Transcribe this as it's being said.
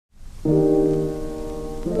Yo,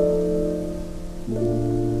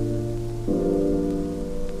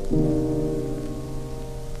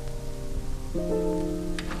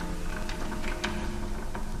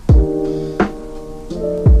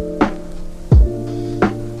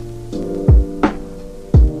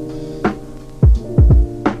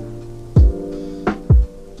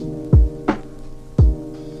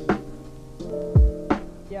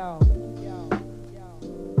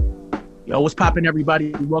 what's poppin',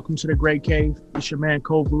 everybody? Welcome to the Great Cave. It's your man,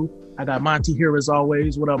 Kovu. I got Monty here as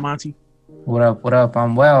always. What up, Monty? What up? What up?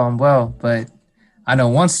 I'm well, but I know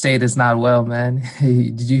one state is not well, man.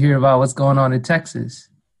 Did you hear about what's going on in Texas?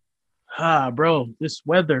 Bro, this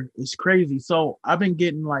weather is crazy. So I've been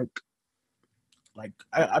getting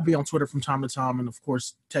I be on Twitter from time to time, and of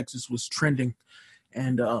course Texas was trending.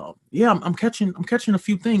 And I'm catching a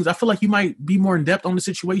few things. I feel like you might be more in depth on the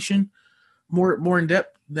situation, more in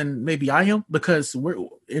depth than maybe I am, because we're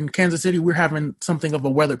in Kansas City. We're having something of a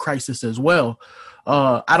weather crisis as well.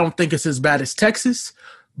 I don't think it's as bad as Texas,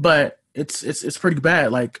 but it's pretty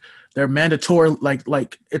bad. Like they're mandatory,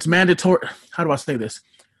 like it's mandatory. How do I say this?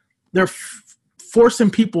 They're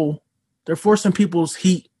forcing people's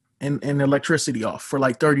heat and electricity off for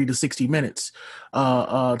like 30 to 60 minutes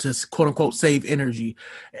to quote unquote save energy.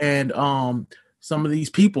 And some of these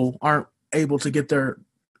people aren't able to get their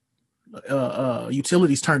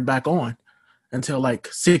utilities turned back on until like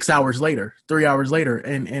 6 hours later, 3 hours later.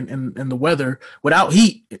 And the weather without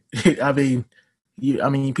heat, I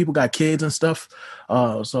mean, people got kids and stuff.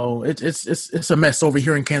 So it's a mess over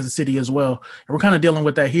here in Kansas City as well. And we're kind of dealing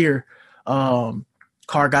with that here.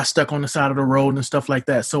 Car got stuck on the side of the road and stuff like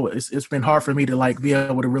that. So it's been hard for me to like be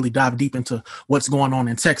able to really dive deep into what's going on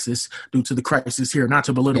in Texas due to the crisis here. Not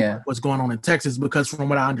to belittle what's going on in Texas, because from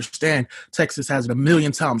what I understand, Texas has it a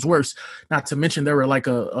million times worse. Not to mention they were like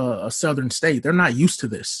a southern state. They're not used to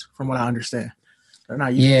this, from what I understand. They're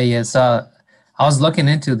not used to Yeah. So I was looking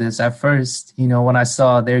into this at first, when I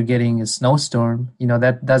saw they're getting a snowstorm,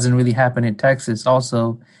 that doesn't really happen in Texas.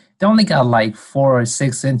 Also, they only got like 4 or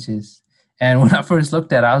 6 inches. And when I first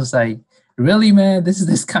looked at it, I was like, really, man, this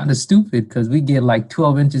is kind of stupid, because we get like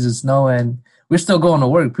 12 inches of snow and we're still going to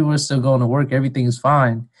work. People are still going to work. Everything is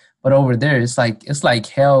fine. But over there, it's like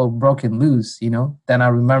hell broken loose, Then I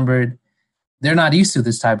remembered they're not used to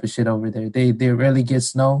this type of shit over there. They rarely get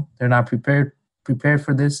snow. They're not prepared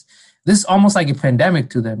for this. This is almost like a pandemic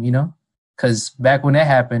to them, because back when that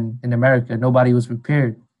happened in America, nobody was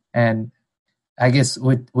prepared. And I guess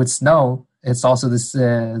with snow, it's also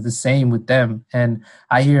the same with them. And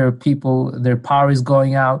I hear people, their power is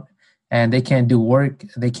going out and they can't do work.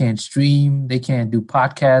 They can't stream. They can't do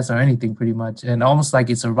podcasts or anything pretty much. And almost like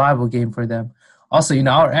it's a survival game for them. Also,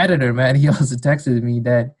 our editor, man, he also texted me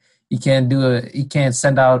that he can't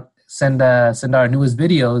send our newest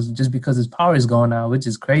videos just because his power is going out, which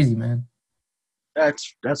is crazy, man.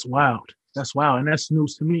 That's wild. That's wild. And that's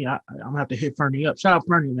news to me. I'm gonna have to hit Fernie up. Shout out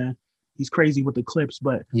Fernie, man. He's crazy with the clips,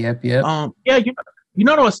 but yep. I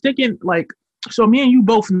was thinking, like, so me and you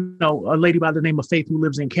both know a lady by the name of Faith who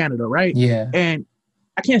lives in Canada, right? Yeah. And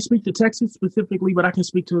I can't speak to Texas specifically, but I can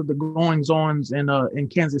speak to the goings-ons in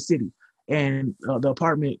Kansas City and the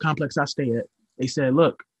apartment complex I stay at. They said,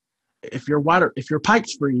 look, if your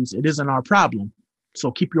pipes freeze, it isn't our problem,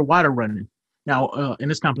 so keep your water running. Now, in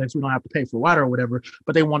this complex, we don't have to pay for water or whatever,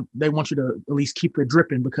 but they want you to at least keep it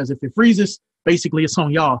dripping, because if it freezes, basically it's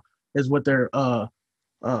on y'all. Is what their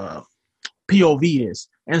POV is.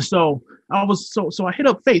 And so I was so I hit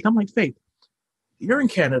up Faith. I'm like, Faith, you're in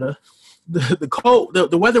Canada. The cold,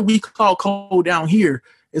 the weather we call cold down here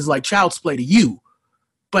is like child's play to you.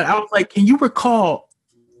 But I was like, can you recall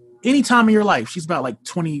any time in your life, she's about like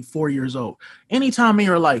 24 years old, any time in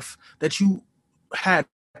your life that you had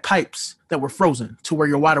pipes that were frozen to where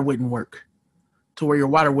your water wouldn't work, to where your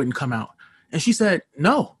water wouldn't come out? And she said,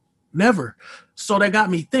 no, never. So that got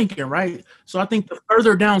me thinking, right? So I think the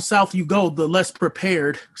further down south you go, the less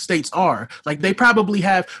prepared states are. Like they probably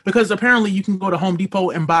have, because apparently you can go to Home Depot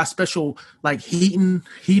and buy special like heating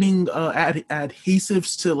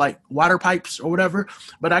adhesives to like water pipes or whatever.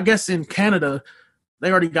 But I guess in Canada, they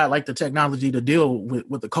already got like the technology to deal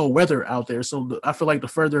with the cold weather out there. So I feel like the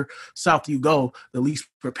further south you go, the least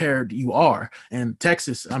prepared you are. And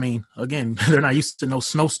Texas, I mean, again, they're not used to no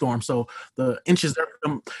snowstorm. So the inches,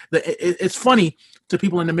 it's funny to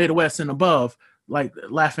people in the Midwest and above, like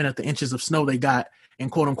laughing at the inches of snow they got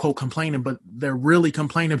and quote unquote complaining, but they're really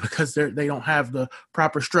complaining because they don't have the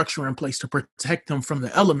proper structure in place to protect them from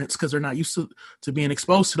the elements, because they're not used to being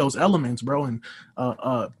exposed to those elements, bro. And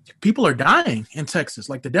people are dying in Texas.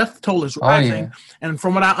 Like the death toll is rising. Oh, yeah. And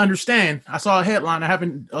from what I understand, I saw a headline, I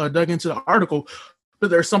haven't dug into the article,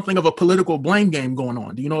 there's something of a political blame game going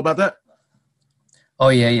on. Do you know about that? Oh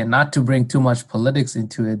yeah. Not to bring too much politics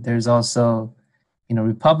into it. There's also,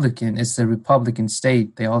 Republican. It's a Republican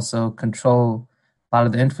state. They also control a lot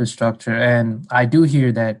of the infrastructure. And I do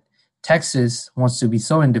hear that Texas wants to be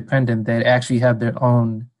so independent that they actually have their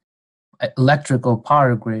own electrical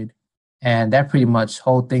power grid. And that pretty much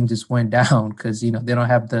whole thing just went down because, they don't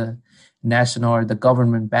have the national or the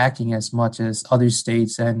government backing as much as other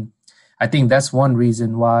states. And I think that's one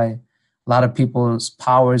reason why a lot of people's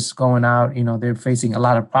power is going out. They're facing a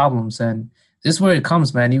lot of problems. And this is where it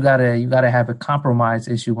comes, man. You gotta have a compromise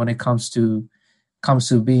issue when it comes to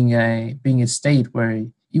being a state where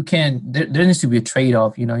you can't. There needs to be a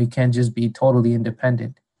trade-off. You can't just be totally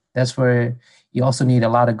independent. That's where you also need a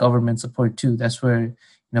lot of government support too. That's where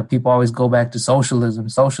people always go back to socialism,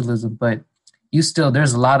 but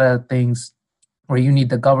there's a lot of things where you need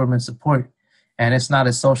the government support, and it's not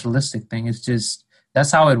a socialistic thing. It's just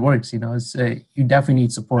that's how it works. It's you definitely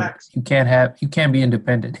need support. Facts. You can't be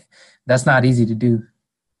independent. That's not easy to do.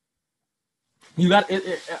 You got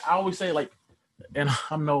it. I always say, like, and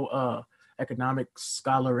I'm no economics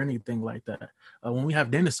scholar or anything like that. When we have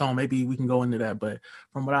Dennis on, maybe we can go into that. But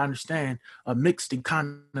from what I understand, a mixed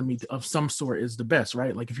economy of some sort is the best,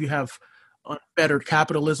 right? Like if you have unfettered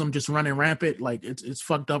capitalism just running rampant, like it's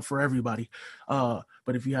fucked up for everybody.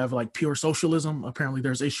 But if you have like pure socialism, apparently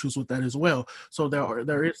there's issues with that as well. So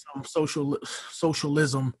there is some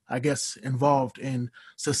socialism, I guess, involved in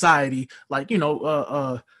society, like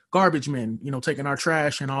garbage men, taking our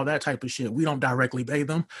trash and all that type of shit. We don't directly pay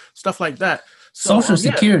them, stuff like that. So, Social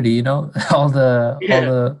security, all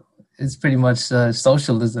the it's pretty much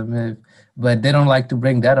socialism, but they don't like to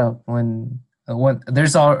bring that up when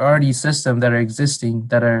there's already a system that are existing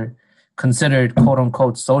that are considered quote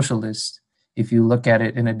unquote socialist if you look at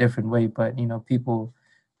it in a different way. But people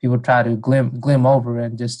try to glim over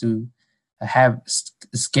and just to have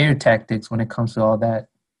scare tactics when it comes to all that.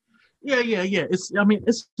 Yeah. It's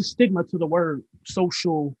the stigma to the word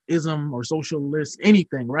socialism or socialist,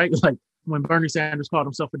 anything, right? Like when Bernie Sanders called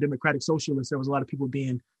himself a democratic socialist, there was a lot of people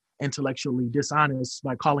being intellectually dishonest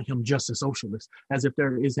by calling him just a socialist, as if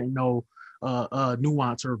there isn't no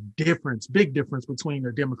nuance or big difference between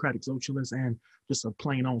a democratic socialist and just a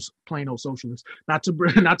plain old socialist. Not to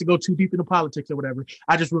go too deep into politics or whatever.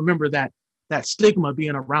 I just remember that stigma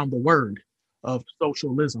being around the word of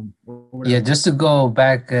socialism. Yeah, just to go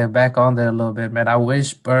back on there a little bit, man. I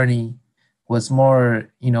wish Bernie was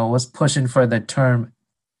more, was pushing for the term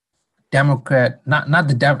Democrat, not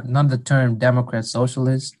the term Democrat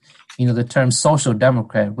socialist, the term social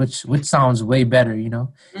democrat, which sounds way better,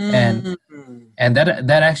 and that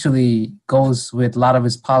actually goes with a lot of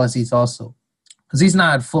his policies also, because he's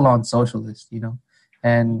not full on socialist,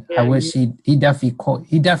 and I wish he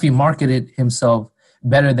definitely marketed himself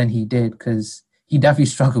better than he did, because he definitely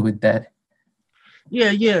struggled with that.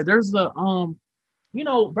 Yeah. There's the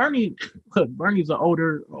Bernie's an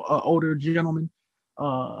older gentleman,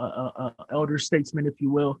 elder statesman, if you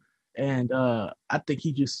will, and I think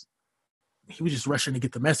he was just rushing to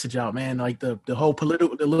get the message out, man. Like the whole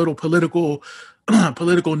little political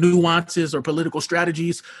nuances or political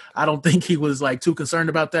strategies. I don't think he was like too concerned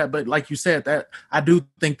about that. But like you said, that I do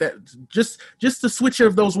think that just the switch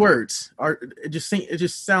of those words it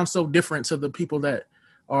just sounds so different to the people that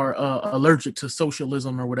are allergic to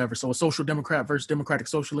socialism or whatever. So a social democrat versus democratic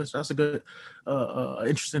socialist. That's a good,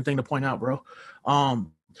 interesting thing to point out, bro.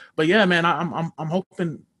 But yeah, man, I'm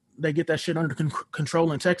hoping they get that shit under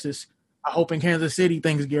control in Texas. I hope in Kansas City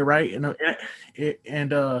things get right, and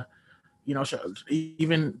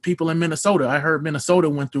even people in Minnesota. I heard Minnesota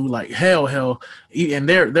went through like hell, and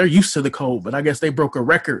they're used to the cold, but I guess they broke a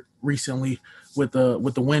record recently with the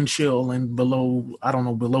wind chill and below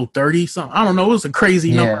 30 something. I don't know. It was a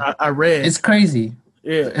crazy number I read. It's crazy.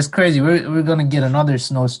 Yeah, it's crazy. We're gonna get another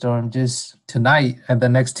snowstorm just tonight and the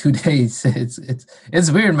next 2 days.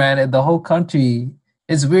 It's weird, man. The whole country.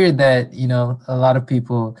 It's weird that, a lot of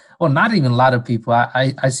people, well, not even a lot of people.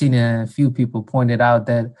 I seen a few people pointed out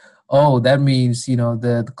that, that means,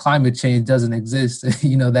 the climate change doesn't exist,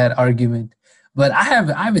 that argument. But I have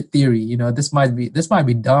a theory, this might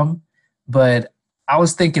be dumb, but I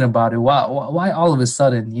was thinking about it. Why all of a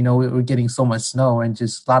sudden, we're getting so much snow and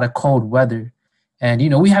just a lot of cold weather. And,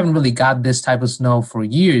 we haven't really got this type of snow for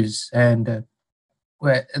years. And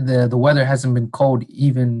the weather hasn't been cold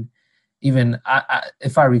even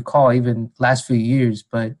if I recall, even last few years.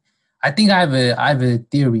 But I think I have a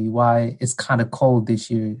theory why it's kind of cold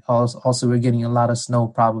this year. Also, we're getting a lot of snow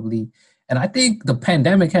probably. And I think the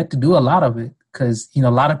pandemic had to do a lot of it because,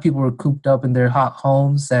 a lot of people were cooped up in their hot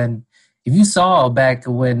homes. And if you saw back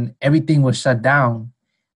when everything was shut down,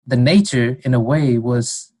 the nature in a way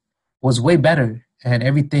was way better, and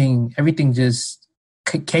everything just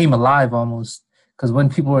came alive almost. Because when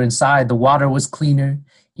people were inside, the water was cleaner.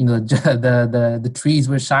 The trees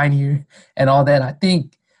were shinier and all that. I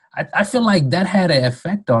think I feel like that had an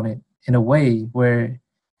effect on it in a way where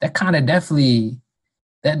that kind of definitely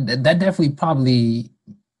that definitely probably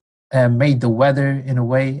made the weather in a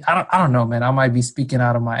way. I don't know, man. I might be speaking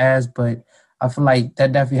out of my ass, but I feel like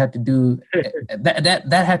that definitely had to do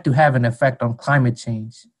that had to have an effect on climate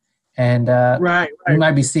change, and Right. we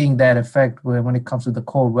might be seeing that effect when it comes to the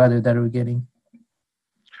cold weather that we're getting.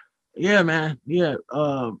 Yeah, man. Yeah.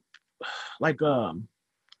 Like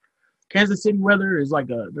Kansas City weather is like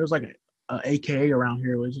there's like a AKA around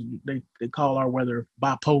here, which they call our weather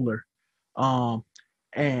bipolar. Um,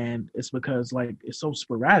 and it's because like it's so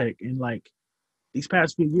sporadic, and like these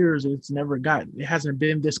past few years it hasn't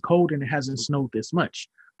been this cold and it hasn't snowed this much.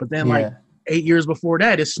 But then like Yeah, 8 years before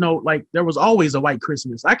that, it snowed. Like there was always a white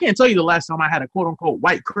Christmas. I can't tell you the last time I had a quote unquote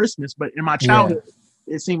white Christmas, but in my yeah. childhood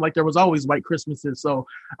it seemed like there was always white Christmases. So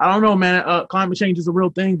I don't know, man. Climate change is a real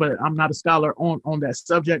thing, but I'm not a scholar on that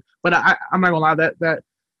subject. But I'm not gonna lie, that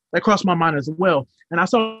crossed my mind as well. And I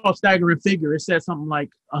saw a staggering figure. It said something like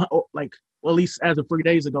well, at least as of 3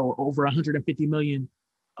 days ago, over 150 million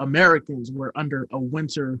Americans were under a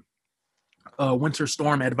winter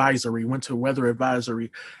storm advisory, winter weather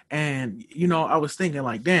advisory. And I was thinking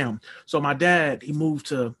like, damn. So my dad, he moved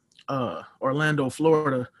to Orlando,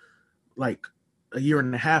 Florida, like a year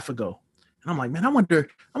and a half ago. And I'm like, man, I wonder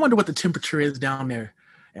what the temperature is down there.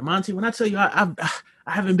 And Monty, when I tell you, I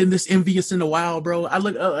haven't been this envious in a while, bro. I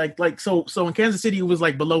look so in Kansas City it was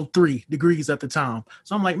like below 3 degrees at the time.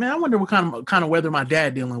 So I'm like, man, I wonder what kind of weather my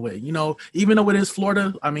dad dealing with. Even though it is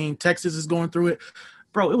Florida, I mean Texas is going through it,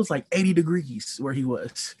 bro. It was like 80 degrees where he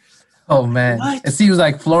was. Oh Like, man, what? it seems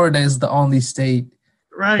like Florida is the only state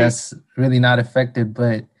Right? that's really not affected.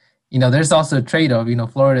 But there's also a trade-off.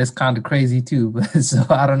 Florida is kind of crazy too. But so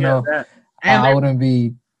I don't Yeah, know. that. And I there, wouldn't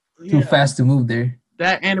be too yeah, fast to move there.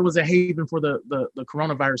 that, and it was a haven for the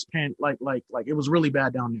coronavirus like it was really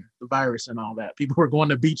bad down there, the virus and all that. People were going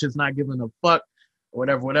to beaches not giving a fuck or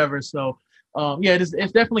whatever. So yeah, it's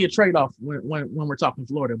definitely a trade-off when we're talking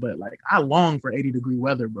Florida. But like I long for 80-degree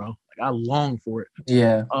weather, bro. Like I long for it.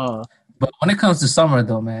 Yeah. uh But when it comes to summer,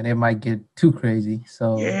 though, man, it might get too crazy.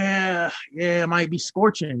 So yeah, it might be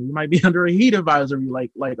scorching. You might be under a heat advisory.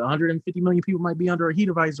 Like 150 million people might be under a heat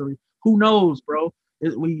advisory. Who knows, bro?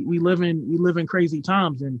 We live in crazy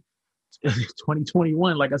times, and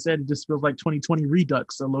 2021, like I said, it just feels like 2020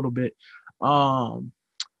 redux a little bit.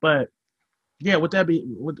 But yeah, with that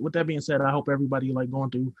being said, I hope everybody like going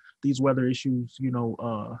through these weather issues,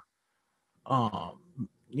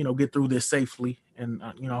 get through this safely, and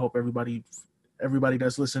I hope everybody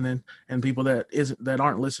that's listening and people that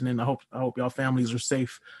aren't listening, I hope y'all families are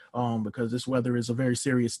safe, because this weather is a very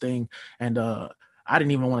serious thing. And I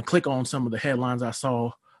didn't even want to click on some of the headlines I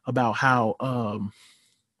saw about how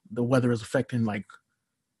the weather is affecting like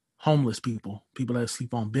homeless people that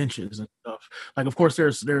sleep on benches and stuff. Like, of course,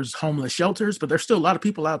 there's homeless shelters, but there's still a lot of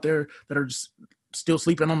people out there that are just still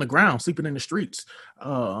sleeping on the ground, sleeping in the streets.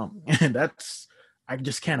 And I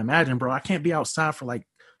just can't imagine, bro. I can't be outside for like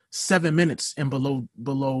 7 minutes in below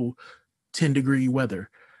 10-degree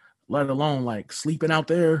weather, let alone like sleeping out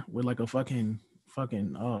there with like a fucking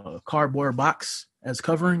cardboard box as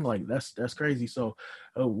covering. Like that's crazy. So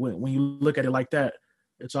when you look at it like that,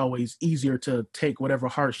 it's always easier to take whatever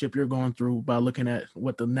hardship you're going through by looking at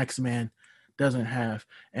what the next man doesn't have.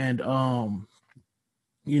 And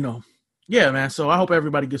yeah, man. So I hope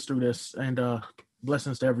everybody gets through this, and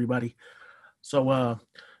blessings to everybody. So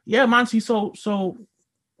yeah, Monty. So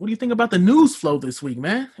what do you think about the news flow this week,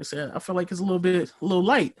 man? I feel like it's a little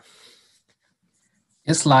light.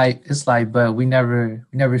 it's like, but we never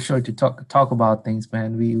sure to talk about things,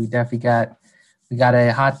 man. We definitely got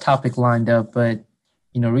a hot topic lined up, but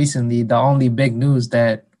recently the only big news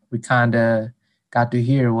that we kind of got to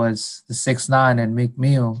hear was the 6ix9ine and Meek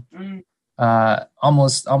Mill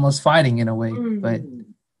almost fighting in a way. But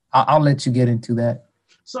I'll let you get into that.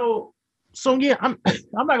 So yeah, I'm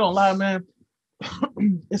I'm not gonna lie, man.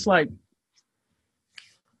 It's like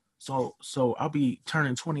so I'll be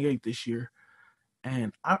turning 28 this year,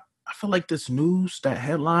 and I feel like this news, that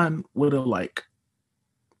headline would have like,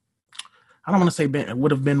 I don't want to say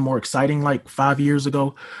would have been more exciting like 5 years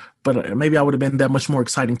ago, but maybe I would have been that much more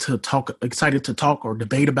excited to talk or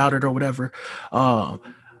debate about it or whatever. Uh,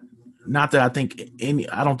 Not that I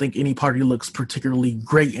don't think any party looks particularly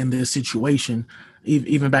great in this situation.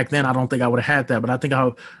 Even back then, I don't think I would have had that, but I think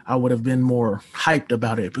I would have been more hyped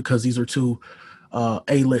about it because these are two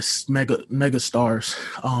A-list mega stars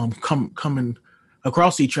coming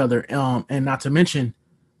across each other, and not to mention,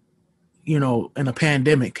 in a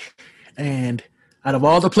pandemic, and out of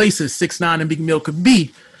all the places 6ix9ine and Meek Mill could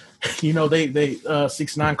be, they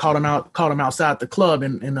 6ix9ine called him outside the club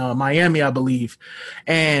in Miami, I believe,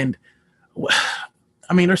 and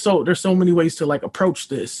I mean, there's so many ways to like approach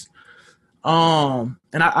this. And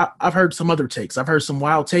I've heard some other takes. I've heard some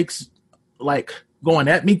wild takes, like going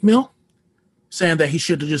at Meek Mill, saying that he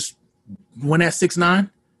should have just went at 6ix9ine.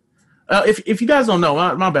 If you guys don't know,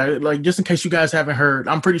 my bad. Like, just in case you guys haven't heard,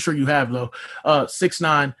 I'm pretty sure you have though.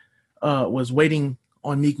 6ix9ine was waiting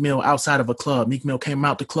on Meek Mill outside of a club. Meek Mill came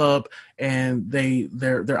out the club, and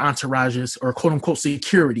their entourages, or quote unquote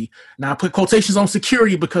security. Now I put quotations on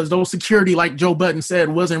security because those security, like Joe Budden said,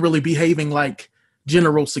 wasn't really behaving like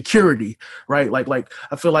general security, right? Like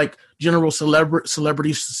I feel like general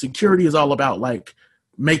celebrity security is all about like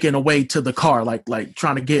making a way to the car, like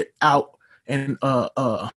trying to get out and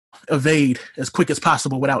evade as quick as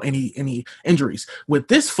possible without any injuries. With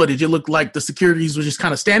this footage, it looked like the securities were just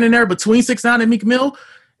kind of standing there between 6ix9ine and Meek Mill,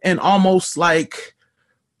 and almost like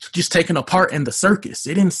just taking a part in the circus.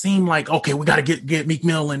 It didn't seem like, okay, we got to get Meek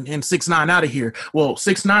Mill and 6ix9ine out of here. Well,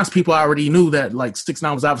 6ix9ine's people already knew that, like,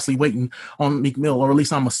 6ix9ine was obviously waiting on Meek Mill, or at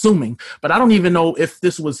least I'm assuming. But I don't even know if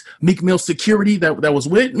this was Meek Mill security that was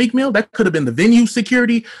with Meek Mill. That could have been the venue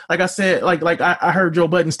security. Like I said, I heard Joe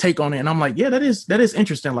Budden's take on it, and I'm like, yeah, that is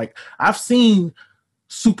interesting. Like, I've seen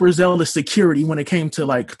super zealous security when it came to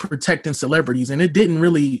like protecting celebrities, and it didn't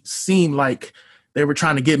really seem like they were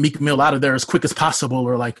trying to get Meek Mill out of there as quick as possible,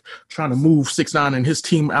 or like trying to move 6ix9ine and his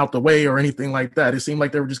team out the way or anything like that. It seemed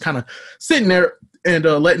like they were just kind of sitting there and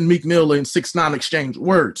letting Meek Mill and 6ix9ine exchange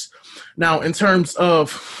words. Now, in terms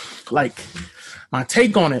of like my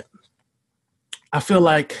take on it, I feel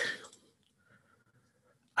like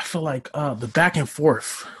the back and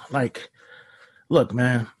forth, like, look,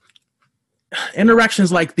 man,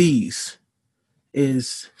 interactions like these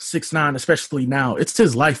is 6ix9ine, especially now, it's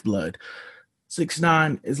his lifeblood.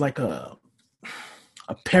 6ix9ine is like a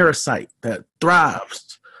parasite that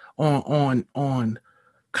thrives on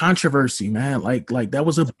controversy, man. Like that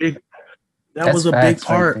was a big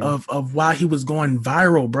part of why he was going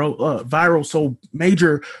viral, bro. Viral so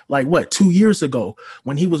major, like what, 2 years ago,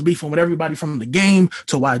 when he was beefing with everybody from The Game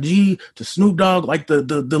to YG to Snoop Dogg. Like the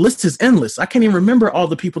list is endless. I can't even remember all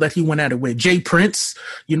the people that he went at it with. Jay Prince,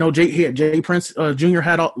 Jay Prince Jr.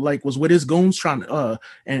 was with his goons trying to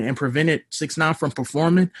and prevented 6ix9ine from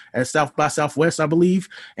performing at South by Southwest, I believe.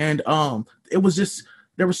 And it was just,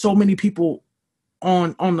 there were so many people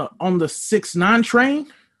on the 6ix9ine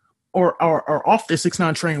train, or off the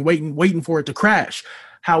 6ix9ine train, waiting for it to crash.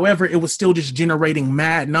 However, it was still just generating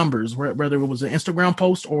mad numbers, whether it was an Instagram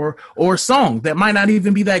post or a song that might not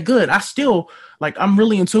even be that good. I still, like, I'm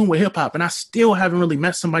really in tune with hip hop, and I still haven't really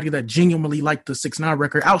met somebody that genuinely liked the 6ix9ine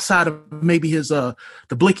record outside of maybe his the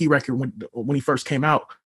Blicky record when he first came out,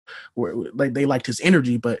 where like they liked his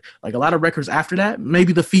energy. But like a lot of records after that,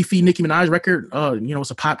 maybe the Fifi Nicki Minaj record,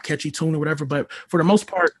 it's a pop catchy tune or whatever. But for the most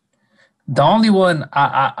part, the only one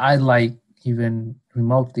I like even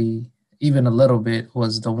remotely, even a little bit,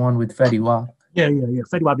 was the one with Fetty Wap. Yeah.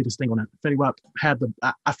 Fetty Wap did his thing on that. Fetty Wap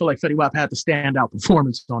I feel like Fetty Wap had the standout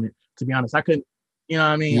performance on it, to be honest. I couldn't, you know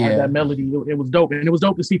what I mean? Yeah. That melody, it was dope. And it was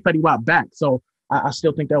dope to see Fetty Wap back. So I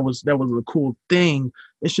still think that was a cool thing.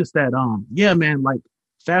 It's just that, yeah, man, like,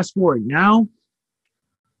 fast forward now,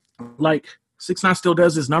 like 6ix9ine still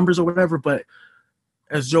does his numbers or whatever, but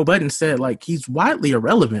as Joe Budden said, like, he's widely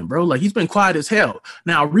irrelevant, bro. Like, he's been quiet as hell.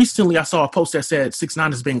 Now, recently I saw a post that said 6ix9ine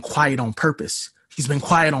has been quiet on purpose. He's been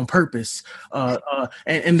quiet on purpose.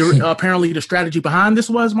 Apparently the strategy behind this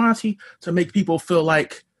was, Monty, to make people feel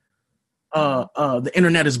like the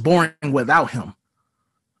internet is boring without him.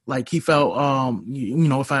 Like, he felt,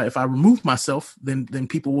 if I remove myself, then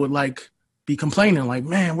people would, like, be complaining, like,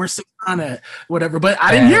 man, where's 6ix9ine at? Whatever. But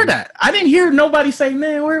I didn't hear that. I didn't hear nobody say,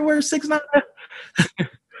 man, where's 6ix9ine at?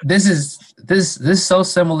 This is so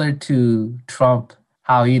similar to Trump.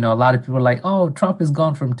 How, a lot of people are like, oh, Trump is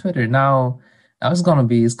gone from Twitter. Now it's gonna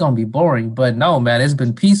be boring. But no, man, it's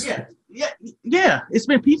been peaceful. Yeah. It's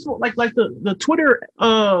been peaceful. Like the Twitter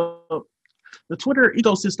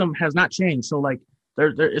ecosystem has not changed. So like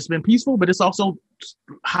it's been peaceful, but it's also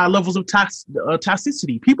high levels of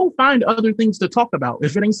toxicity. People find other things to talk about.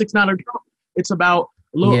 If it ain't 6ix9ine or Trump, it's about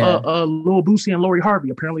Lil Boosie and Lori Harvey.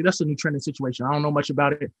 Apparently, that's a new trending situation. I don't know much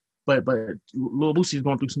about it, but Lil Boosie is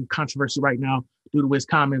going through some controversy right now due to his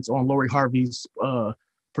comments on Lori Harvey's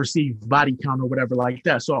perceived body count or whatever like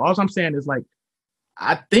that. So all I'm saying is, like,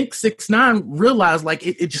 I think 6ix9ine realized, like,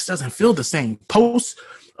 it just doesn't feel the same. Post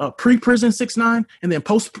pre-prison 6ix9ine and then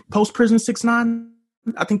post-prison 6ix9ine,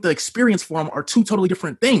 I think the experience for him are two totally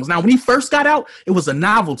different things. Now, when he first got out, it was a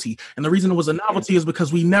novelty. And the reason it was a novelty is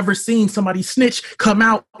because we never seen somebody snitch, come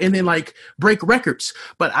out, and then like break records.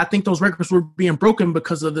 But I think those records were being broken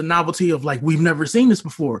because of the novelty of like, we've never seen this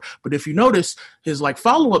before. But if you notice his like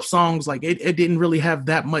follow-up songs, like it didn't really have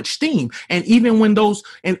that much steam. And even when those,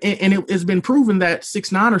 and it has been proven that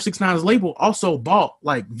 6ix9ine or 6ix9ine's label also bought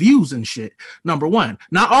like views and shit. Number one,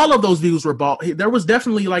 not all of those views were bought. There was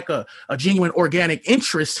definitely like a genuine organic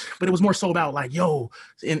interest, but it was more so about like, into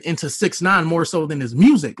 6ix9ine more so than his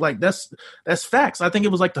music. Like that's facts. I think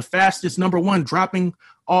it was like the fastest number one dropping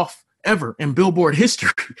off ever in Billboard history.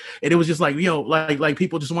 And it was just like, like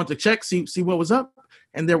people just want to check, see what was up.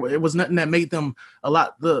 And it was nothing that made them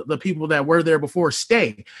the people that were there before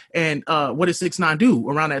stay. And what did 6ix9ine do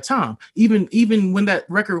around that time? Even when that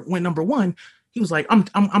record went number one, he was like,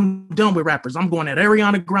 I'm done with rappers. I'm going at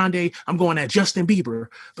Ariana Grande. I'm going at Justin Bieber.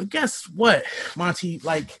 But guess what, Monty?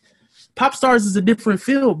 Like, pop stars is a different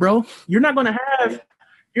field, bro. You're not gonna have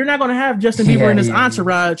Justin Bieber and his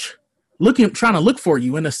entourage trying to look for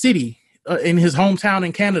you in a city, in his hometown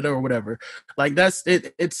in Canada or whatever. Like that's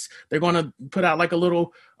it. They're gonna put out like a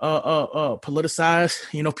little politicized,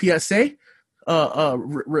 PSA,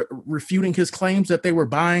 refuting his claims that they were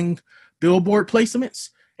buying Billboard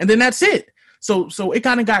placements, and then that's it. So it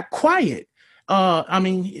kind of got quiet. I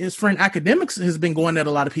mean, his friend Academics has been going at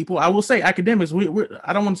a lot of people. I will say Academics,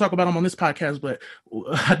 I don't want to talk about him on this podcast, but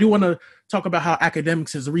I do want to talk about how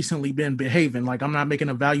Academics has recently been behaving. Like, I'm not making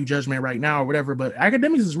a value judgment right now or whatever, but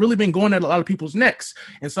Academics has really been going at a lot of people's necks,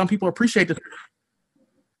 and some people appreciate it.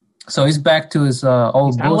 So he's back to his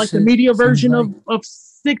old bullshit. Like the media version of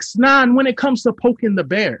 6ix9ine when it comes to poking the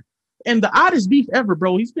bear. And the oddest beef ever,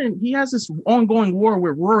 bro. He has this ongoing war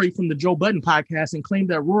with Rory from the Joe Budden podcast, and claimed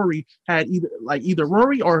that Rory had either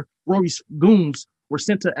Rory or Rory's goons were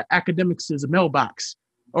sent to Academics' mailbox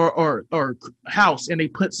or house, and they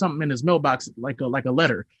put something in his mailbox like a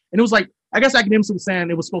letter. And it was like, I guess Academics was saying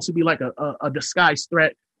it was supposed to be like a disguised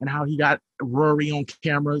threat, and how he got Rory on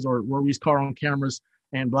cameras or Rory's car on cameras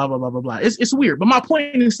and blah blah blah blah blah. It's weird. But my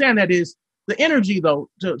point in saying that is the energy though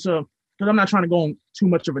because I'm not trying to go on too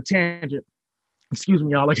much of a tangent. Excuse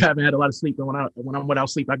me, y'all. Like, I haven't had a lot of sleep, and when I'm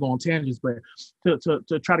without sleep, I go on tangents. But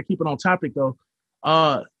to try to keep it on topic, though,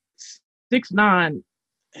 6ix9ine,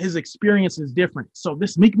 his experience is different. So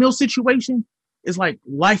this Meek Mill situation is like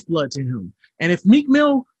lifeblood to him. And if Meek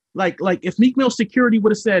Mill, if Meek Mill security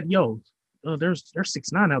would have said, there's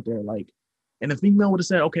 6ix9ine out there, like, and if Meek Mill would have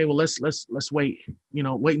said, okay, well, let's wait,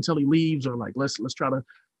 wait until he leaves, or like let's try to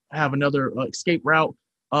have another escape route.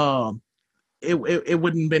 It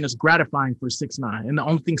wouldn't have been as gratifying for 6ix9ine. And the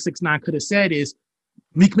only thing 6ix9ine could have said is,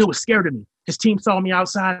 Meek Mill was scared of me. His team saw me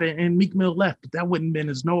outside and Meek Mill left. But that wouldn't have been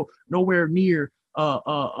as nowhere near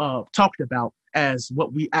talked about as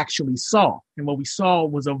what we actually saw. And what we saw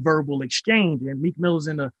was a verbal exchange. And Meek Mill is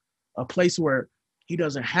in a place where he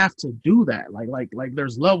doesn't have to do that. Like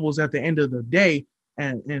there's levels at the end of the day.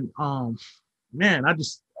 And man, I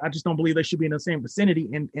just don't believe they should be in the same vicinity.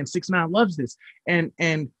 And 6ix9ine loves this. And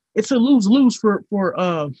it's a lose-lose for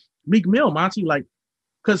Meek Mill, Monty, like,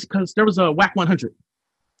 because there was a Whack 100,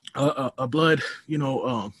 a blood,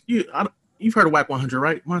 you've heard of Whack 100,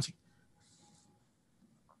 right, Monty?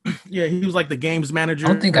 Yeah, he was like the games manager. I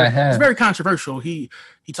don't think I have. It's very controversial. He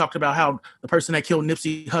talked about how the person that killed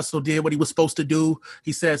Nipsey Hussle did what he was supposed to do.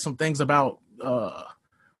 He said some things about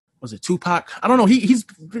was it Tupac? I don't know. He's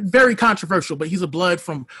very controversial, but he's a blood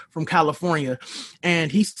from California,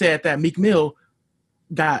 and he said that Meek Mill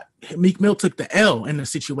took the L in the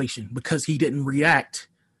situation because he didn't react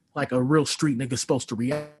like a real street nigga supposed to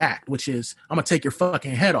react, which is, I'm gonna take your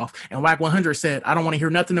fucking head off. And Whack 100 said, I don't want to hear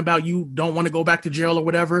nothing about you, don't want to go back to jail or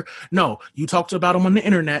whatever. No, you talked about him on the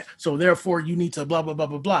internet, so therefore you need to blah blah blah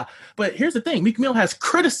blah blah. But here's the thing, Meek Mill has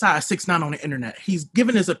criticized 6ix9ine on the internet. He's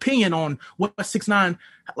given his opinion on what 6ix9ine,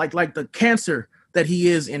 like the cancer that he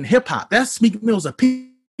is in hip hop. That's Meek Mill's opinion.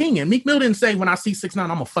 Meek Mill didn't say, when I see 6ix9ine, I'm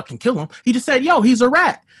gonna fucking kill him. He just said, he's a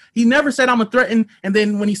rat. He never said I'm a threaten, and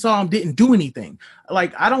then when he saw him, didn't do anything.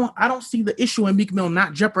 Like, I don't see the issue in Meek Mill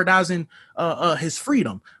not jeopardizing his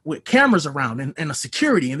freedom with cameras around and a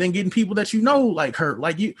security, and then getting people that like hurt.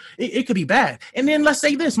 Like, it could be bad. And then let's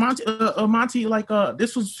say this, Monty,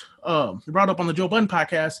 this was brought up on the Joe Budden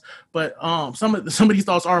podcast, but some of these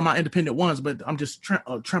thoughts are my independent ones, but I'm just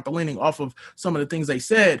trampolining off of some of the things they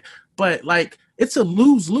said. But like, it's a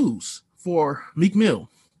lose-lose for Meek Mill.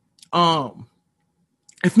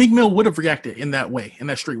 If Meek Mill would have reacted in that way, in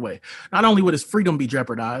that street way, not only would his freedom be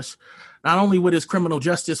jeopardized, not only would his criminal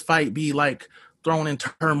justice fight be like thrown in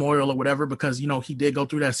turmoil or whatever, because, you know, he did go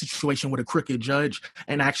through that situation with a crooked judge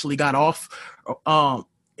and actually got off.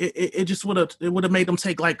 It just would have made him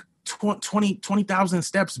take like 20,000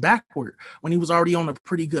 steps backward when he was already on a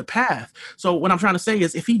pretty good path. So what I'm trying to say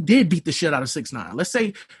is, if he did beat the shit out of 6ix9ine, let's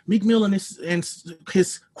say Meek Mill and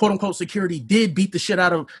his quote unquote security did beat the shit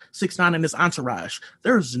out of 6ix9ine and his entourage,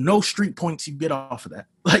 there's no street points you get off of that.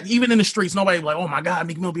 Like, even in the streets, nobody like, oh my God,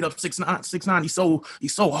 Meek Mill beat up 6ix9ine.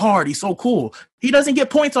 He's so hard. He's so cool. He doesn't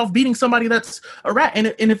get points off beating somebody that's a rat.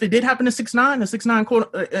 And if it did happen to 6ix9ine and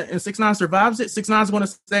 6ix9ine survives it, 6ix9ine's going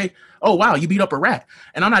to say, oh wow, you beat up a rat,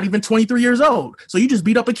 and I'm not even 23 years old, so you just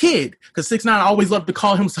beat up a kid. Because 6ix9ine always loved to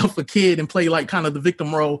call himself a kid and play like kind of the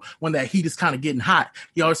victim role when that heat is kind of getting hot.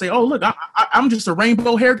 He always say, oh look, I'm just a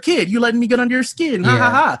rainbow haired kid. You letting me get under your skin? Ha ha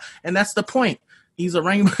ha. And that's the point. He's a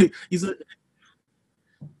rainbow.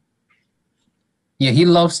 He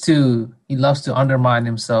loves to undermine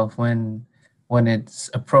himself when it's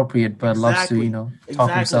appropriate, but loves to, you know, talk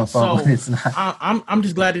himself up when it's not. I'm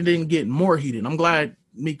just glad it didn't get more heated. I'm glad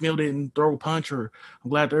Meek Mill didn't throw a punch, or I'm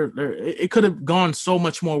glad it could have gone so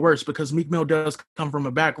much more worse, because Meek Mill does come from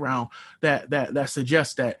a background that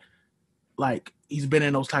suggests that, like, he's been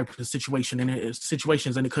in those types of situations,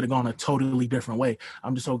 and it could have gone a totally different way.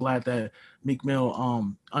 I'm just so glad that Meek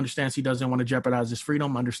Mill understands he doesn't want to jeopardize his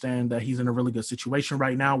freedom, understand that he's in a really good situation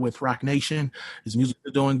right now with Roc Nation. His music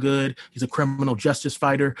is doing good. He's a criminal justice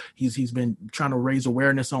fighter. He's been trying to raise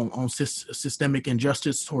awareness on systemic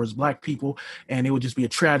injustice towards Black people, and it would just be a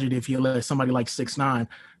tragedy if he let somebody like 6ix9ine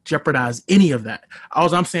jeopardize any of that.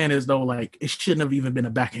 All I'm saying is, though, like, it shouldn't have even been a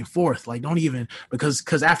back and forth. Like, don't even,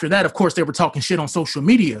 because after that, of course, they were talking shit on social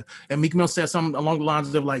media, and Meek Mill said something along the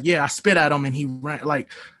lines of like, yeah, I spit at him and he ran. Like,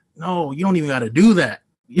 no, you don't even got to do that.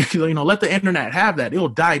 You know, let the internet have that. It'll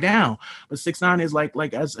die down. But 6ix9ine is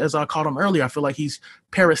like as I called him earlier, I feel like he's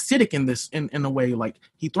parasitic in this, in a way. Like,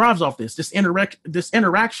 he thrives off this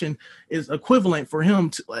interaction is equivalent for him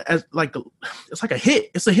to, as like, it's like a hit.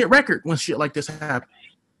 It's a hit record when shit like this happens.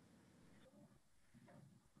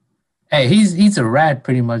 Hey, he's a rat,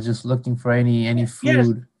 pretty much, just looking for any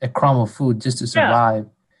food, a crumb of food, just to survive.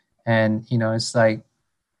 And, you know, it's like,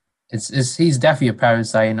 he's definitely a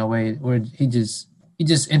parasite in a way, where he just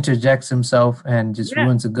interjects himself and just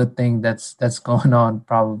ruins a good thing that's going on,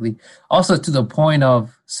 probably. Also, to the point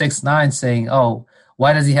of 6ix9ine saying, oh,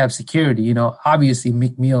 why does he have security? You know, obviously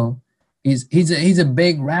Meek Mill, he's a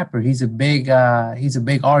big rapper, he's a big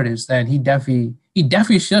artist, and he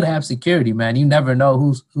definitely should have security, man. You never know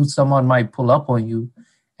who someone might pull up on you.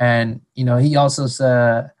 And, you know, he also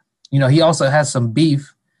has some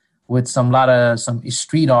beef with some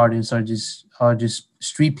street artists, or just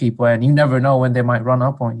street people, and you never know when they might run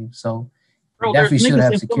up on you. So he definitely should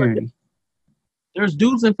have security. There's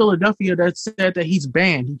dudes in Philadelphia that said that he's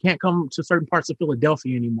banned. He can't come to certain parts of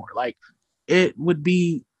Philadelphia anymore. Like, it would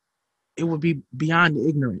be beyond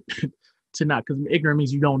ignorant to not, because ignorant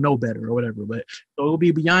means you don't know better or whatever. But so it would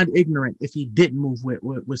be beyond ignorant if he didn't move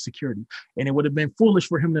with security. And it would have been foolish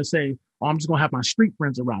for him to say, oh, I'm just going to have my street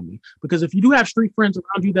friends around me. Because if you do have street friends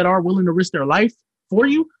around you that are willing to risk their life for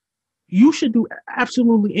you, you should do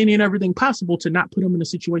absolutely any and everything possible to not put them in a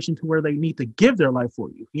situation to where they need to give their life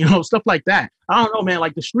for you. You know, stuff like that. I don't know, man.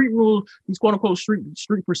 Like, the street rule, these quote unquote street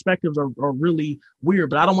perspectives are really weird,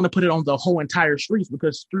 but I don't want to put it on the whole entire streets,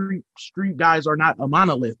 because street guys are not a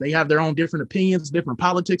monolith. They have their own different opinions, different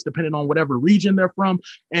politics, depending on whatever region they're from.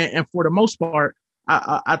 And for the most part,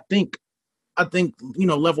 I think, you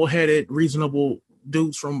know, level-headed, reasonable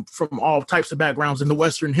dudes from all types of backgrounds in the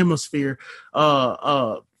Western Hemisphere,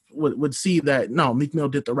 would see that, no, Meek Mill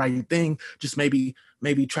did the right thing. Just maybe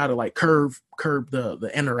try to like curb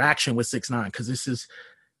the interaction with 6ix9ine, because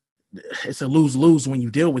it's a lose-lose when you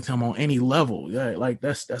deal with him on any level. Yeah, like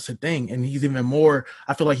that's a thing. And he's even more,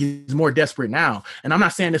 I feel like he's more desperate now. And I'm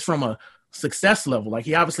not saying this from a success level. Like,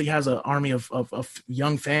 he obviously has an army of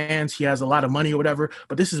young fans. He has a lot of money or whatever,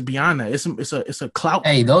 but this is beyond that. It's a clout.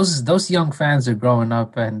 Hey, those young fans are growing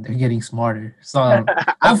up and they're getting smarter. So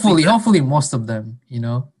hopefully most of them, you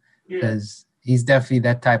know, because he's definitely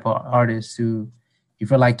that type of artist who, you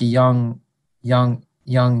feel like a young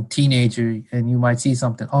teenager and you might see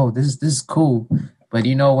something, oh, this is cool. But,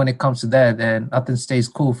 you know, when it comes to that, then nothing stays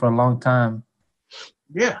cool for a long time.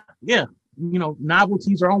 Yeah. You know,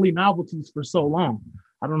 novelties are only novelties for so long.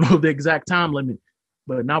 I don't know the exact time limit,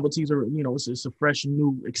 but novelties are, you know, it's a fresh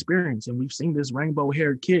new experience. And we've seen this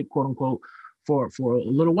rainbow-haired kid, quote unquote, for a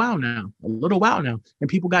little while now. And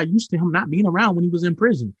people got used to him not being around when he was in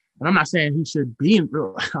prison. And I'm not saying he should be in,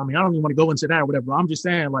 I mean, I don't even want to go into that or whatever. I'm just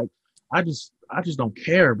saying, like, I just don't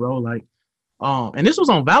care, bro. Like, and this was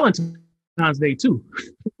on Valentine's Day too.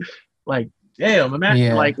 Like, Damn, imagine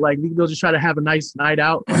Yeah. like Meek Mill just try to have a nice night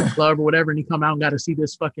out at the club or whatever, and he come out and got to see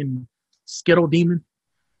this fucking Skittle demon.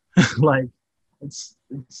 Like it's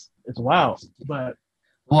wild, but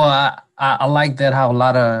Well, I like that how a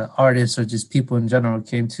lot of artists or just people in general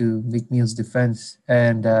came to Meek Mill's defense,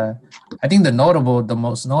 and I think the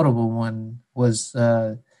most notable one was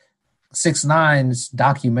 6ix9ine's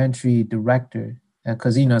documentary director,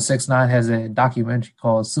 because 6ix9ine has a documentary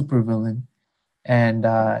called Supervillain, and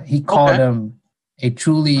he called okay. him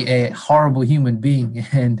a horrible human being,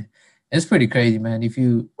 and it's pretty crazy, man. If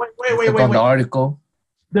you look on the Wait. article,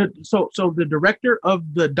 So the director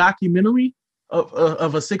of the documentary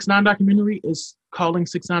of a 6ix9ine documentary is calling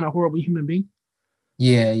 6ix9ine a horrible human being.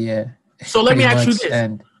 yeah, So let pretty me ask you much, this.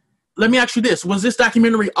 and Was this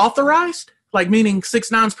documentary authorized? Like meaning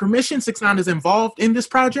 6ix9ine's permission? 6ix9ine is involved in this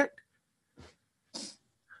project?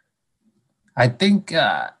 I think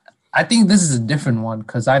this is a different one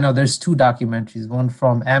because I know there's two documentaries, one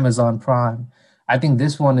from Amazon Prime. I think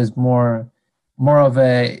this one is more of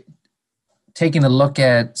a taking a look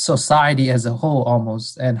at society as a whole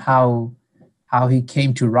almost, and how he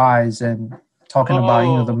came to rise, and talking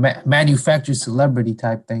about the Oh, manufactured celebrity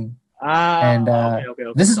type thing. And okay.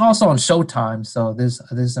 this is also on Showtime, so this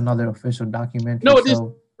is another official documentary. No, it just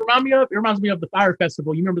So it reminds me of the Fire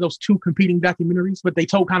Festival. You remember those two competing documentaries, but they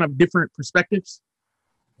told kind of different perspectives.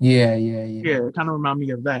 yeah, Yeah, it kind of remind me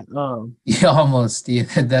of that. yeah, almost, yeah.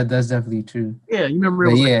 That's definitely true. Yeah, you remember it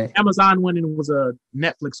But was like yeah, Amazon one and it was a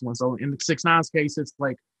Netflix one. So in the 6ix9ine's case, it's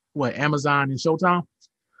like what Amazon and Showtime.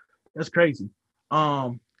 That's crazy.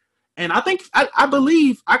 Um, and I think I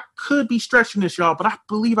believe I could be stretching this, y'all, but I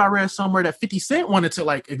believe I read somewhere that 50 Cent wanted to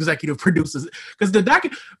like executive produce because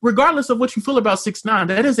regardless of what you feel about 6ix9ine,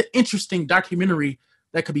 that is an interesting documentary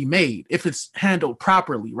that could be made if it's handled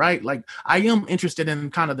properly, right? Like I am interested in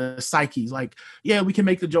kind of the psyches. Like, yeah, we can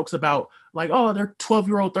make the jokes about like, oh, they're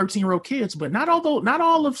 12-year-old, 13-year-old kids, but not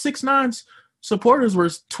all of 6ix9ine's supporters were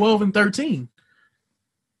 12 and 13.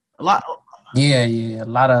 A lot. yeah. A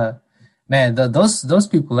lot of man. Those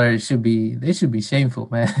people should be shameful,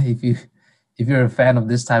 man. If you're a fan of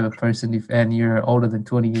this type of person, and you're older than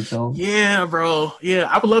 20 years old. Yeah, bro. Yeah,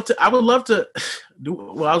 I would love to do.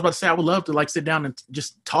 Well, I was about to say I would love to like sit down and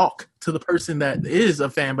just talk to the person that is a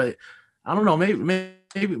fan, but I don't know.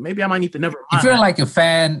 Maybe I might need to never If mind you're that. like a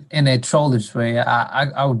fan in a trollish way,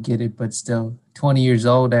 I would get it, but still, 20 years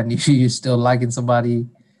old and you're still liking somebody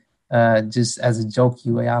just as a jokey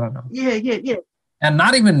way. I don't know. Yeah. And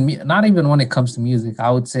not even when it comes to music,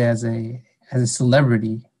 I would say as a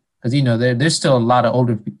celebrity, because there's still a lot of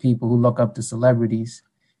older people who look up to celebrities,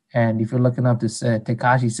 and if you're looking up to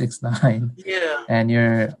Tekashi 6ix9ine, Yeah. and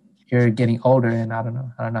you're getting older, and I don't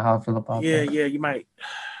know how I feel about Yeah, that. yeah. You might.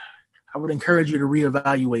 I would encourage you to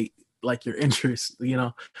reevaluate like your interests.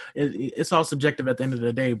 It's all subjective at the end of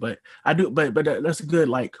the day, but I do. But that's a good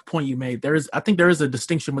like point you made. I think there is a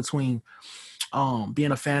distinction between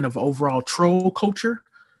being a fan of overall troll culture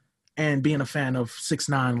and being a fan of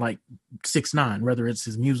 6ix9ine, like 6ix9ine, whether it's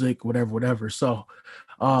his music, whatever. So,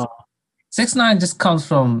 uh, 6ix9ine just comes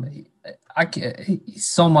from he's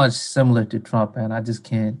so much similar to Trump, and I just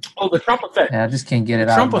can't. oh, the Trump effect, Yeah, I just can't get the it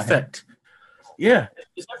out of Trump my head. effect. Yeah,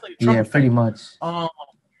 it's definitely the Trump Yeah, pretty effect. much. Um,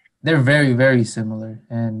 They're very, very similar,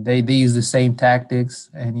 and they use the same tactics,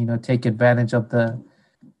 and take advantage of the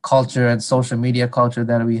culture and social media culture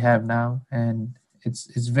that we have now. And it's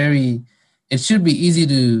very, it should be easy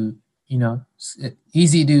to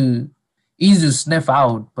easy to sniff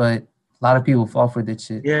out, but a lot of people fall for that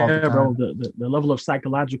shit all the yeah, bro, time. the level of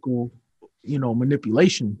psychological,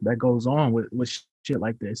 manipulation that goes on with shit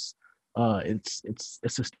like this,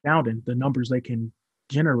 it's astounding the numbers they can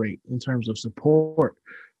generate in terms of support.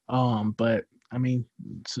 But I mean,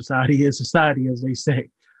 society is society, as they say.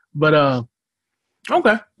 But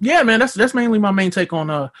okay, yeah, man, that's mainly my main take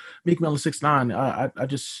on Meek Mill and 6ix9ine.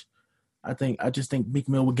 I just think Meek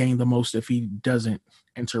Mill would gain the most if he doesn't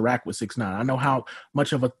interact with 6ix9ine. I know how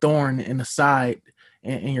much of a thorn in the side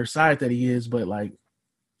in your side that he is, but like,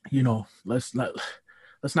 let's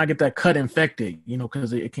not get that cut infected,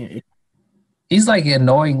 because it can't. He's like an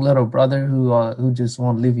annoying little brother who just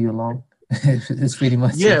won't leave you alone. It's pretty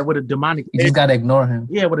much Yeah, it. with a demonic You edge. just gotta ignore him.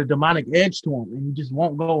 Yeah, with a demonic edge to him, and he just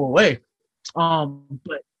won't go away.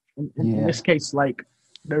 But in Yeah. this case, like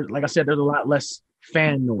like I said, there's a lot less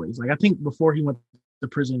fan noise. Like I think before he went to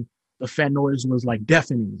prison, the fan noise was like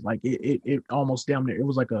deafening. Like it almost damn near it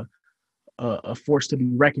was like a force to be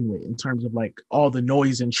reckoned with in terms of like all the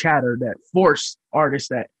noise and chatter that forced artists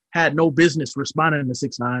that had no business responding to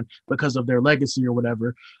 6ix9ine because of their legacy or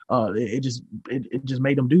whatever. It just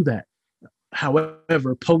made them do that.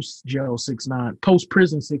 However, post jail 6ix9ine, post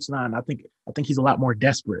prison 6ix9ine, I think he's a lot more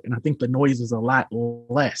desperate, and I think the noise is a lot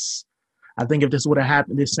less. I think if this would have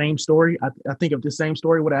happened, this same story, I think if this same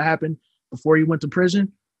story would have happened before he went to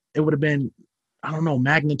prison, it would have been, I don't know,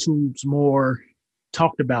 magnitudes more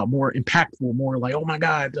talked about, more impactful, more like, oh my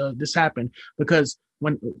God, this happened. Because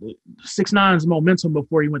when 6ix9ine's momentum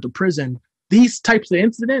before he went to prison, these types of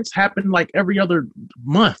incidents happen like every other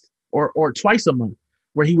month or twice a month,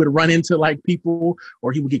 where he would run into like people,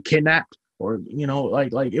 or he would get kidnapped, or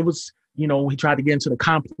like it was, he tried to get into the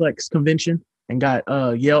complex convention and got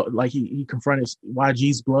yelled, like he confronted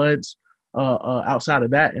YG's Bloods outside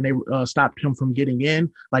of that, and they stopped him from getting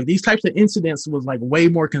in. Like these types of incidents was like way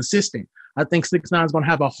more consistent. I think 6ix9ine is going to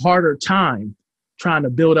have a harder time trying to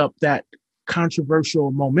build up that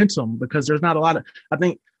controversial momentum, because there's not a lot of, I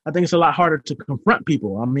think it's a lot harder to confront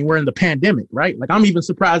people. I mean, we're in the pandemic, right? Like I'm even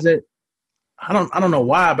surprised that I don't know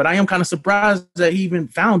why, but I am kind of surprised that he even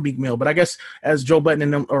found Meek Mill. But I guess, as Joe Budden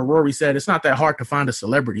and them, or Rory said, it's not that hard to find a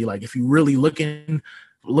celebrity. Like if you really looking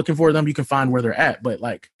for them, you can find where they're at. But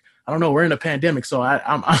like, I don't know, we're in a pandemic, so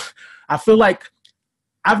I feel like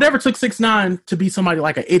I've never took 6ix9ine to be somebody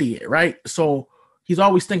like an idiot, right? So he's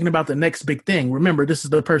always thinking about the next big thing. Remember, this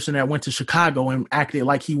is the person that went to Chicago and acted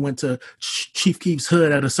like he went to Chief Keef's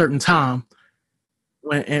hood at a certain time.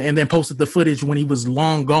 And then posted the footage when he was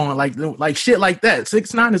long gone, like shit like that.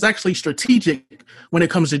 6ix9ine is actually strategic when it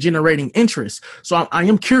comes to generating interest. So I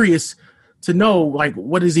am curious to know, like,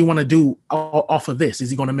 what does he want to do off of this? Is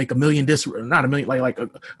he going to make a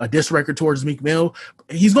diss record towards Meek Mill?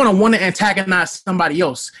 He's going to want to antagonize somebody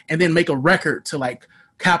else and then make a record to like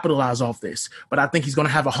capitalize off this. But I think he's going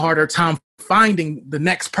to have a harder time finding the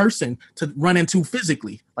next person to run into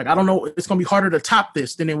physically. Like, I don't know, it's going to be harder to top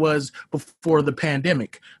this than it was before the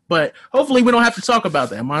pandemic. But hopefully we don't have to talk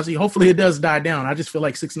about that, Mozzie. Hopefully it does die down. I just feel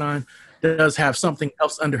like 6ix9ine does have something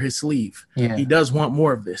else under his sleeve. Yeah. He does want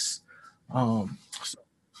more of this.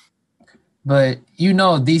 But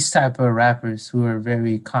these type of rappers who are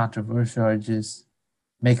very controversial or just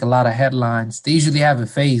make a lot of headlines, they usually have a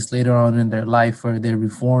phase later on in their life where they're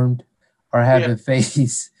reformed, or have a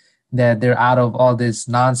phase that they're out of all this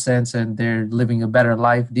nonsense and they're living a better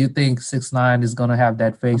life. Do you think 6ix9ine is going to have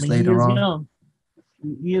that phase later on? Young.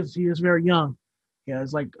 He is very young. Yeah,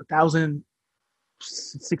 it's like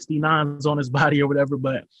 1,069s on his body or whatever.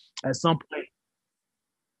 But at some point,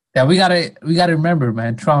 yeah, we gotta remember,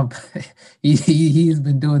 man. Trump, he's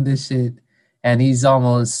been doing this shit, and he's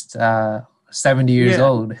almost 70 years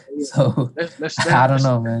old. Yeah. So I don't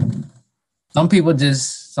know, man. Some people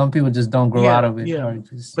just don't grow out of it. Yeah.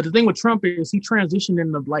 But the thing with Trump is he transitioned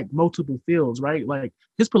into like multiple fields, right? Like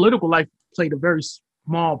his political life played a very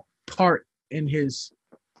small part in his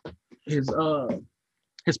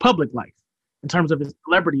public life in terms of his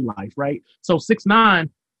celebrity life, right? So 6ix9ine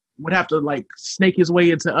would have to like snake his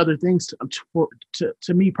way into other things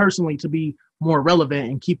to me personally to be more relevant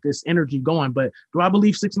and keep this energy going. But do I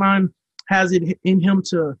believe 6ix9ine has it in him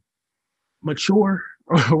to mature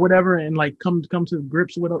or whatever and like come to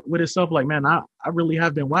grips with himself? Like, man, I really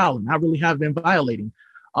have been wilding. I really have been violating.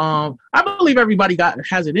 I believe everybody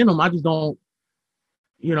has it in them. I just don't,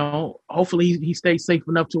 hopefully he stays safe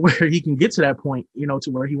enough to where he can get to that point,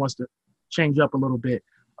 to where he wants to change up a little bit.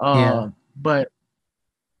 But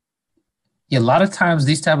yeah, a lot of times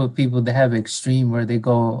these type of people, they have extreme where they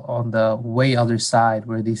go on the way other side,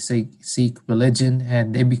 where they seek religion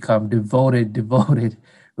and they become devoted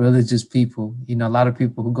religious people. A lot of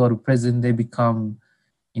people who go to prison, they become,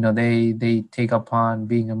 they take upon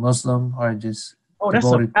being a Muslim or just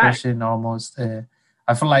devoted Christian almost. I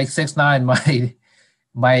feel like 6ix9ine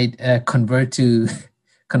might convert to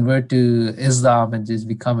Islam and just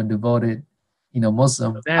become a devoted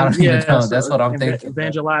Muslim. I don't even know. That's what I'm thinking.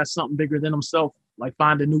 Evangelize something bigger than himself, like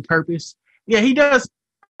find a new purpose. Yeah, he does.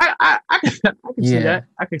 I can see that.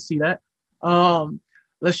 I can see that.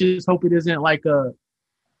 Let's just hope it isn't like a,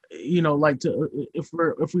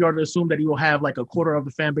 if we are to assume that he will have like a quarter of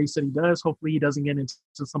the fan base that he does. Hopefully, he doesn't get into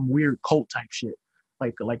some weird cult type shit,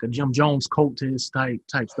 like a Jim Jones cultist type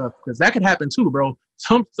stuff, because that could happen too, bro.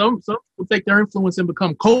 Some people take their influence and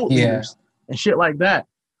become cult leaders and shit like that.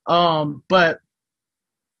 But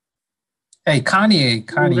hey, Kanye,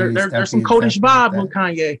 there's some codish vibes with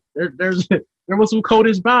Kanye. There was some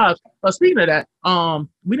codish vibes. Speaking of that,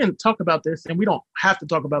 we didn't talk about this, and we don't have to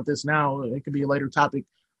talk about this now. It could be a later topic,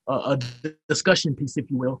 a discussion piece, if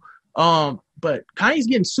you will. But Kanye's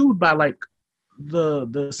getting sued by like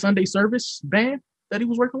the Sunday Service band that he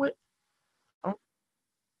was working with.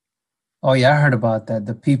 Oh yeah, I heard about that.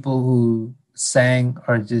 The people who sang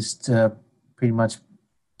or just pretty much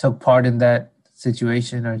took part in that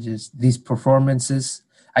situation or just these performances.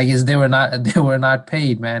 I guess they were not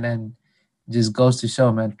paid, man, and just goes to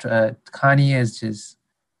show, man. Kanye is just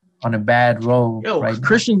on a bad roll right now.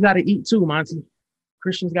 Christians got to eat too, Monty.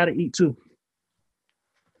 Christians got to eat too.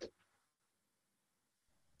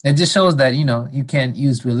 It just shows that, you can't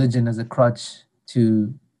use religion as a crutch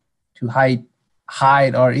to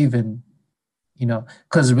hide or even,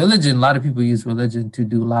 because religion, a lot of people use religion to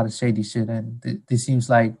do a lot of shady shit, and this seems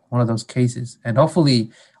like one of those cases. And hopefully,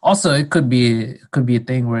 also it could be a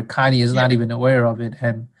thing where Kanye is not even aware of it,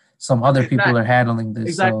 and some other people are handling this.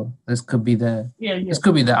 Exactly. So this could be this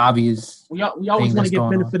could be the obvious. We always want to get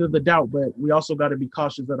benefit of the doubt, but we also got to be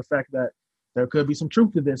cautious of the fact that there could be some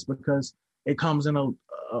truth to this, because it comes in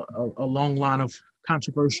a long line of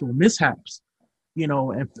controversial mishaps,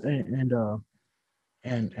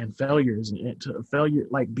 and failures, and failure,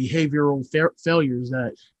 like behavioral failures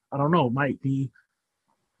that I don't know might be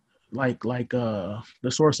like the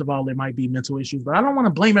source of all. It might be mental issues, but I don't want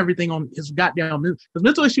to blame everything on his goddamn, because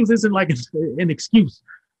mental issues isn't like an excuse.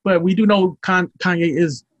 But we do know Kanye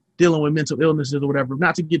is dealing with mental illnesses or whatever.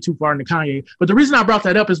 Not to get too far into Kanye, but the reason I brought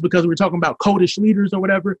that up is because we're talking about codish leaders or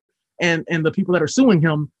whatever, and the people that are suing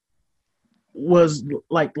him was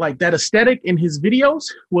like that aesthetic in his videos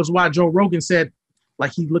was why Joe Rogan said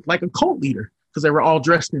like he looked like a cult leader, because they were all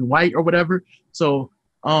dressed in white or whatever. So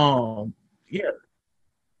yeah.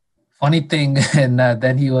 Funny thing, and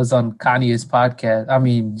then he was on Kanye's podcast. I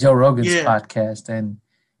mean Joe Rogan's podcast, and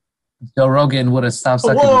Joe Rogan would have stopped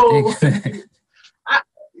sucking his dick.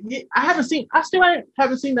 I still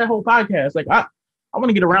haven't seen that whole podcast. Like I want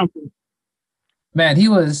to get around to it. Man, he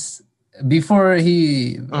was before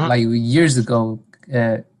he like years ago.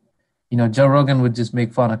 Joe Rogan would just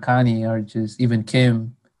make fun of Kanye or just even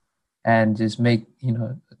Kim, and just make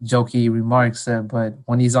jokey remarks. But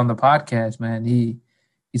when he's on the podcast, man,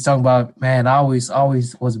 he's talking about, man, I always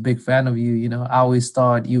was a big fan of you. I always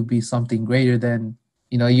thought you'd be something greater than.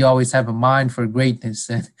 You always have a mind for greatness,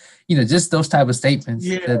 and just those type of statements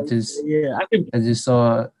that just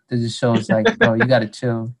shows like, bro, you got to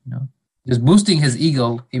chill. Just boosting his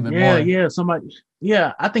ego even more. I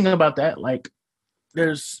think about that. Like,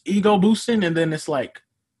 there's ego boosting, and then it's like,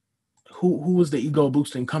 who is the ego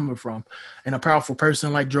boosting coming from? And a powerful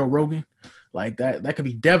person like Joe Rogan, like that could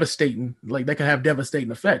be devastating. Like that could have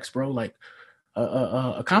devastating effects, bro. Like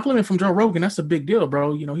a compliment from Joe Rogan, that's a big deal,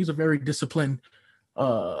 bro. He's a very disciplined,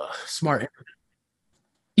 smart.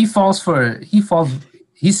 He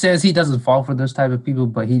says he doesn't fall for those type of people,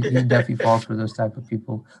 but he definitely falls for those type of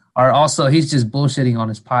people. Or also, he's just bullshitting on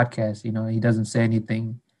his podcast. He doesn't say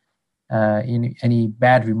anything, any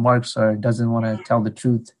bad remarks, or doesn't want to tell the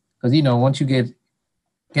truth. Because once you get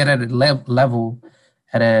at a level,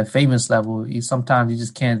 at a famous level, sometimes you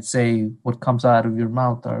just can't say what comes out of your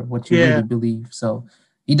mouth or what you really believe. So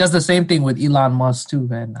he does the same thing with Elon Musk too,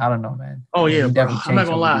 man. I don't know, man. Oh yeah, bro. I'm not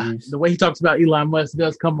gonna lie. The way he talks about Elon Musk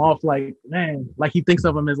does come off like, man, like he thinks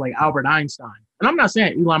of him as like Albert Einstein. And I'm not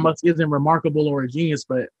saying Elon Musk isn't remarkable or a genius,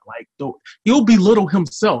 but like he'll belittle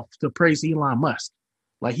himself to praise Elon Musk.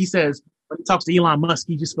 Like he says when he talks to Elon Musk,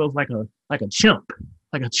 he just feels like a chimp,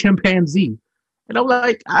 like a chimpanzee. And I'm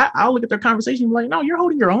like, I'll look at their conversation and be like, no, you're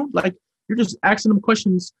holding your own. Like you're just asking them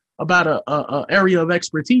questions about a area of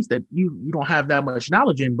expertise that you don't have that much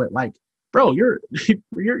knowledge in, but like, bro, you're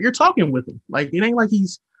talking with him. Like it ain't like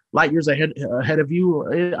he's light years ahead of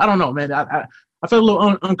you. I don't know, man. I felt a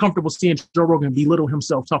little uncomfortable seeing Joe Rogan belittle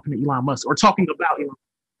himself talking to Elon Musk or talking about Elon.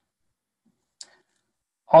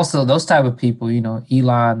 Also, those type of people,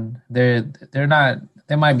 Elon, they're not.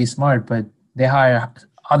 They might be smart, but they hire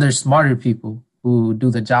other smarter people who do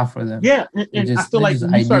the job for them. Yeah, and I feel like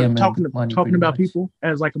when you start talking about people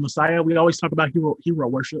as like a messiah, we always talk about hero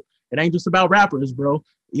worship. It ain't just about rappers, bro.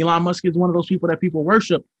 Elon Musk is one of those people that people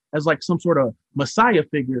worship as like some sort of messiah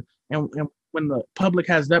figure. And when the public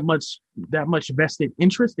has that much vested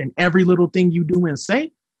interest in every little thing you do and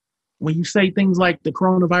say, when you say things like the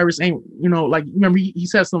coronavirus ain't, like remember he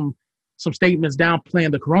said some statements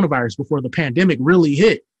downplaying the coronavirus before the pandemic really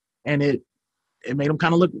hit, and it made him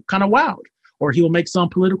kind of look kind of wild. Or he'll make some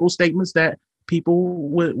political statements that people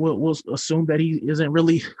will assume that he isn't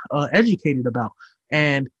really educated about.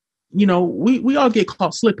 And, we all get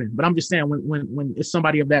caught slipping. But I'm just saying when it's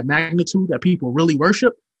somebody of that magnitude that people really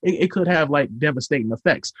worship, it could have like devastating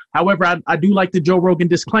effects. However, I do like the Joe Rogan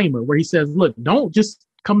disclaimer where he says, look, don't just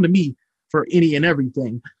come to me for any and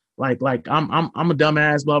everything. Like I'm a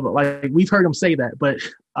dumbass, blah, blah. Like we've heard him say that. But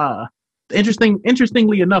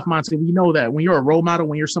Interestingly enough, Monty, we know that when you're a role model,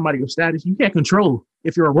 when you're somebody of status, you can't control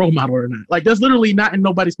if you're a role model or not. Like that's literally not in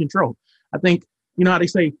nobody's control. I think, how they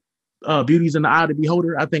say beauty's in the eye of the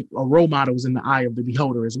beholder. I think a role model is in the eye of the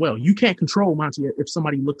beholder as well. You can't control, Monty, if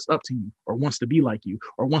somebody looks up to you or wants to be like you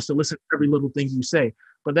or wants to listen to every little thing you say.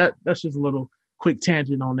 But that's just a little quick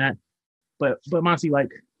tangent on that. But Monty, like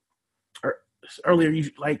earlier, you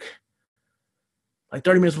like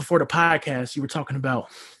 30 minutes before the podcast, you were talking about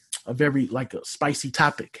a very like a spicy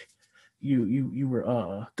topic. You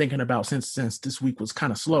were thinking about since this week was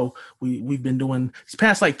kind of slow. We've been doing these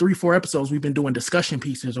past like 3-4 episodes. We've been doing discussion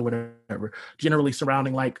pieces or whatever, generally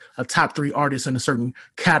surrounding like a top 3 artists in a certain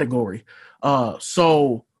category.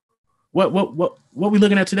 So what we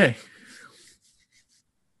looking at today?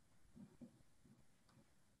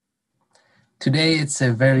 Today it's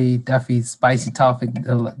a very definitely spicy topic,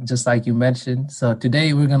 just like you mentioned. So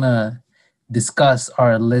today we're gonna discuss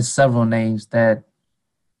or list several names that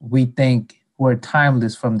we think were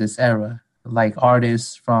timeless from this era, like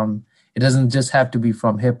artists from, it doesn't just have to be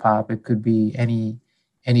from hip hop. It could be any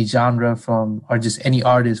genre from, or just any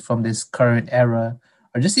artist from this current era,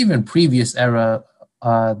 or just even previous era,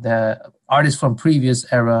 the artists from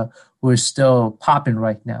previous era who are still popping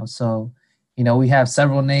right now. So, we have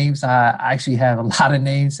several names. I actually have a lot of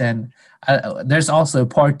names, and there's also a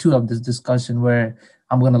part 2 of this discussion where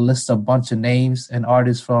I'm going to list a bunch of names and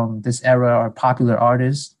artists from this era or popular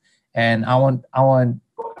artists. And I want DK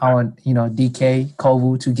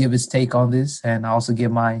Kovu to give his take on this, and I also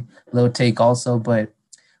give my little take also. But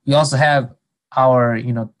we also have our,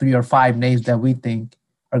 3 or 5 names that we think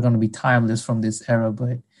are going to be timeless from this era.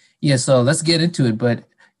 But yeah, so let's get into it. But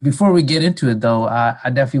before we get into it though,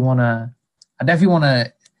 I definitely want to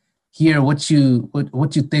hear what you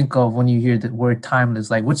think of when you hear the word timeless.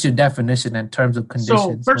 Like, what's your definition in terms of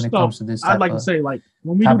conditions when it comes to this? I'd like to say, like,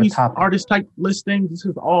 when we do these artist type listings, this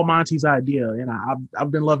is all Monty's idea, and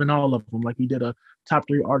I've been loving all of them. Like, we did a top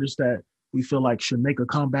 3 artists that we feel like should make a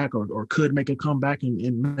comeback or could make a comeback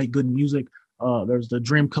and make good music. There's the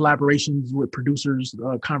dream collaborations with producers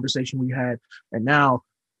conversation we had, and now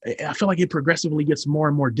I feel like it progressively gets more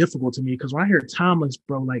and more difficult to me because when I hear timeless,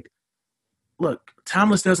 bro, like, look,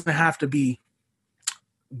 timeless doesn't have to be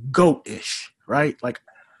GOAT-ish, right? Like,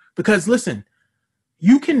 because listen,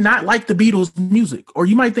 you cannot like the Beatles' music, or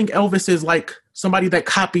you might think Elvis is like somebody that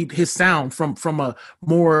copied his sound from a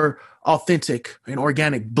more authentic and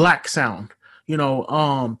organic black sound,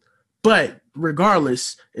 but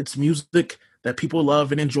regardless, it's music that people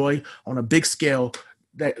love and enjoy on a big scale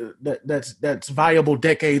that's viable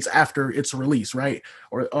decades after its release, right?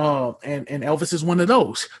 Or and Elvis is one of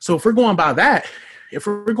those. So if we're going by that, if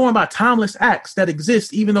we're going by timeless acts that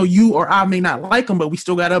exist, even though you or I may not like them, but we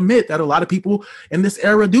still got to admit that a lot of people in this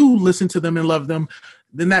era do listen to them and love them,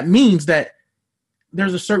 then that means that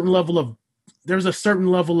there's a certain level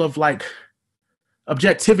of like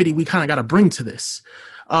objectivity we kind of got to bring to this.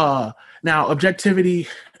 Now, objectivity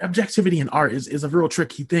in art is a real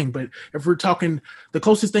tricky thing. But if we're talking, the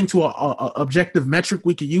closest thing to a objective metric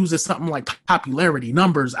we could use is something like popularity,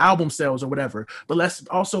 numbers, album sales, or whatever. But let's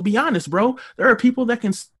also be honest, bro. There are people that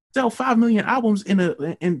can sell 5 million albums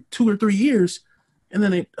in 2 or 3 years, and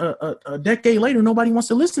then a decade later, nobody wants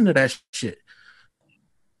to listen to that shit.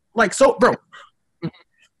 Like, so, bro.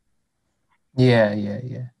 Yeah.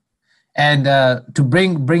 And to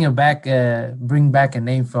bring back a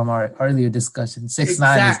name from our earlier discussion, 6ix9ine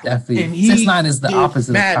exactly. is definitely 6ix9ine is the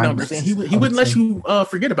opposite mad of numbers, and he wouldn't let you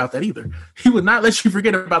forget about that either. He would not let you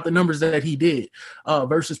forget about the numbers that he did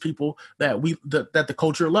versus people that that the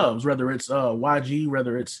culture loves, whether it's YG,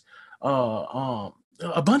 whether it's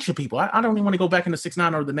a bunch of people. I don't even want to go back into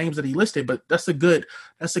 6ix9ine or the names that he listed, but that's a good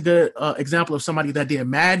example of somebody that did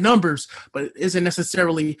mad numbers, but it isn't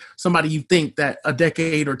necessarily somebody you think that a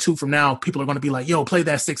decade or 2 from now people are going to be like, yo, play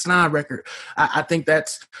that 6ix9ine record. I think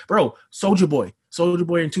that's, bro, Soulja Boy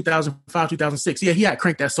in 2005, 2006. Yeah, he had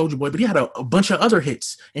cranked that Soulja Boy, but he had a bunch of other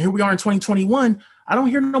hits. And here we are in 2021. I don't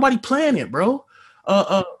hear nobody playing it, bro.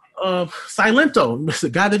 Silento, the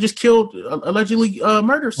guy that just killed, allegedly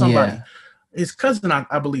murdered somebody. Yeah. His cousin,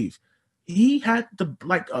 I believe, he had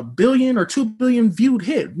like 1 billion or 2 billion viewed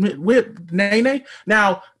hit with Nene.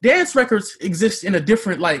 Now, dance records exist in a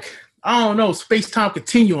different, like, I don't know, space-time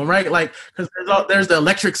continuum, right? Like, because there's the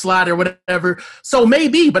electric slide or whatever. So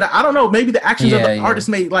maybe, but I don't know. Maybe the actions of the artist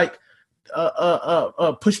may like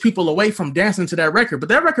push people away from dancing to that record. But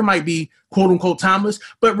that record might be quote unquote timeless.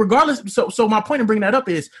 But regardless, so my point in bringing that up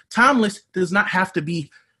is timeless does not have to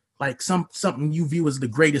be like something you view as the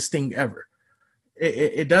greatest thing ever.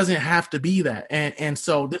 It doesn't have to be that, and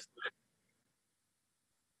so this.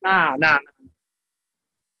 Nah.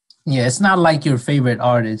 Yeah, it's not like your favorite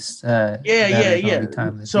artist. Yeah.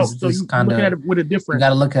 So you look at it with a different. You got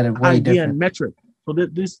to look at it way idea different and metric. So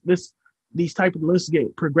this these type of lists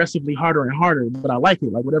get progressively harder and harder, but I like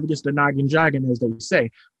it. Like whatever gets the noggin jogging, as they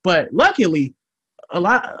say. But luckily,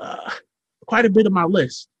 quite a bit of my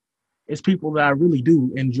list is people that I really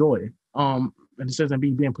do enjoy. And this isn't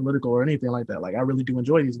me being political or anything like that. Like I really do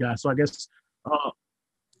enjoy these guys. So I guess.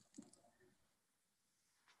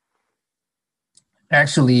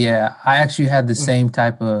 Actually, yeah, I actually had the same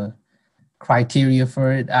type of criteria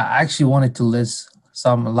for it. I actually wanted to list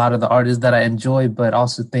a lot of the artists that I enjoy, but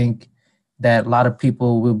also think that a lot of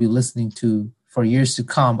people will be listening to for years to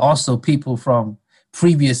come. Also, people from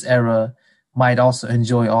previous era might also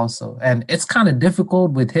enjoy also. And it's kind of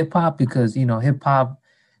difficult with hip hop because, hip hop,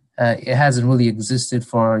 it hasn't really existed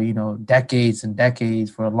for, decades and decades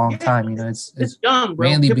for a long time. It's young, bro.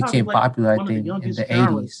 mainly Hip-hop became is like popular, I one of the think, in youngest the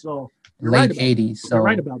genres. 80s, So late 80s. So you're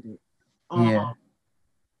right about that. yeah.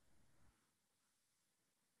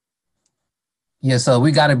 Yeah, so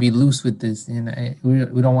we got to be loose with this, and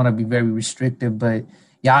we don't want to be very restrictive. But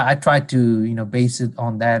yeah, I try to base it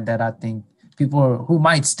on that I think people who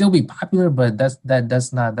might still be popular, but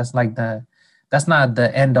that's not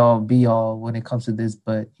the end all be all when it comes to this.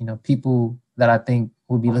 But people that I think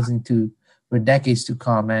will be listening to for decades to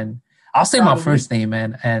come. And I'll say my first name,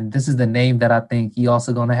 man, and this is the name that I think you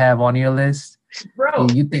also gonna have on your list. Bro,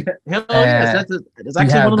 You think? hell yes, that's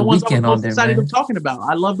actually one of the ones I was most excited of talking about.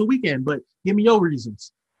 I love The Weeknd, but give me your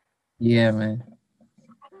reasons. Yeah, man.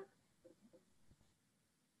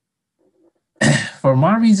 For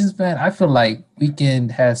my reasons, man, I feel like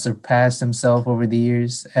Weeknd has surpassed himself over the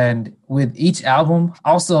years, and with each album,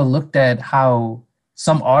 I also looked at how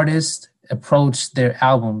some artists approach their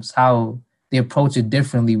albums, how they approach it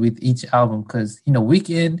differently with each album. Because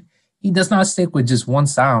Weeknd, he does not stick with just one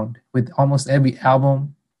sound. With almost every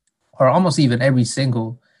album, or almost even every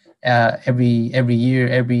single, every year,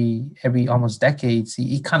 every almost decades,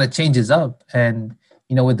 he kind of changes up. And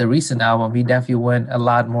with the recent album, he definitely went a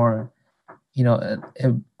lot more,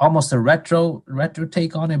 almost a retro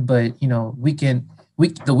take on it. But the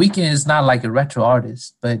Weeknd is not like a retro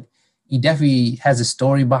artist, but he definitely has a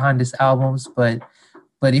story behind his albums. But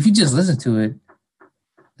if you just listen to it,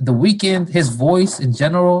 the Weeknd, his voice in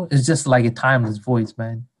general is just like a timeless voice,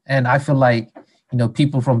 man. And I feel like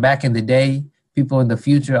people from back in the day, people in the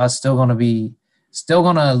future are still gonna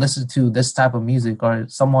listen to this type of music, or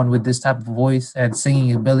someone with this type of voice and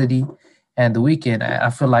singing ability. And The Weeknd, I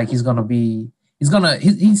feel like he's pretty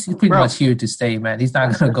much here to stay, man. He's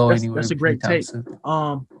not gonna go anywhere. That's a great take.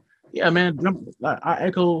 Yeah, man, I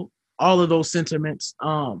echo all of those sentiments.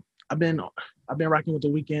 I've been rocking with The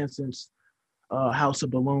Weeknd since House of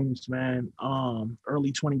Balloons, man,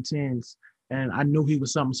 early 2010s. And I knew he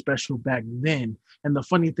was something special back then. And the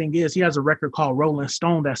funny thing is, he has a record called Rolling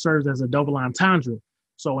Stone that serves as a double entendre.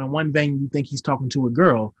 So in one vein, you think he's talking to a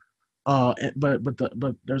girl, but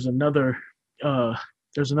there's another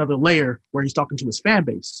layer where he's talking to his fan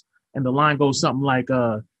base, and the line goes something like,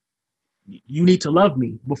 "You need to love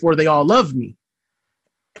me before they all love me."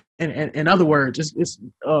 And in other words, it's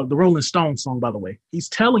the Rolling Stone song, by the way. He's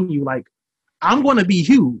telling you like, I'm going to be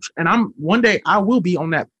huge, and one day I will be on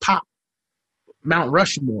that pop Mount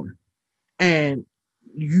Rushmore, and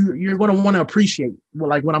you're going to want to appreciate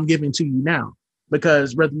what I'm giving to you now,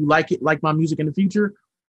 because whether you like my music in the future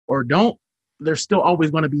or don't, there's still always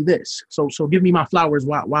going to be this. So give me my flowers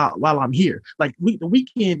while I'm here. Like The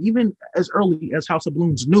Weeknd, even as early as House of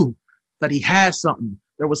Balloons, knew that he had something.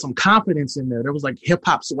 There was some confidence in there. There was like hip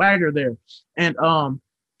hop swagger there, and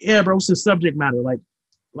yeah, bro, it's the subject matter.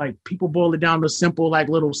 Like people boil it down to simple, like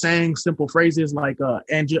little sayings, simple phrases like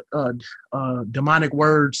demonic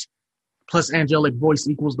words plus angelic voice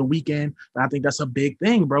equals The Weeknd. And I think that's a big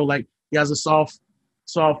thing, bro. Like he has a soft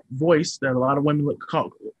voice that a lot of women would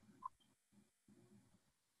call.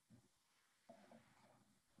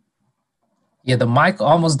 Yeah,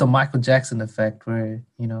 almost the Michael Jackson effect, where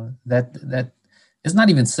that it's not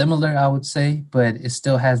even similar, I would say, but it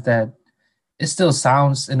still has that. It still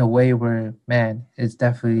sounds in a way where, man, it's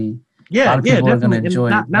definitely a lot of people are going to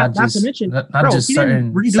enjoy it. Not to mention, not bro, just he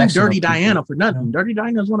certain didn't redo Dirty Diana for nothing. Dirty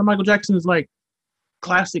Diana is one of Michael Jackson's like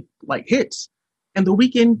classic like hits, and The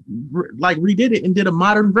Weeknd like redid it and did a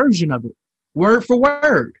modern version of it, word for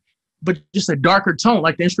word, but just a darker tone.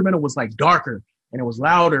 Like the instrumental was like darker and it was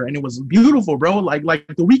louder and it was beautiful, bro. Like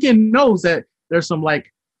The Weeknd knows that there's some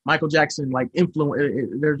like Michael Jackson like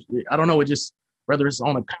influence. There's I don't know, it just whether it's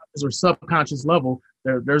on a conscious or subconscious level,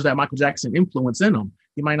 there's that Michael Jackson influence in him.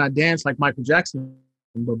 He might not dance like Michael Jackson,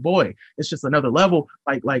 but boy, it's just another level.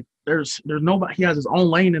 Like there's nobody. He has his own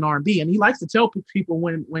lane in R&B, and he likes to tell people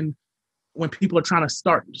when people are trying to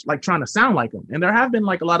sound like him. And there have been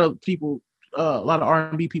like a lot of people, a lot of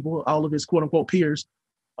R&B people, all of his quote unquote peers,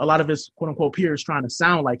 a lot of his quote unquote peers trying to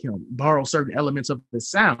sound like him, borrow certain elements of his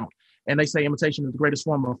sound. And they say imitation is the greatest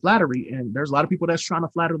form of flattery. And there's a lot of people that's trying to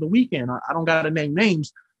flatter the Weeknd. I don't got to name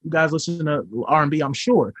names. You guys listen to R&B, I'm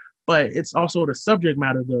sure. But it's also the subject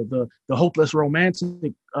matter, the hopeless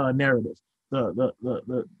romantic narrative,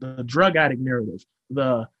 the drug addict narrative,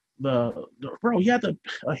 the bro. He had a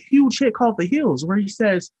huge hit called "The Hills," where he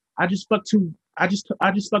says, I just fucked two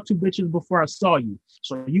bitches before I saw you.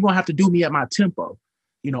 So you're gonna have to do me at my tempo.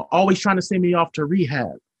 Always trying to send me off to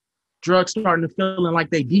rehab. Drugs starting to feeling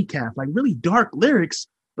like they decaf, like really dark lyrics,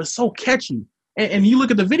 but so catchy. And you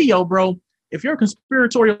look at the video, bro. If you're a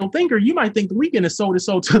conspiratorial thinker, you might think the Weeknd is sold his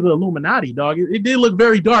soul to the Illuminati, dog. It did look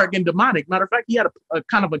very dark and demonic. Matter of fact, he had a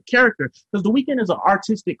kind of a character because the Weeknd is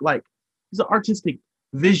he's an artistic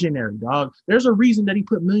visionary, dog. There's a reason that he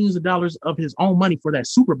put millions of dollars of his own money for that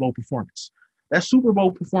Super Bowl performance. That Super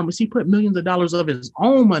Bowl performance, he put millions of dollars of his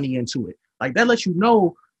own money into it. Like that lets you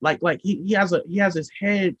know, like he has his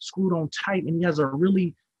head screwed on tight, and he has a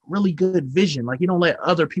really, really good vision. Like he don't let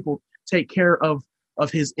other people take care of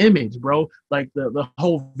his image, bro. Like the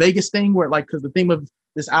whole Vegas thing where because the theme of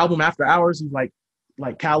this album After Hours, he's like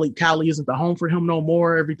Cali isn't the home for him no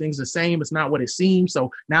more. Everything's the same. It's not what it seems. So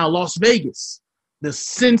now Las Vegas, the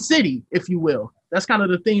Sin City, if you will. That's kind of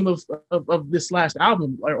the theme of this last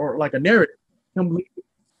album, or like a narrative.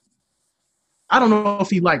 I don't know if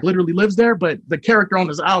he literally lives there, but the character on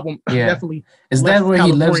this album definitely is that where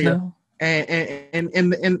California. He lives now?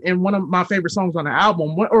 And one of my favorite songs on the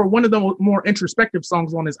album, or one of the more introspective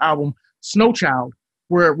songs on this album, Snow Child,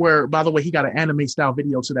 where by the way, he got an anime style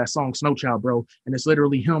video to that song, Snow Child, bro. And it's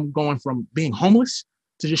literally him going from being homeless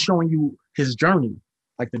to just showing you his journey,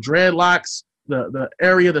 like the dreadlocks, the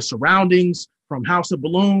area, the surroundings, from House of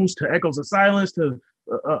Balloons to Echoes of Silence to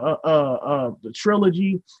the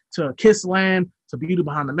trilogy to Kissland to Beauty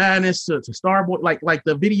Behind the Madness to Starboy. Like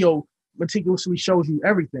the video meticulously shows you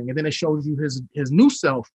everything, and then it shows you his new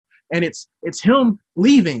self, and it's him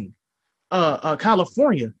leaving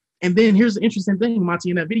California. And then here's the interesting thing,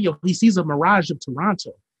 Monty, in that video, he sees a mirage of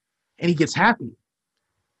Toronto, and he gets happy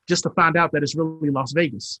just to find out that it's really Las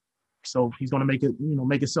Vegas. So he's gonna make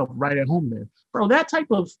himself right at home there, bro. That type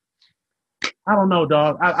of, I don't know,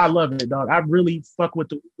 dog. I love it, dog. I really fuck with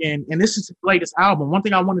the Weeknd, and this is his latest album. One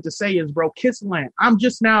thing I wanted to say is, bro, Kissland. I'm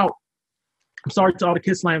sorry to all the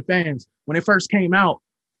Kissland fans. When it first came out,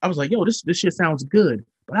 I was like, yo, this shit sounds good.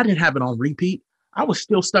 But I didn't have it on repeat. I was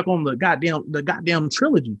still stuck on the goddamn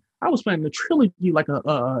trilogy. I was playing the trilogy like a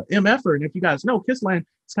MFer. And if you guys know, Kissland,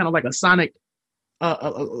 it's kind of like a sonic,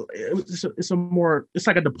 it's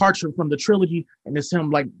like a departure from the trilogy, and it's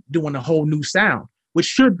him like doing a whole new sound, which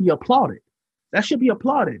should be applauded. That should be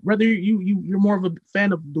applauded. Whether you're more of a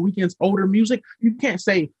fan of the Weeknd's older music, you can't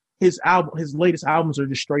say his latest albums are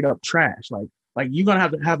just straight up trash. Like you're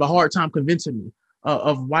gonna have a hard time convincing me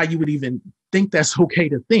of why you would even think that's okay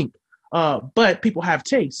to think. But people have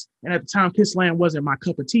taste, and at the time, Kissland wasn't my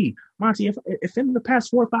cup of tea. Monty, if in the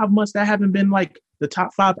past 4 or 5 months that haven't been like the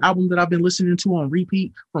top 5 album that I've been listening to on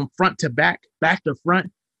repeat from front to back to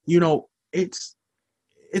front, it's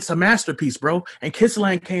a masterpiece, bro. And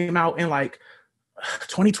Kissland came out in like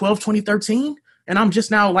 2012, 2013. And I'm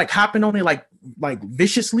just now like hopping on it like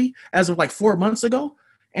viciously as of like 4 months ago.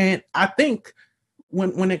 And I think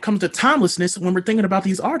when it comes to timelessness, when we're thinking about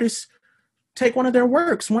these artists, take one of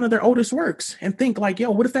their oldest works, and think like,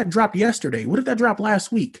 yo, what if that dropped yesterday? What if that dropped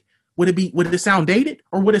last week? Would it sound dated,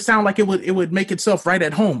 or would it sound like it would make itself right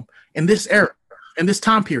at home in this era, in this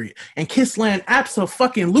time period? And Kissland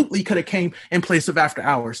absolutely could have came in place of After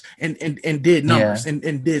Hours and did numbers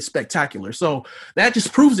and did spectacular. So that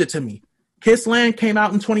just proves it to me. Kissland came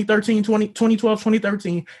out in 2012,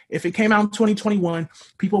 2013. If it came out in 2021,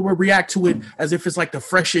 people will react to it as if it's like the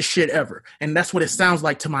freshest shit ever. And that's what it sounds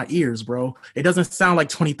like to my ears, bro. It doesn't sound like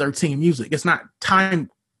 2013 music. It's not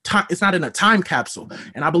it's not in a time capsule.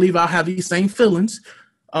 And I believe I'll have these same feelings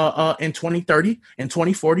in 2030 and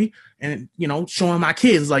 2040, and showing my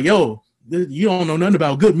kids like, yo, you don't know nothing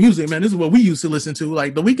about good music, man. This is what we used to listen to.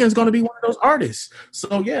 Like, the Weeknd's gonna be one of those artists.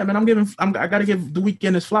 So yeah, man, I gotta give the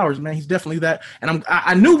Weeknd his flowers, man. He's definitely that. And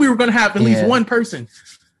I knew we were gonna have at least one person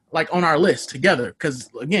like on our list together, because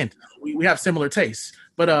again, we have similar tastes.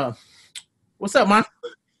 But what's up, man?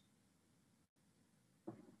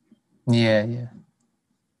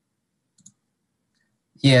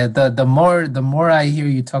 Yeah, the more I hear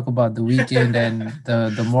you talk about the Weeknd, and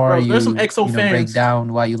the more bro, there's some EXO fans break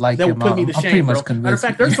down why you like that him, will put me to shame, pretty much bro. convinced. Matter of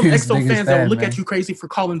fact, there's some EXO fans that will look man. at you crazy for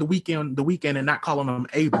calling the Weeknd and not calling him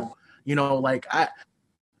Abel. Like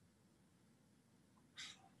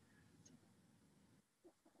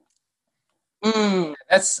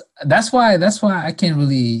That's why I can't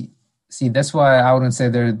really see. That's why I wouldn't say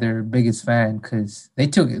they're their biggest fan, because they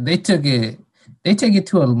take it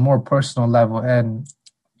to a more personal level, and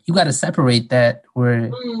you got to separate that where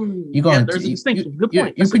you're Yeah, going there's a to distinction. Good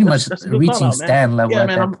point. you're pretty much That's a good call reaching out, man. Stan level Yeah, at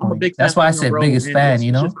man, that I'm a point. big fan That's why of I him, said bro. biggest And fan.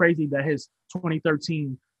 it's just crazy that his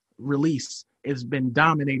 2013 release has been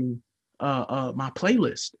dominating my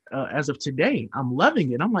playlist as of today. I'm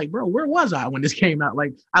loving it. I'm like, bro, where was I when this came out?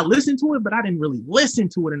 Like, I listened to it, but I didn't really listen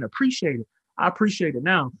to it and appreciate it. I appreciate it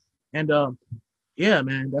now. And yeah,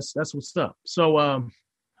 man, that's what's up. So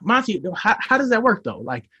Monty, how does that work though?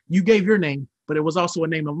 Like, you gave your name, but it was also a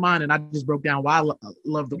name of mine, and I just broke down why I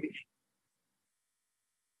love the.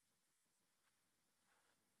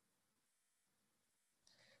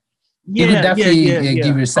 You could Yeah, yeah, definitely yeah, give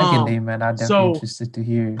yeah. your second name, and I'm definitely So interested to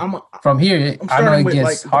hear. I'm From here, I'm I know starting it with like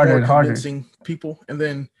gets the harder more and harder. convincing people, and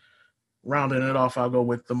then rounding it off, I'll go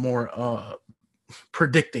with the more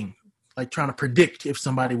predicting, like trying to predict if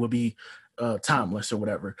somebody would be timeless or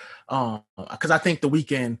whatever. Because I think The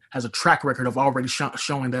Weeknd has a track record of already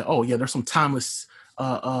showing that, oh yeah, there's some timeless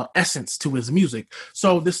essence to his music.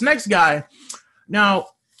 So this next guy, now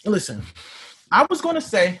listen, I was gonna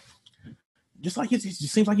say, just like he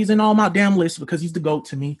seems like he's in all my damn lists because he's the GOAT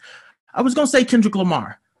to me. I was gonna say Kendrick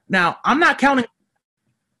Lamar. Now I'm not counting.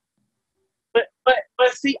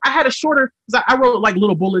 But see, I had a shorter because I wrote like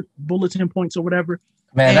little bulletin points or whatever.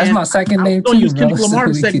 Man, that's And my second I was name gonna too, use bro. Kendrick Lamar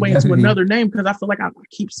to So we could segue into definitely. another name because I feel like I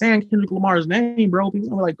keep saying Kendrick Lamar's name, bro.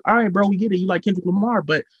 People are like, all right, bro, we get it. You like Kendrick Lamar,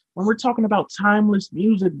 but when we're talking about timeless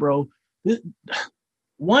music, bro, this,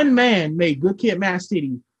 one man made Good Kid, Mad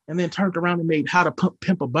City, and then turned around and made How to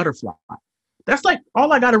Pimp a Butterfly. That's like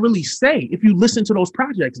all I gotta really say. If you listen to those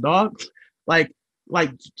projects, dog, like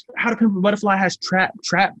like How to Pimp a Butterfly has trap,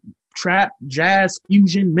 jazz,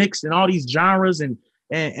 fusion, mix, and all these genres, and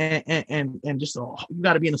just you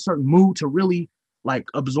got to be in a certain mood to really like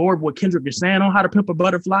absorb what Kendrick is saying on How to Pimp a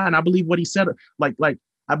Butterfly. And I believe what he said, like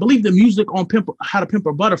I believe the music on How to Pimp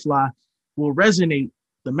a Butterfly will resonate.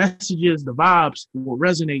 The messages, the vibes will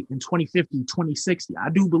resonate in 2050, 2060.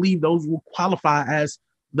 I do believe those will qualify as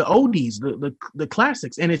the oldies, the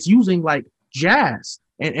classics, and it's using like jazz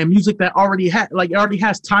and music that already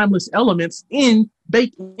has timeless elements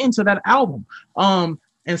baked into that album.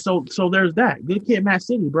 And so there's that. Good Kid, Mad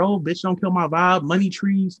City, bro. Bitch Don't Kill My Vibe, Money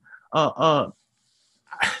Trees.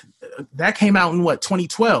 That came out in what,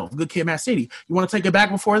 2012. Good Kid, Mad City. You want to take it back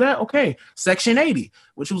before that? Okay, Section 80,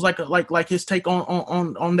 which was like his take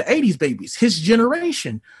on the 80s babies, his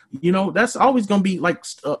generation. You know, that's always gonna be like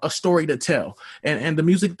a story to tell. And the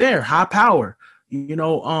music there, High Power. You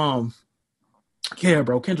know, yeah,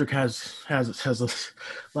 bro. Kendrick has a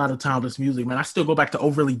lot of timeless music, man. I still go back to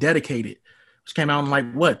Overly Dedicated, which came out in like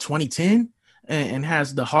what, 2010, and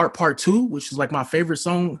has The Heart Part 2, which is like my favorite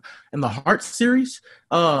song in the Heart series.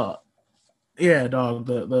 Yeah, dog.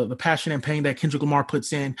 The passion and pain that Kendrick Lamar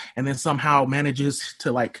puts in, and then somehow manages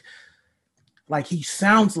to like he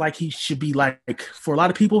sounds like he should be like, for a lot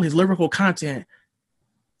of people, his lyrical content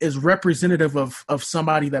is representative of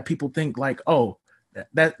somebody that people think like, oh,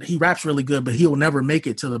 that he raps really good, but he'll never make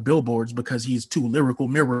it to the billboards because he's too lyrical,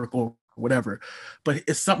 miracle, whatever. But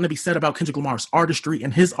it's something to be said about Kendrick Lamar's artistry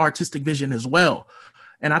and his artistic vision as well.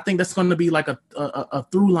 And I think that's going to be like a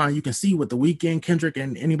through line you can see with The Weeknd, Kendrick,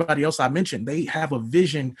 and anybody else I mentioned. They have a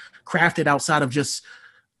vision crafted outside of just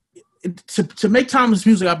to make timeless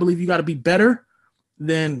music. I believe you got to be better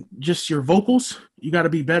than just your vocals. You got to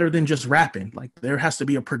be better than just rapping. Like there has to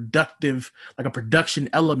be a production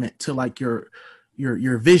element to like your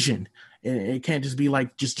vision. It can't just be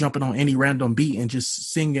like just jumping on any random beat and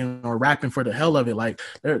just singing or rapping for the hell of it. Like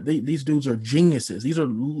these dudes are geniuses. These are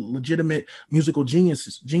legitimate musical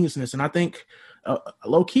geniuses. And I think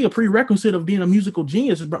low key a prerequisite of being a musical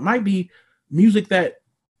genius might be music that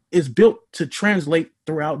is built to translate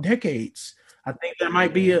throughout decades. I think that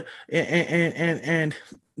might be and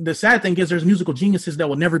the sad thing is there's musical geniuses that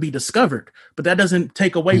will never be discovered, but that doesn't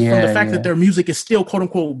take away from the fact that their music is still quote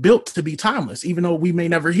unquote built to be timeless, even though we may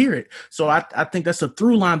never hear it. So I think that's a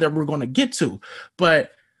through line that we're going to get to.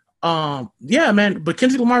 But yeah, man, but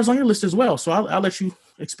Kendrick Lamar's on your list as well. So I'll let you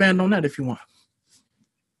expand on that if you want.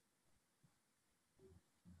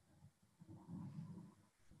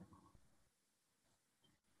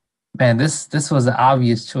 Man, this was an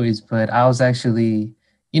obvious choice, but I was actually,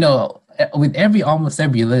 with almost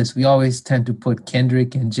every list, we always tend to put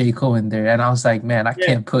Kendrick and J. Cole in there, and I was like, man, I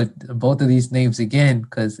can't put both of these names again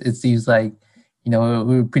because it seems like, we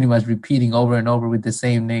were pretty much repeating over and over with the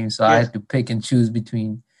same name, so I had to pick and choose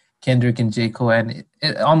between Kendrick and J. Cole, and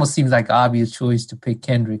it almost seems like an obvious choice to pick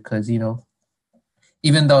Kendrick because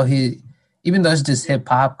even though even though it's just hip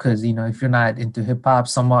hop, because if you're not into hip hop,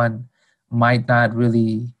 someone might not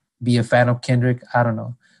really be a fan of Kendrick. I don't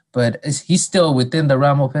know, but he's still within the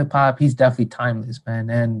realm of hip hop. He's definitely timeless, man,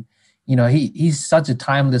 and he's such a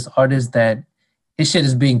timeless artist that his shit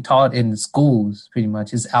is being taught in schools, pretty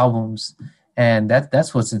much, his albums, and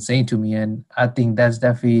that's what's insane to me. And I think that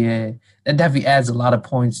definitely adds a lot of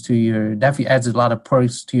points to definitely adds a lot of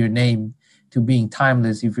perks to your name, to being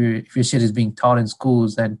timeless. If your shit is being taught in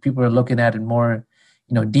schools, and people are looking at it more,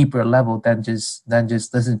 deeper level than just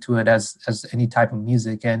listen to it as any type of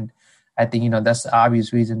music. And I think that's the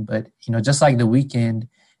obvious reason. But just like The Weeknd,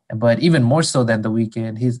 but even more so than The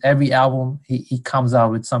Weeknd, his every album he comes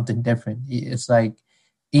out with something different. It's like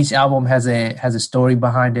each album has a story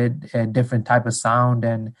behind it, a different type of sound,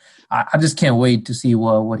 and I just can't wait to see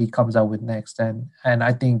what he comes out with next. And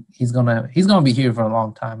I think he's gonna be here for a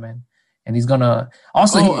long time, man. And he's gonna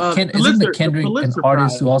also isn't the Kendrick an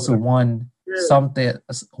artist who also won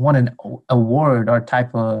an award or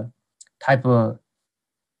type of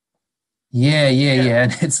yeah.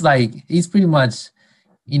 And it's like he's pretty much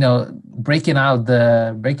breaking out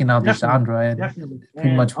the genre and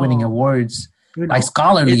pretty much winning awards, like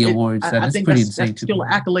scholarly awards. And it's pretty insane. That's still an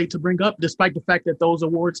accolade to bring up, despite the fact that those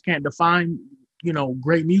awards can't define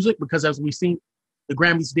great music, because as we've seen, the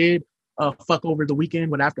Grammys did fuck over The Weeknd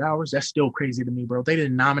with After Hours. That's still crazy to me, bro. They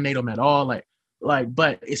didn't nominate him at all.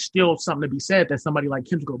 But it's still something to be said that somebody like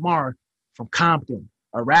Kendrick Lamar from Compton,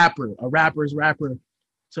 a rapper's rapper,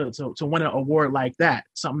 to win an award like that,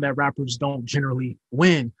 something that rappers don't generally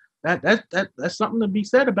win. That's something to be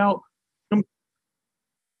said about him.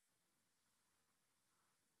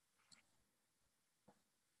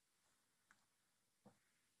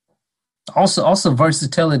 Also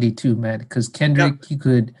versatility too, man. Because Kendrick, he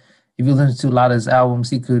could, if you listen to a lot of his albums,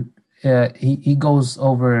 he could. He goes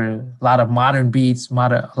over a lot of modern beats, a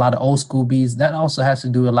lot of old school beats. That also has to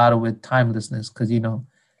do a lot with timelessness, because he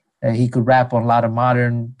could rap on a lot of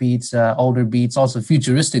modern beats, older beats, also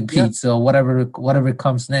futuristic beats. So whatever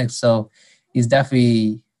comes next. So he's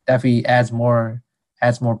definitely adds more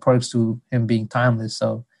perks to him being timeless.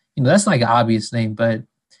 So that's like an obvious name, but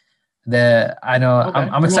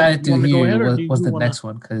I'm excited to hear what's the next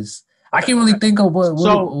one, because I can't really think of what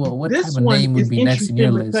type of name would be next in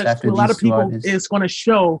your list after a lot these of people. artists. It's going to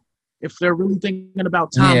show if they're really thinking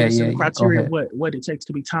about timeless and the criteria of what it takes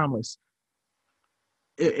to be timeless.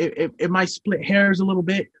 It might split hairs a little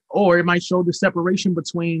bit, or it might show the separation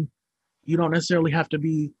between you don't necessarily have to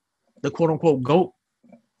be the quote unquote GOAT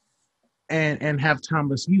and have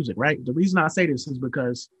timeless music, right? The reason I say this is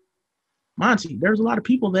because, Monty, there's a lot of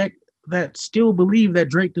people that still believe that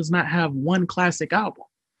Drake does not have one classic album.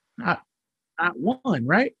 Not one,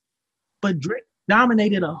 right? But Drake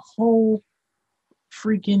dominated a whole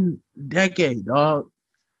freaking decade, dog.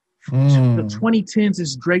 The 2010s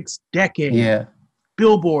is Drake's decade. Yeah.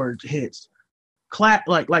 Billboard hits,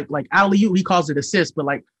 like alley-oop, he calls it assists, but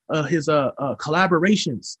like his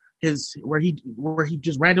collaborations, where he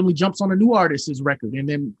just randomly jumps on a new artist's record and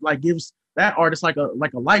then like gives that artist like a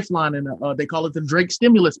lifeline, and they call it the Drake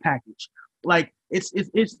stimulus package. Like it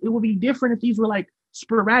would be different if these were like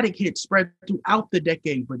sporadic hits spread throughout the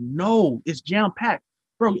decade, but no, it's jam packed,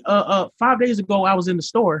 bro. 5 days ago, I was in the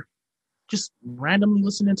store, just randomly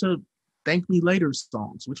listening to Thank Me Later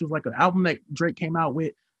songs, which was like an album that Drake came out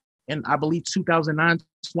with in, I believe, 2009,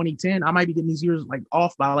 2010. I might be getting these years like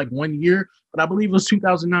off by like 1 year, but I believe it was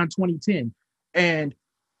 2009, 2010. And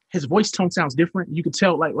his voice tone sounds different. You could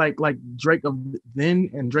tell like Drake of then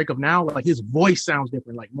and Drake of now, like his voice sounds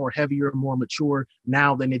different, like more heavier, more mature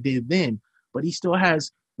now than it did then. But he still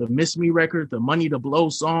has the Miss Me record, the Money to Blow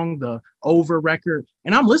song, the Over record.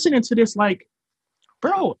 And I'm listening to this like,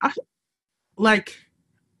 bro, I'm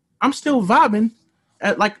still vibing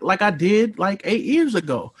at like I did like 8 years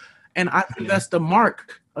ago. And I think that's the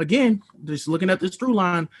mark. Again, just looking at this through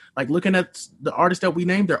line, like looking at the artists that we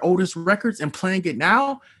named, their oldest records, and playing it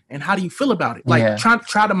now. And how do you feel about it? Like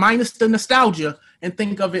try to minus the nostalgia and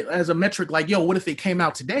think of it as a metric. Like, yo, what if it came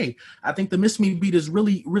out today? I think the Miss Me beat is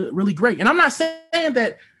really, really, really great. And I'm not saying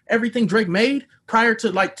that everything Drake made prior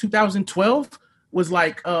to like 2012 was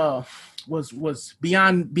like was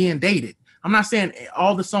beyond being dated. I'm not saying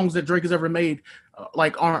all the songs that Drake has ever made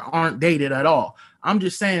aren't dated at all. I'm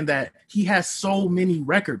just saying that he has so many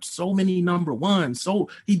records, so many number ones. So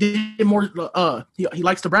he did more. He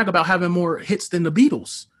likes to brag about having more hits than the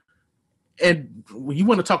Beatles. And when you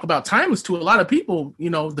want to talk about timeless to a lot of people,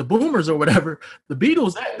 the boomers or whatever, the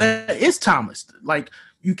Beatles, that is timeless. Like,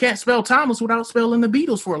 you can't spell timeless without spelling the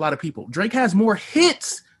Beatles for a lot of people. Drake has more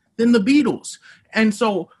hits than the Beatles. And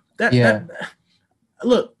so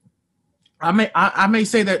look, I may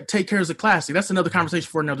say that Take Care is a classic. That's another conversation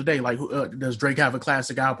for another day. Like, does Drake have a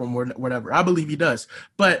classic album or whatever? I believe he does.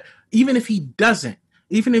 But even if he doesn't,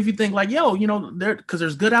 even if you think like, yo, you know, because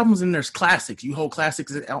there's good albums and there's classics. You hold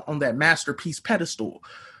classics on that masterpiece pedestal.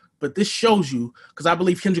 But this shows you, because I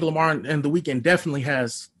believe Kendrick Lamar and The Weeknd definitely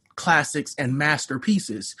has classics and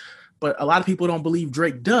masterpieces. But a lot of people don't believe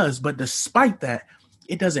Drake does. But despite that,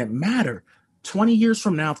 it doesn't matter. 20 years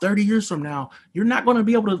from now, 30 years from now, you're not going to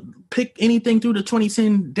be able to pick anything through the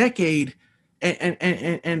 2010 decade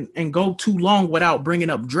and go too long without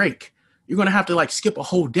bringing up Drake. You're going to have to like skip a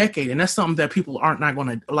whole decade. And that's something that people aren't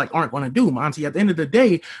going to do, Monty. At the end of the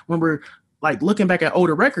day, when we're like looking back at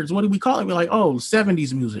older records, what do we call it? We're like, oh,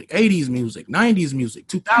 70s music, 80s music, 90s music,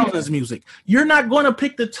 2000s music. You're not going to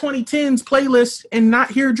pick the 2010s playlist and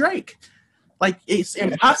not hear Drake. Like, it's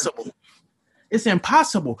impossible. It's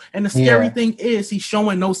impossible. And the scary thing is he's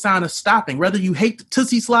showing no sign of stopping, whether you hate the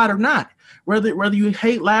Tootsie Slide or not, whether you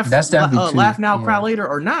hate Laugh Now, Cry Later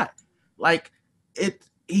or not. Like,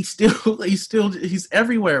 he's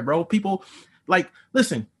everywhere, bro. People like,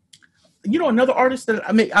 listen, you know, another artist that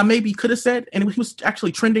I maybe could have said, and he was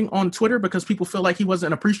actually trending on Twitter because people feel like he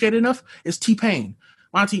wasn't appreciated enough, is T-Pain.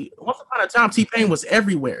 Monty, once upon a time, T-Pain was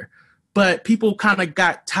everywhere. But people kind of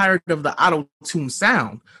got tired of the auto-tune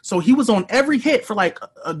sound. So he was on every hit for like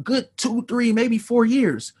a good 2, 3, maybe 4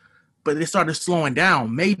 years. But it started slowing down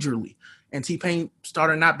majorly. And T-Pain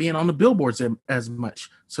started not being on the billboards as much.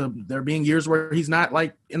 So there being years where he's not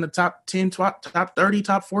like in the top 10, top 30,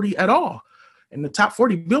 top 40 at all. And the top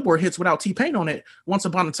 40 billboard hits without T-Pain on it, once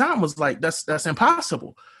upon a time was like, that's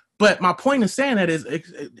impossible. But my point in saying that is,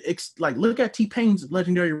 like, look at T-Pain's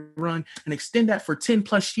legendary run and extend that for 10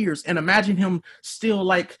 plus years, and imagine him still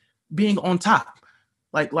like being on top,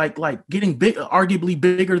 like getting big, arguably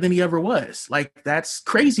bigger than he ever was. Like, that's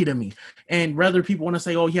crazy to me. And whether people want to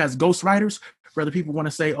say, oh, he has ghostwriters, whether people want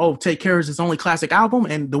to say, oh, Take Care is his only classic album,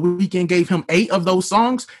 and The Weeknd gave him 8 of those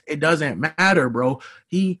songs, it doesn't matter, bro.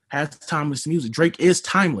 He has timeless music. Drake is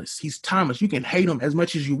timeless. He's timeless. You can hate him as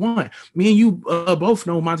much as you want. Me and you both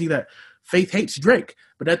know, Monty, that Faith hates Drake.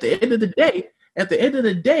 But at the end of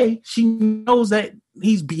the day, she knows that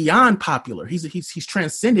he's beyond popular. He's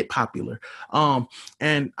transcended popular.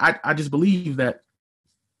 And I just believe that.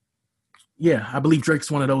 Yeah, I believe Drake's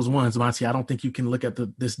one of those ones, Monty. I don't think you can look at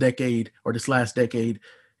this decade or this last decade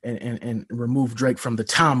and remove Drake from the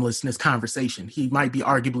timelessness conversation. He might be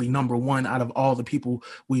arguably number one out of all the people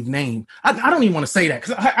we've named. I don't even want to say that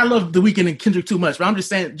because I love The Weeknd and Kendrick too much, but I'm just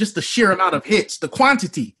saying just the sheer amount of hits, the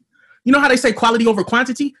quantity. You know how they say quality over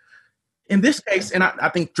quantity? In this case, and I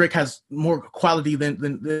think Drake has more quality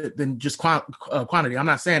than just quantity. I'm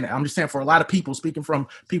not saying that. I'm just saying for a lot of people, speaking from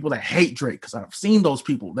people that hate Drake, because I've seen those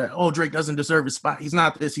people that, oh, Drake doesn't deserve his spot. He's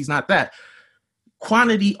not this, he's not that.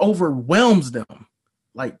 Quantity overwhelms them.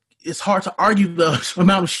 Like, it's hard to argue the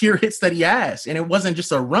amount of sheer hits that he has. And it wasn't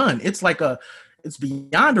just a run. It's like it's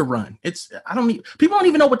beyond a run. People don't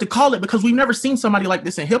even know what to call it because we've never seen somebody like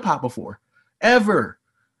this in hip hop before. Ever.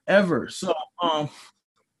 So,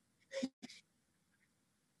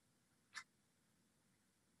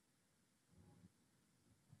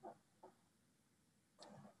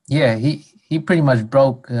 Yeah, he pretty much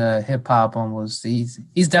broke hip hop almost.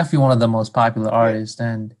 He's definitely one of the most popular artists,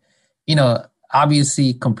 and you know,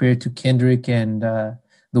 obviously compared to Kendrick and The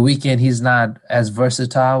Weeknd, he's not as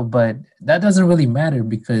versatile, but that doesn't really matter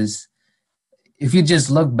because if you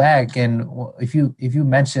just look back and if you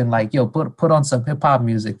mention like, yo, put on some hip hop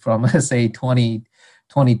music from let's say 2010s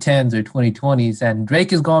or 2020s, and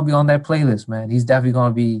Drake is gonna be on that playlist, man. He's definitely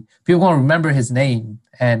gonna be, people gonna remember his name,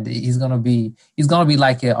 and he's gonna be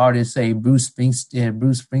like an artist, say Bruce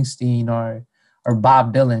Springsteen or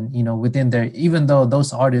Bob Dylan, you know, within their, even though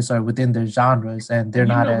those artists are within their genres and they're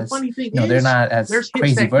not as, they're not as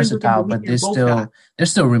crazy versatile, but they're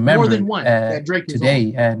still remembered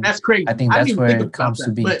today, and that's crazy. I think that's where it comes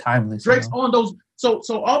to being timeless. Drake's on those. So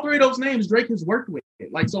all 3 of those names Drake has worked with.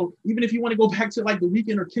 Like, so even if you want to go back to like The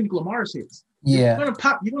Weeknd or Kendrick Lamar's hits, yeah,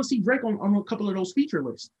 you're gonna see Drake on a couple of those feature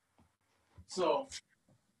lists. So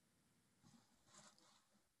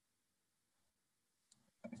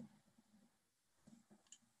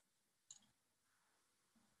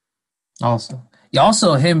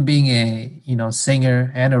also him being a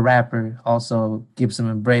singer and a rapper also gives him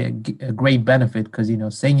a great benefit because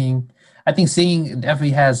singing, I think singing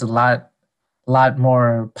definitely has a lot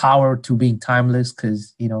more power to being timeless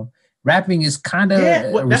because rapping is kind of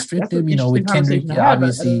restrictive. With Kendrick,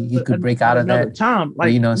 obviously he could break out of that. Time,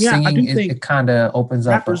 like, singing it kind of opens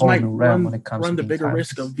up a whole new realm when it comes to the bigger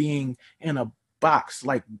timeless. risk of being in a box,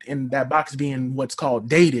 like in that box being what's called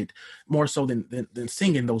dated more so than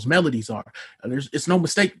singing those melodies are. It's no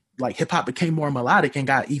mistake, like hip hop became more melodic and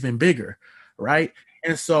got even bigger, right?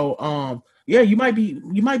 And so yeah, you might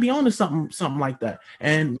be onto something like that.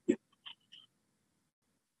 And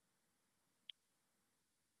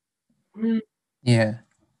Yeah.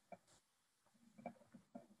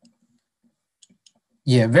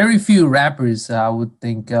 Yeah, very few rappers I would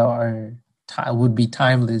think would be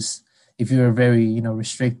timeless if you're very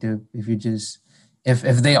restrictive. If you just if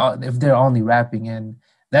they're only rapping, and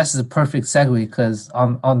that's the perfect segue because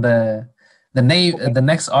on the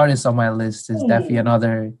next artist on my list is definitely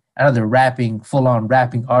another rapping full on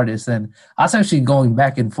rapping artist, and I was actually going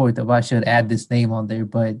back and forth if I should add this name on there,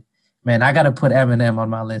 but man, I gotta put Eminem on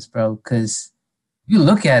my list, bro, because you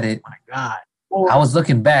look at it. My God. I was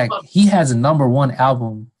looking back. He has a number one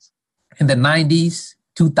album in the 90s,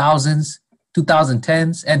 2000s,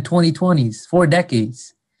 2010s, and 2020s, 4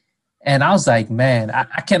 decades. And I was like, man,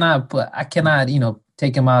 I cannot,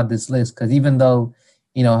 take him out of this list because even though,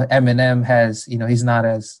 Eminem has, he's not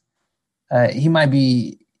as, he might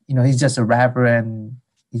be, he's just a rapper and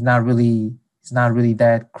he's not really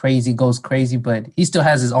that crazy, goes crazy, but he still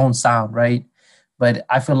has his own sound, right? But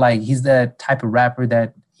I feel like he's the type of rapper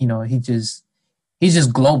that, he's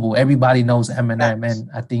just global. Everybody knows Eminem, and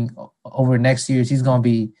I think over next years he's gonna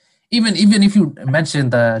be even if you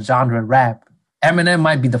mention the genre rap, Eminem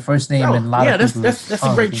might be the first name in a lot of people's that's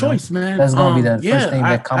a great choice, man. That's gonna be the first name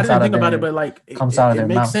that comes out of their but like comes out of their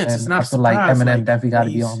makes mouth. sense. It's And not I feel like Eminem like, definitely got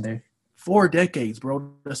to be on there. 4 decades,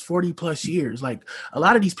 bro. That's 40 plus years. Like a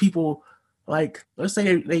lot of these people, like let's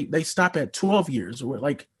say they stop at 12 years.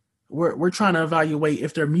 We're trying to evaluate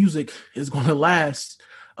if their music is going to last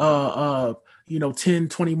 10,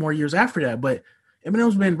 20 more years after that. But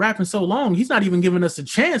Eminem's been rapping so long, he's not even giving us a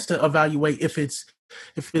chance to evaluate if his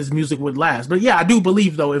music would last. But yeah, I do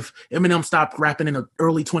believe though, if Eminem stopped rapping in the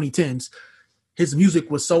early 2010s, his music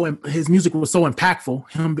was so impactful.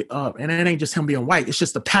 And it ain't just him being white. It's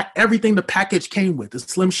just everything the package came with. The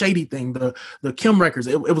Slim Shady thing, the Kim records.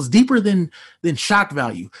 It was deeper than shock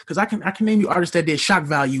value. Because I can name you artists that did shock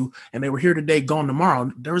value and they were here today, gone tomorrow.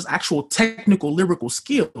 There was actual technical lyrical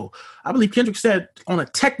skill. I believe Kendrick said on a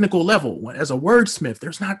technical level, as a wordsmith,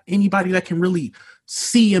 there's not anybody that can really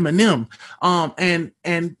see Eminem.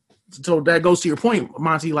 And so that goes to your point,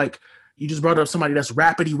 Monty. Like, you just brought up somebody that's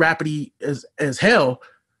rapidy as hell,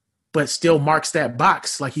 but still marks that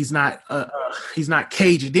box. Like he's not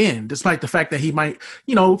caged in, despite the fact that he might,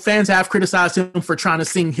 fans have criticized him for trying to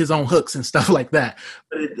sing his own hooks and stuff like that.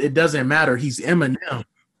 But it doesn't matter. He's Eminem.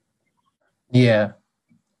 Yeah.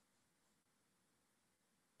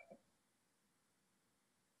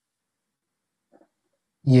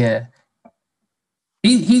 Yeah.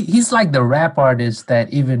 He's like the rap artist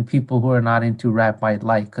that even people who are not into rap might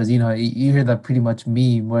like, because you hear that pretty much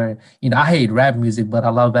meme where I hate rap music but I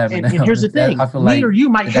love Eminem. And here's the thing: I feel me like or you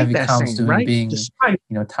might hate that comes same, to right? being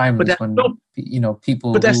timeless when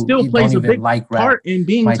people but that still who plays don't a even big like rap part in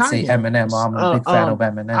being might timeless. say Eminem. I'm a big fan of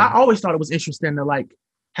Eminem. I always thought it was interesting to like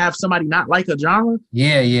have somebody not like a genre,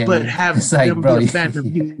 but have it's like, them bro, be a fan of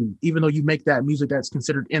you, even though you make that music that's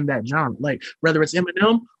considered in that genre. Like whether it's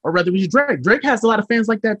Eminem or whether it's Drake. Drake has a lot of fans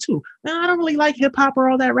like that too. Man, I don't really like hip hop or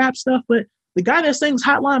all that rap stuff, but the guy that sings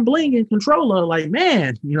Hotline Bling and Controller, like,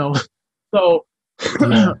 man, So,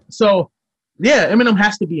 so yeah, Eminem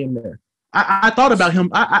has to be in there. I thought about him.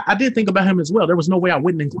 I did think about him as well. There was no way I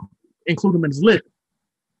wouldn't include him in his list.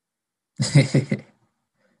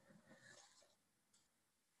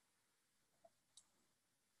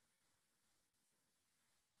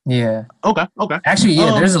 Yeah. Okay. Actually,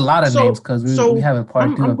 yeah, there's a lot of names because we have a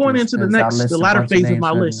part two. I'm going into the latter phase of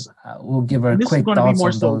my list. We'll give our quick thoughts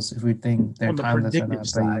on those if we think they're timeless or not.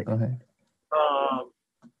 But go ahead.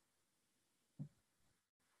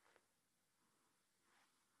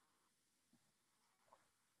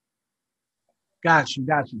 Got you.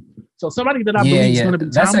 So somebody that I believe is going to be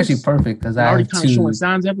that's timeless, actually perfect because I already have kind of showing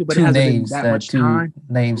signs of it, but it hasn't been that much time.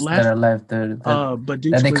 Names left. That are left. But due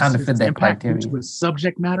that to they kind of fit that impact, criteria. due to his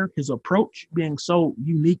subject matter, his approach being so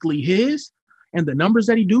uniquely his, and the numbers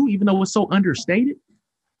that he do, even though it's so understated,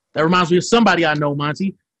 that reminds me of somebody I know,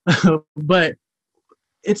 Monty. But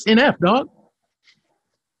it's NF, dog.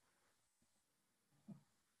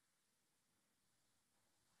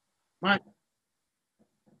 Right.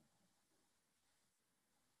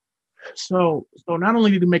 So not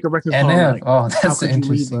only did he make a record called NF, that's an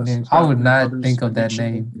interesting name. I would not think of that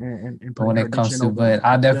name when it comes to, but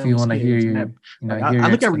I definitely want to hear your, I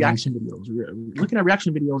look at reaction videos. Looking at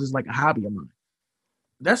reaction videos is like a hobby of mine.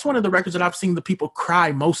 That's one of the records that I've seen the people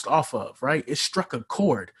cry most off of, right? It struck a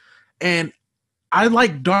chord. And I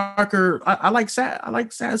like darker. I like sad. I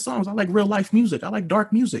like sad songs. I like real life music. I like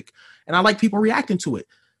dark music, and I like people reacting to it.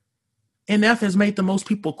 NF has made the most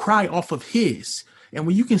people cry off of his, and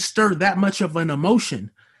when you can stir that much of an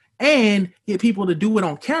emotion, and get people to do it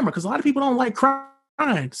on camera, because a lot of people don't like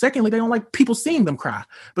crying. Secondly, they don't like people seeing them cry.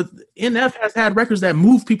 But NF has had records that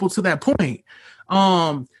move people to that point.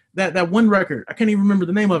 That one record, I can't even remember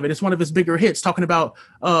the name of it. It's one of his bigger hits, talking about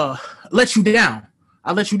 "Let You Down."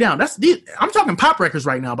 I let you down. I'm talking pop records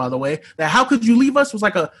right now, by the way. That How Could You Leave Us was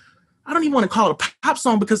like I don't even want to call it a pop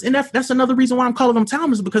song, because NF, that's another reason why I'm calling him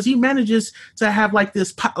timeless, because he manages to have like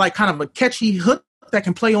this pop, like kind of a catchy hook that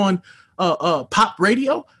can play on pop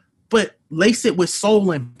radio, but lace it with soul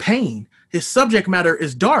and pain. His subject matter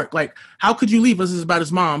is dark. Like How Could You Leave Us is about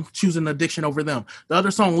his mom choosing addiction over them. The other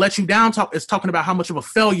song, Let You Down, is talking about how much of a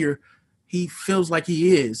failure he feels like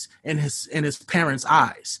he is in his parents'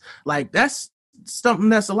 eyes. Like that's something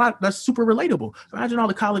that's super relatable. Imagine all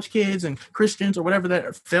the college kids and Christians or whatever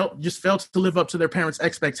that failed to live up to their parents'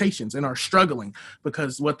 expectations and are struggling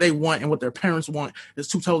because what they want and what their parents want is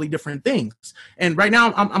two totally different things. And right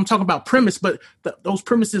now I'm talking about premise, but those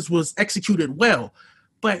premises was executed well.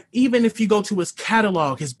 But even if you go to his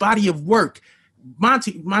catalog, his body of work,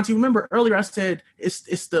 Monty, remember earlier I said it's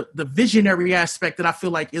the visionary aspect that I feel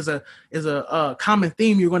like is a common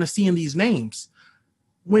theme you're going to see in these names.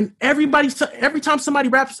 When every time somebody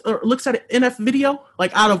raps or looks at an NF video,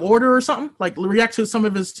 like out of order or something, like react to some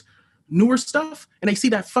of his newer stuff, and they see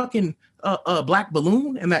that fucking black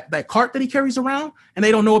balloon and that cart that he carries around, and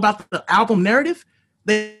they don't know about the album narrative,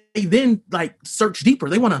 they then like search deeper.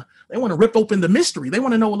 They want to rip open the mystery. They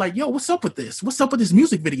want to know, like, yo, what's up with this? What's up with this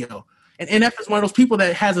music video? And NF is one of those people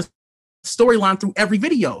that has a storyline through every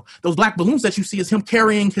video. Those black balloons that you see is him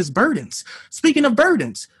carrying his burdens. Speaking of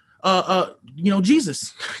burdens,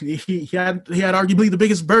 Jesus, he had arguably the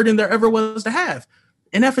biggest burden there ever was to have.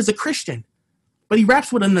 NF is a Christian, but he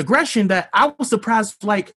raps with an aggression that I was surprised,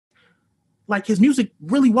 like his music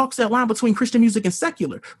really walks that line between Christian music and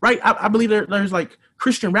secular, right? I believe there's like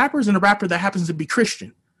Christian rappers and a rapper that happens to be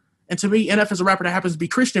Christian. And to me, NF is a rapper that happens to be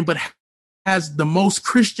Christian, but has the most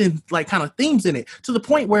Christian like kind of themes in it, to the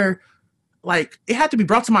point where like it had to be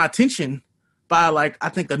brought to my attention by like, I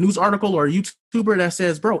think a news article or a YouTuber that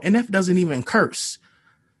says, bro, NF doesn't even curse.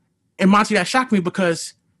 And Monty, that shocked me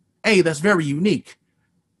because A, that's very unique.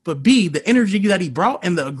 But B, the energy that he brought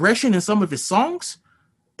and the aggression in some of his songs,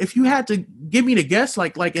 if you had to give me to guess,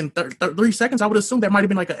 like in 3 seconds, I would assume there might have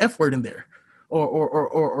been like an F word in there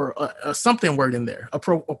or a something word in there, a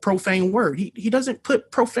profane word. He doesn't put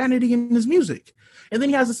profanity in his music. And then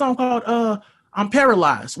he has a song called I'm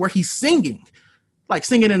Paralyzed, where he's singing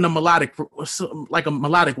in a melodic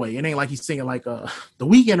way. It ain't like he's singing like The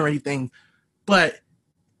Weeknd or anything, but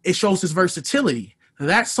it shows his versatility.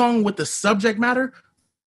 That song with the subject matter,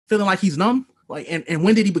 feeling like he's numb, like, and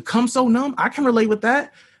when did he become so numb? I can relate with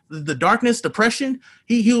that. The darkness, depression.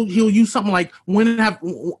 He'll use something like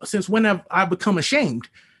since when have I become ashamed?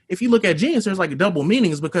 If you look at Genius, there's like a double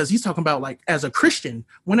meanings, because he's talking about like, as a Christian,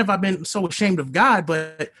 when have I been so ashamed of God?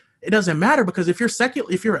 But it doesn't matter, because if you're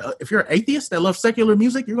secular, if you're an atheist that loves secular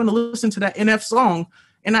music, you're going to listen to that NF song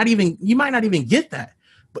and you might not even get that,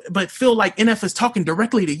 but feel like NF is talking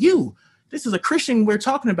directly to you. This is a Christian we're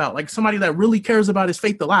talking about, like somebody that really cares about his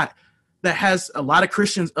faith a lot, that has a lot of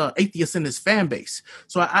Christians, atheists in his fan base.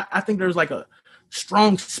 So I think there's like a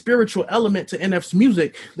strong spiritual element to NF's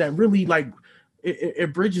music that really like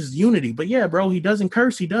it bridges unity. But yeah, bro, he doesn't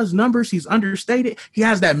curse. He does numbers. He's understated. He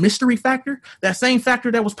has that mystery factor, that same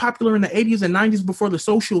factor that was popular in the 80s and 90s before the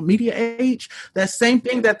social media age. That same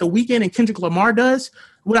thing that The Weeknd and Kendrick Lamar does.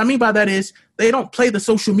 What I mean by that is they don't play the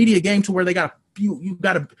social media game to where they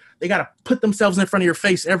gotta put themselves in front of your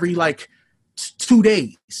face every like 2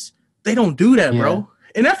 days. They don't do that, bro.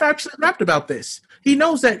 And F actually rapped about this. He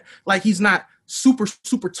knows that like he's not super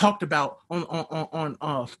talked about on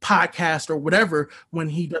podcast or whatever when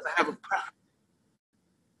he doesn't have a product.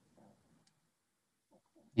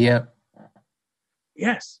 Yeah.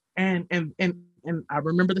 Yes. And I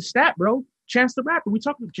remember the stat, bro. Chance the Rapper. We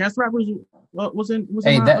talked about Chance the Rapper was in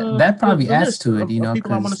that probably adds to it,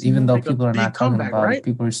 because even though people are not talking about it,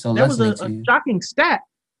 people are still listening to you. That was a shocking stat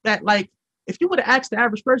that, like, if you would have asked the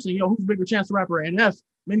average person, who's bigger, Chance the Rapper or NF,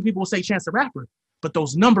 many people will say Chance the Rapper. But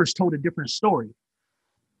those numbers told a different story.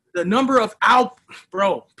 The number of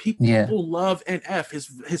people love NF.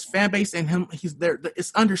 His fan base and him, he's there.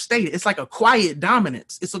 It's understated. It's like a quiet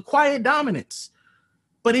dominance. It's a quiet dominance.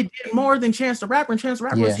 But it did more than Chance the Rapper. And Chance the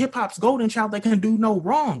Rapper is hip hop's golden child that can do no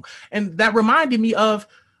wrong. And that reminded me of,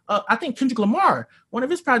 I think Kendrick Lamar, one of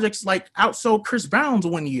his projects, like outsold Chris Brown's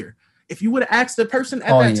one year. If you would have asked the person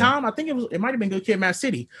at that time, I think it might have been Good Kid, Mad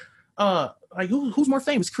City. Like who's more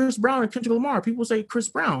famous, Chris Brown or Kendrick Lamar? People say Chris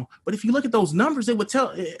Brown, but if you look at those numbers, it would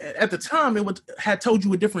tell at the time had told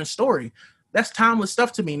you a different story. That's timeless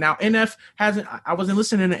stuff to me. Now, NF hasn't, I wasn't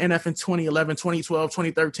listening to NF in 2011, 2012,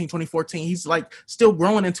 2013, 2014. He's like still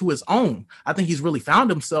growing into his own. I think he's really found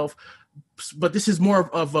himself, but this is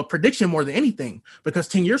more of a prediction more than anything, because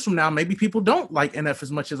 10 years from now, maybe people don't like NF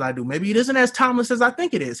as much as I do. Maybe it isn't as timeless as I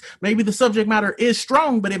think it is. Maybe the subject matter is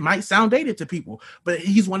strong, but it might sound dated to people. But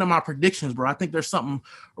he's one of my predictions, bro. I think there's something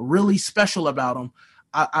really special about him.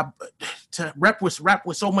 To rap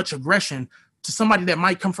with so much aggression to somebody that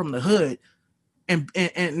might come from the hood and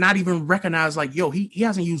not even recognize, like, yo, he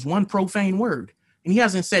hasn't used one profane word, and he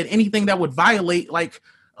hasn't said anything that would violate like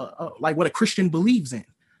what a Christian believes in,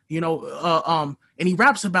 you know. And he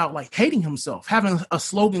raps about like hating himself, having a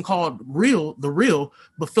slogan called the real,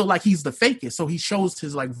 but feel like he's the fakest. So he shows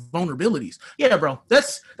his like vulnerabilities. Yeah, bro,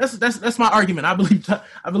 that's my argument. I believe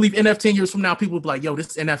NF 10 years from now, people will be like, yo,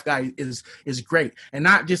 this NF guy is great, and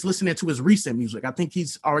not just listening to his recent music. I think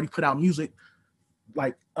he's already put out music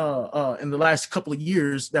like in the last couple of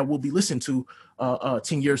years that will be listened to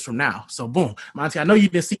 10 years from now. So boom, Monty, I know you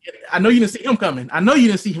didn't see him coming.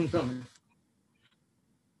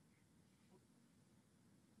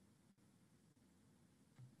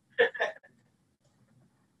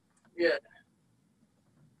 Yeah.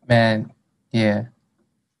 Man, yeah.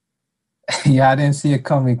 Yeah, I didn't see it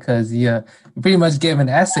coming because you pretty much gave an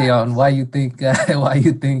essay on why you think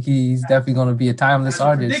he's definitely going to be a timeless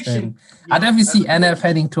artist. And I definitely see NF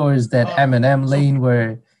heading towards that Eminem lane,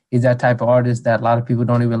 where he's that type of artist that a lot of people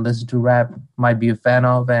don't even listen to rap, might be a fan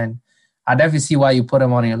of. And I definitely see why you put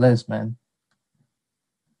him on your list, man.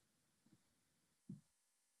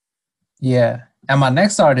 Yeah. And my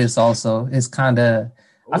next artist also is kind of,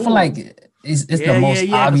 I feel like it's the most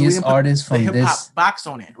obvious artist from this box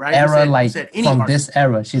on it, right? era, from this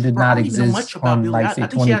era. She did not exist on like say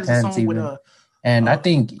 2010s even. And I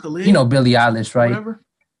think Khalid, you know Billie Eilish, right? Whatever.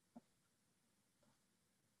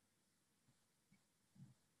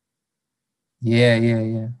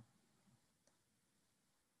 Yeah.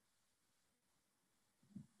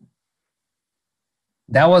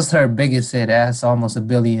 That was her biggest hit. That's almost 1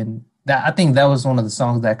 billion. I think that was one of the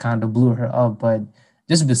songs that kind of blew her up. But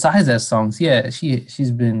just besides that songs, yeah,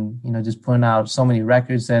 she's been, you know, just putting out so many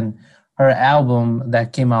records, and her album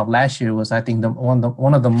that came out last year was, I think,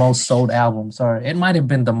 one of the most sold albums. Or it might have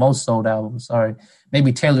been the most sold album. Sorry,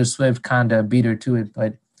 maybe Taylor Swift kind of beat her to it,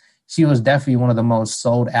 but she was definitely one of the most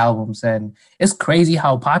sold albums. And it's crazy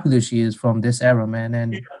how popular she is from this era, man.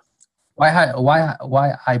 And why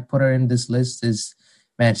I put her in this list is,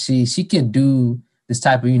 man, she could do this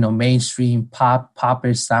type of, you know, mainstream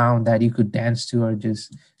popper sound that you could dance to or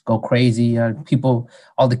just go crazy. People,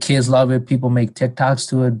 all the kids love it. People make TikToks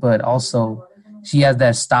to it, but also she has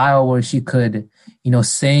that style where she could, you know,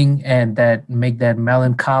 sing and that make that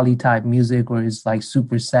melancholy type music where it's like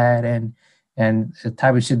super sad and the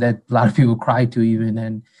type of shit that a lot of people cry to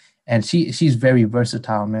even. And she's very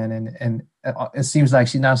versatile, man. And it seems like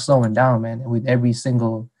she's not slowing down, man. With every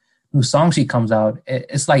single new song she comes out,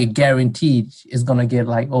 it's like guaranteed it's gonna get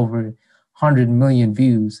like over 100 million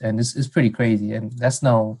views, and it's pretty crazy. And that's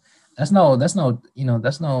no chump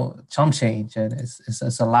change, and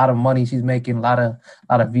it's a lot of money she's making, a lot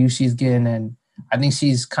of views she's getting, and I think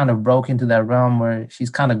she's kind of broke into that realm where she's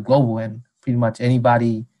kind of global, and pretty much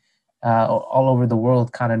anybody all over the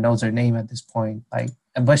world kind of knows her name at this point. Like,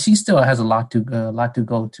 but she still has a lot to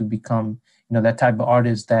go to become, you know, that type of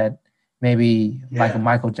artist that maybe like a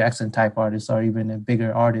Michael Jackson type artist or even a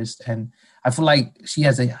bigger artist. And I feel like she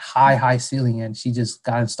has a high ceiling, and she just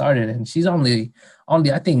got started. And she's only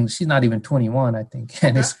I think she's not even 21, I think.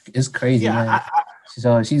 And it's crazy, man.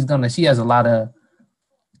 So she has a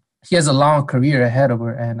long career ahead of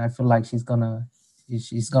her, and I feel like she's gonna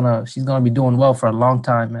be doing well for a long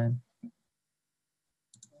time, man.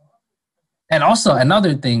 And also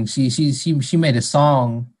another thing, she made a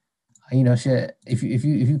song. You know, if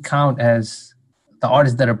you count as the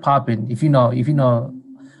artists that are popping, if you know,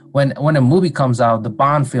 when a movie comes out, the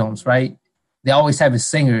Bond films, right? They always have a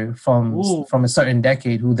singer from a certain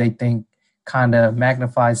decade who they think kind of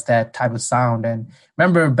magnifies that type of sound. And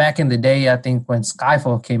remember back in the day, I think when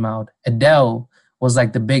Skyfall came out, Adele was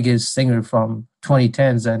like the biggest singer from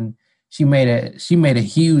 2010s, and she made a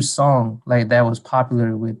huge song like that was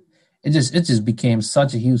popular with. It just became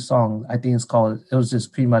such a huge song. I think it was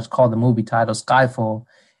just pretty much called the movie title Skyfall.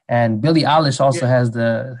 And Billie Eilish also has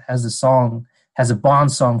a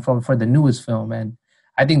Bond song for the newest film. And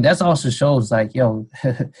I think that's also shows like, yo,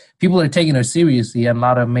 people are taking her seriously, and a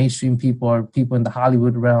lot of mainstream people or people in the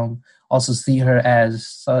Hollywood realm also see her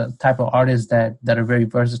as a type of artist that are very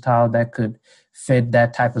versatile, that could fit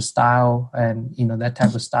that type of style, and that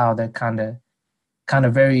type of style that kind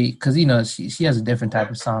of very, because she has a different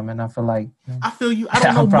type of sound, and I feel like I feel you. I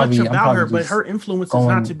don't know much about her, but her influence is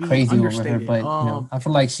not to be crazy understated. over her, but I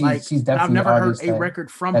feel like she's definitely I've never an heard artist a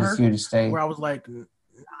record from that her is here to stay. where I was like,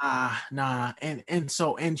 nah,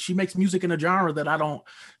 and she makes music in a genre that I don't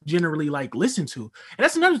generally like listen to, and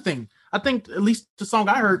that's another thing. I think at least the song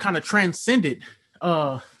I heard kind of transcended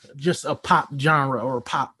just a pop genre or a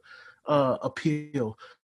pop appeal.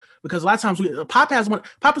 Because a lot of times pop is one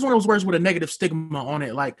of those words with a negative stigma on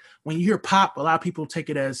it. Like when you hear pop, a lot of people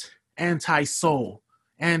take it as anti-soul,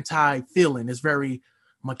 anti-feeling. It's very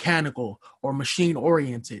mechanical or machine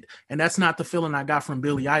oriented. And that's not the feeling I got from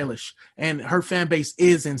Billie Eilish. And her fan base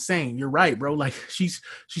is insane. You're right, bro. Like she's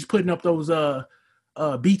putting up those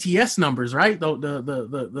BTS numbers, right?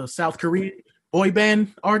 The South Korean boy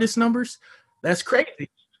band artist numbers. That's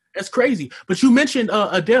crazy. That's crazy. But you mentioned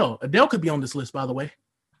Adele. Adele could be on this list, by the way.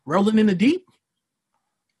 Rolling in the Deep.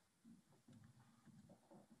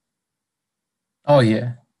 Oh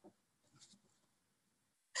yeah.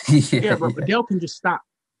 Yeah, bro. Adele can just stop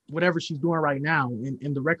whatever she's doing right now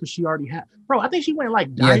and the record she already had. Bro, I think she went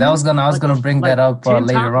like diamond, I was gonna bring that up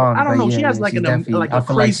later on. I don't know. She has like a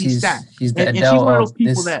crazy stat. She's the Adele, and she's one of those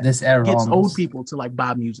people that gets almost old people to like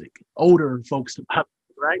buy music, older folks to buy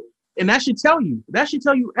music, right? And that should tell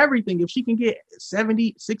you everything. If she can get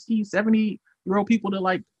 70, 60, 70-year-old people to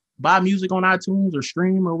like buy music on iTunes or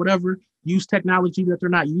stream or whatever, use technology that they're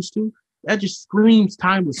not used to, that just screams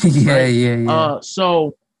timelessness. Yeah.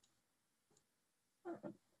 So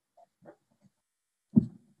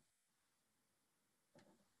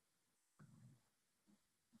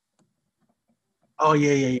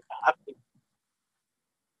yeah.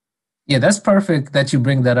 Yeah, that's perfect that you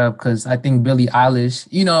bring that up, because I think Billie Eilish,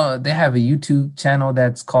 they have a YouTube channel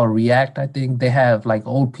that's called React. I think they have like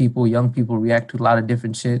old people, young people react to a lot of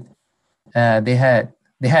different shit. They had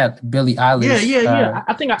Billie Eilish. Yeah.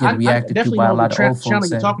 I think I definitely know the channel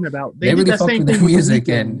you're talking about. They really fuck with the music,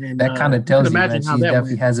 and that kind of tells you that she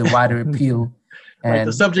definitely has a wider appeal. And like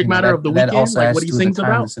the subject matter of the weekend, also like what he sings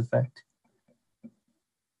about. Effect.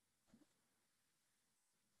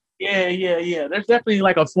 Yeah. There's definitely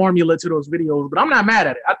like a formula to those videos, but I'm not mad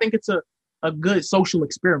at it. I think it's a good social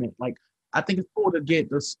experiment. Like I think it's cool to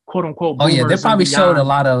get this quote unquote. Oh yeah, they probably showed a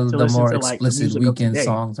lot of the more explicit weekend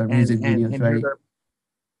songs or music videos, right?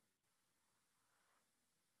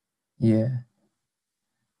 Yeah.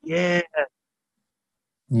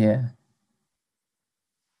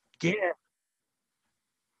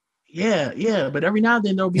 Yeah, but every now and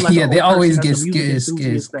then there'll be like they always get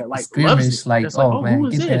that like skirmish, like oh man, who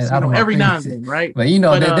is this? I don't know, every now and then, right? But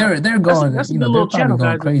they're going, that's they're probably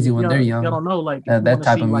going crazy when they're young. Y'all don't know like that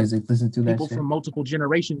type of music. Listen to that people from multiple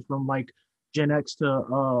generations, from like Gen X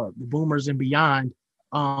to boomers and beyond,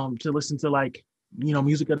 to listen to like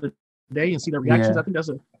music of the day and see their reactions. I think that's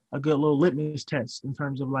a good little litmus test in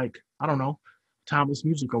terms of like, I don't know, timeless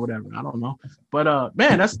music or whatever. I don't know. But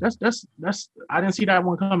man, that's I didn't see that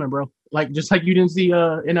one coming, bro. Like just like you didn't see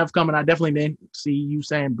NF coming, I definitely didn't see you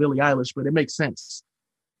saying Billie Eilish, but it makes sense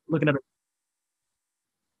looking at it.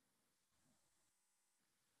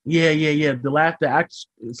 Yeah. The act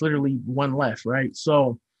is literally one left, right?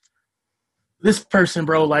 So this person,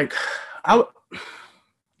 bro, like I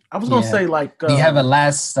was gonna say like do you have a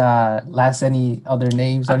last any other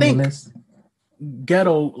names on your list?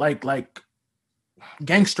 Ghetto, like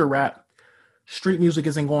gangster rap, street music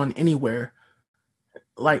isn't going anywhere.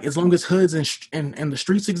 Like as long as hoods and the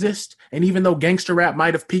streets exist, and even though gangster rap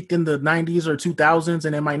might have peaked in the 90s or 2000s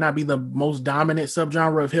and it might not be the most dominant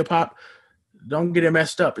subgenre of hip hop, don't get it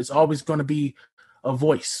messed up. It's always going to be a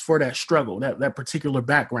voice for that struggle, that particular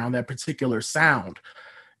background, that particular sound.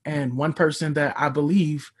 And one person that I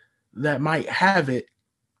believe that might have it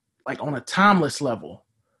like on a timeless level,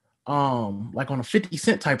 like on a 50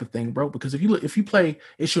 Cent type of thing, bro. Because if you play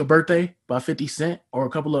It's Your Birthday by 50 Cent or a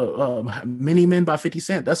couple of Mini Men by 50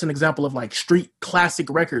 Cent, that's an example of like street classic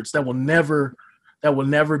records that will never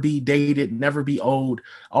be dated, never be old,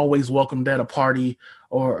 always welcomed at a party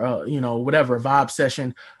or whatever, a vibe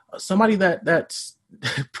session. Somebody that's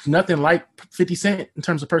nothing like 50 Cent in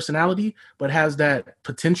terms of personality, but has that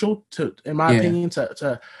potential to, in my opinion,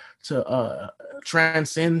 to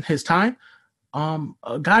transcend his time.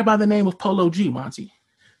 A guy by the name of Polo G, Monty.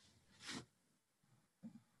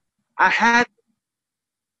 I had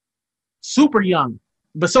super young,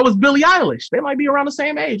 but so is Billie Eilish. They might be around the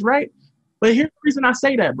same age, right? But here's the reason I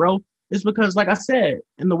say that, bro. It's because, like I said,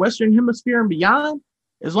 in the Western Hemisphere and beyond,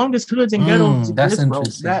 as long as hoods and ghettos That's exist, bro,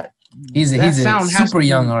 interesting. that He's a sound has to super be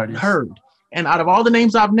young artist. heard. And out of all the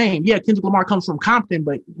names I've named, yeah, Kendrick Lamar comes from Compton,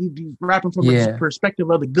 but he's rapping from the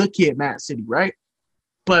perspective of the good kid, Mad City, right?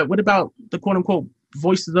 But what about the quote unquote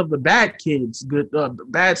voices of the bad kids,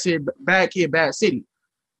 bad kid, bad city?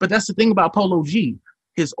 But that's the thing about Polo G.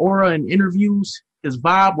 His aura in interviews, his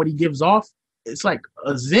vibe, what he gives off, it's like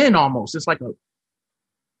a zen almost. It's like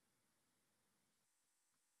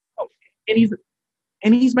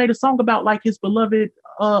and he's made a song about like his beloved,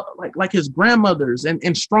 like his grandmothers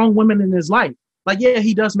and strong women in his life. Like, yeah,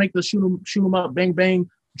 he does make the shoot 'em up, bang bang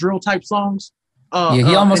drill type songs.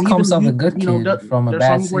 He almost comes off a good kid from a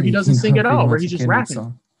bad city. Where he doesn't sing at all, where he's just rapping.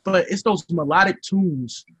 Song. But it's those melodic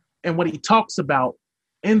tunes and what he talks about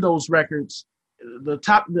in those records.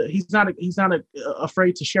 He's not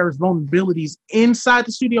afraid to share his vulnerabilities inside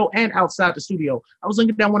the studio and outside the studio. I was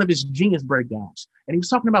looking down one of his Genius breakdowns, and he was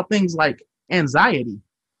talking about things like anxiety.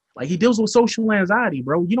 Like, he deals with social anxiety,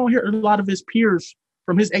 bro. You don't hear a lot of his peers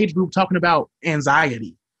from his age group talking about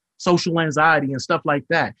anxiety, social anxiety, and stuff like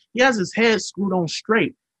that. He has his head screwed on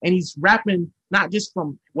straight, and he's rapping not just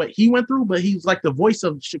from what he went through, but he's like the voice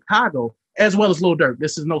of Chicago, as well as Lil Durk.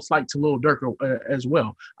 This is no slight to Lil Durk as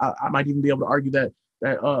well. I might even be able to argue that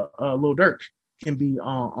Lil Durk can be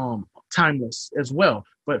timeless as well.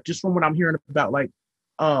 But just from what I'm hearing about, like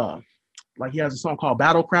he has a song called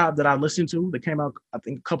Battle Cry that I listened to that came out, I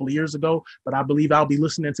think, a couple of years ago. But I believe I'll be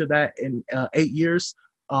listening to that in 8 years.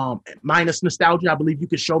 Minus nostalgia, I believe you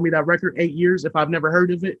could show me that record 8 years if I've never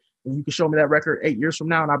heard of it, and you can show me that record 8 years from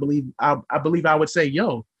now, and I believe I would say,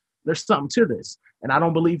 yo, there's something to this. And I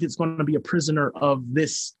don't believe it's going to be a prisoner of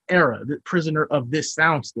this era, the prisoner of this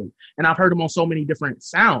soundscape. And I've heard him on so many different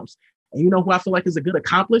sounds. And you know who I feel like is a good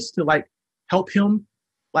accomplice to like help him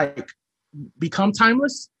like become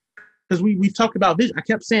timeless? Because we've talked about vision. I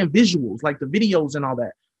kept saying visuals, like the videos and all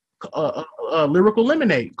that. Lyrical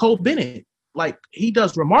Lemonade, Cole Bennett. Like, he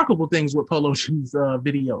does remarkable things with Polo G's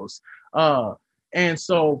videos. And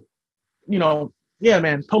so, you know, yeah,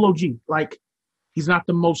 man, Polo G, like, he's not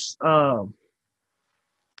the most,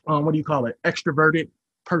 extroverted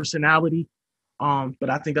personality. But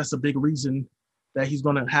I think that's a big reason that he's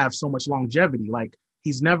going to have so much longevity. Like,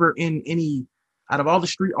 he's never in any, out of all the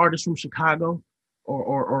street artists from Chicago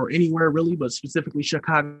or anywhere really, but specifically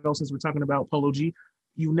Chicago, since we're talking about Polo G,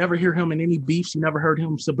 you never hear him in any beefs. You never heard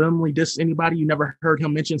him subliminally diss anybody. You never heard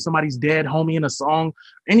him mention somebody's dead homie in a song,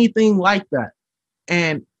 anything like that.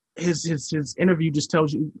 And his interview just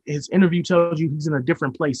tells you, he's in a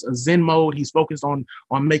different place, a zen mode. He's focused on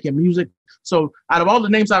making music. So out of all the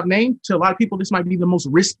names I've named, to a lot of people, this might be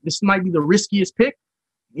the riskiest pick,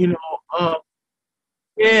 you know.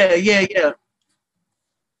 Yeah.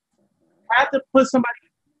 I had to put somebody.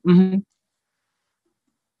 Mm-hmm.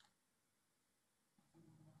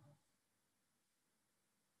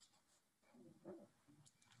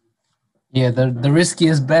 Yeah, the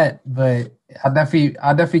riskiest bet, but I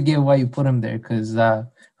definitely get why you put him there, because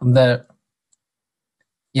from the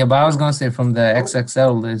but I was gonna say from the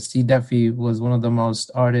XXL list, he definitely was one of the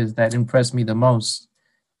most artists that impressed me the most,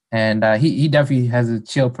 and he definitely has a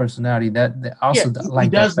chill personality. That also like he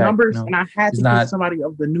does that fact, numbers, you know, and I had to get somebody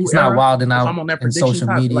of the new he's era. Not wilding out I'm on that in social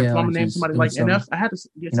side, media, like if I'm gonna name somebody like NF, I had to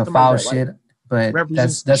get foul that, shit. Like, but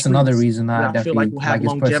that's another reason I definitely like, we'll have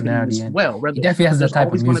his personality. as well. He definitely has that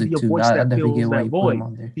type of music too. I definitely get why you put him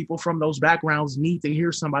on there. People from those backgrounds need to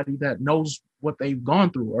hear somebody that knows what they've gone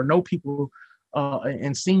through, or know people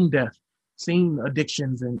and seen death, seen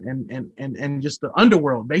addictions, and just the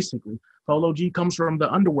underworld. Basically, Polo G comes from the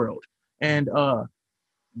underworld, and I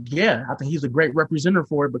think he's a great representative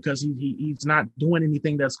for it, because he's not doing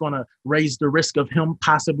anything that's going to raise the risk of him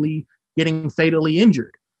possibly getting fatally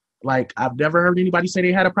injured. Like, I've never heard anybody say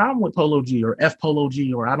they had a problem with Polo G or F Polo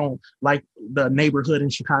G, or I don't like the neighborhood in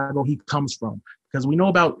Chicago he comes from, because we know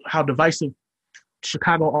about how divisive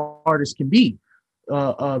Chicago artists can be.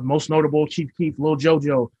 Most notable, Chief Keef, Lil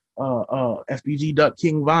Jojo, FBG Duck,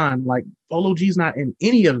 King Von. Like, Polo G's not in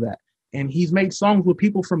any of that. And he's made songs with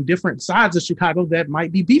people from different sides of Chicago that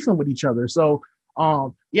might be beefing with each other. So,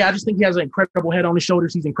 I just think he has an incredible head on his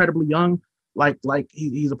shoulders. He's incredibly young. Like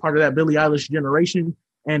he's a part of that Billie Eilish generation.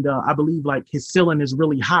 And I believe, like, his ceiling is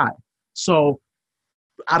really high. So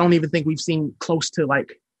I don't even think we've seen close to,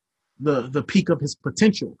 like, the peak of his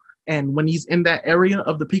potential. And when he's in that area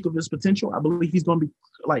of the peak of his potential, I believe he's going to be,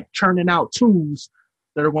 like, churning out tunes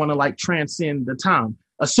that are going to, like, transcend the time,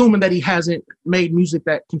 assuming that he hasn't made music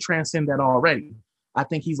that can transcend that already. I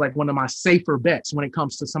think he's, like, one of my safer bets when it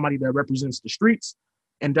comes to somebody that represents the streets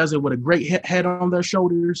and does it with a great head on their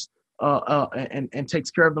shoulders, and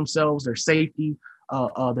takes care of themselves, their safety,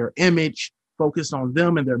 their image, focused on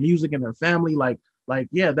them and their music and their family.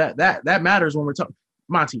 Yeah, that matters when we're talking.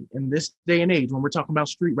 Monty, in this day and age, when we're talking about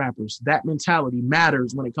street rappers, that mentality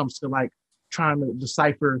matters when it comes to like trying to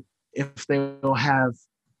decipher if they'll have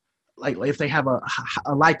if they have a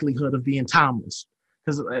likelihood of being timeless.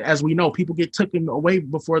 Because as we know, people get taken away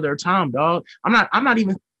before their time, dog. I'm not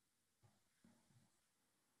even.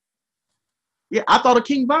 Yeah, I thought of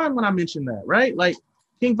King Von when I mentioned that, right? Like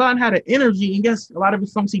King Von had an energy, and yes, a lot of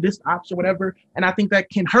his songs he dissed ops or whatever, and I think that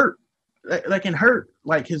can hurt. That can hurt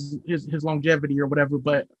like his longevity or whatever,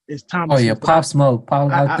 but it's time. Oh yeah, Pop Smoke.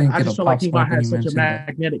 I just feel like King Von had such a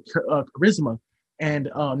magnetic charisma,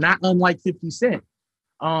 and not unlike 50 Cent.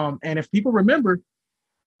 And if people remember,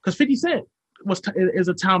 because 50 Cent is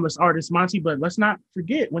a timeless artist, Monty, but let's not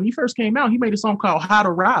forget when he first came out, he made a song called "How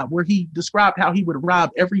to Rob," where he described how he would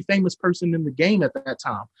rob every famous person in the game at that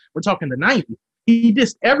time. We're talking the 90s. He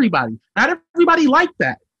dissed everybody. Not everybody liked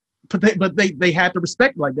that. But they had to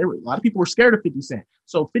respect, like a lot of people were scared of 50 Cent.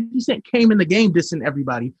 So 50 Cent came in the game dissing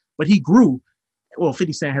everybody, but he grew. Well,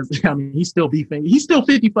 50 Cent he's still beefing. He's still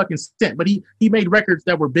 50 fucking Cent, but he made records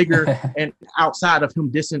that were bigger and outside of him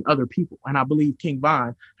dissing other people. And I believe King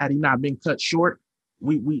Von, had he not been cut short,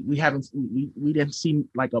 we didn't see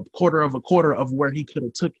like a quarter of where he could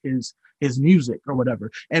have took his music or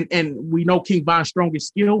whatever. And we know King Von's strongest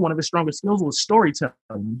skill, one of his strongest skills was storytelling.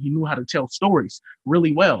 He knew how to tell stories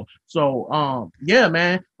really well. So yeah,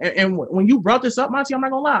 man. And when you brought this up, Monty, I'm not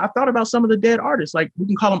gonna lie, I thought about some of the dead artists. Like we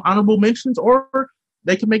can call them honorable mentions, or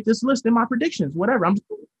they can make this list in my predictions, whatever. I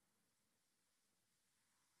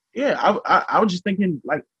was just thinking,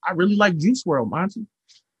 like, I really like Juice WRLD, Monty.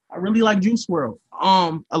 I really like Juice WRLD.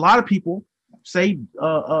 A lot of people say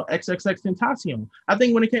XXXTentacion. I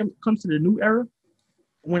think when it comes to the new era,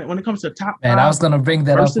 when it comes to top five, I was gonna bring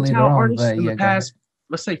that up later on, artists in the past,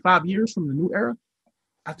 let's say 5 years from the new era,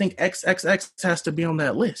 I think XXX has to be on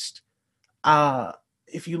that list.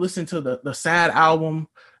 If you listen to the Sad album,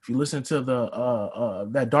 if you listen to the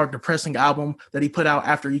that dark, depressing album that he put out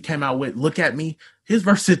after he came out with Look at Me, his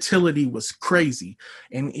versatility was crazy,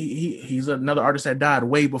 and he's another artist that died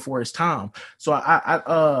way before his time. So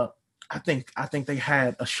I think they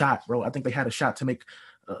had a shot, bro. I think they had a shot to make,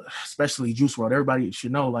 especially Juice WRLD. Everybody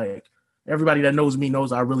should know, like everybody that knows me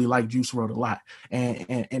knows I really like Juice WRLD a lot, and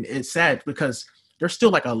it's sad because there's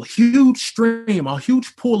still like a huge stream, a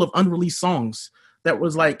huge pool of unreleased songs that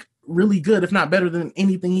was like really good, if not better than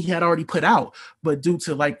anything he had already put out. But due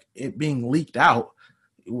to like it being leaked out,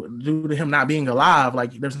 due to him not being alive,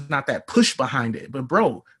 like there's not that push behind it. But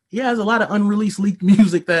bro, he has a lot of unreleased leaked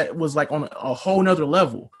music that was like on a whole nother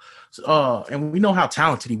level. And we know how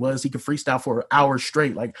talented he was. He could freestyle for hours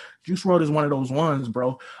straight. Like Juice WRLD is one of those ones,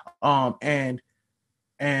 bro. And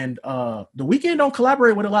The Weeknd don't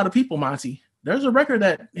collaborate with a lot of people, Monty. There's a record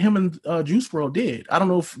that him and Juice WRLD did. I don't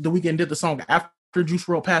know if The Weeknd did the song after Juice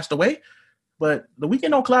WRLD passed away, but The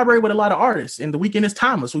Weeknd don't collaborate with a lot of artists, and The Weeknd is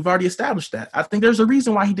timeless. We've already established that. I think there's a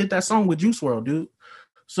reason why he did that song with Juice WRLD, dude.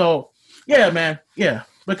 So yeah, man, yeah.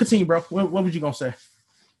 But continue, bro. What was you gonna say?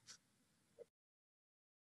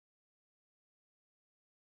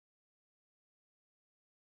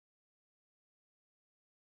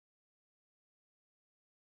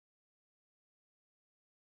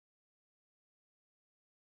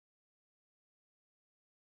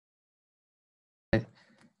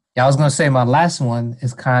 Yeah, I was gonna say my last one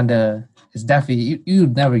is it's definitely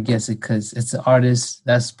you'd never guess it because it's an artist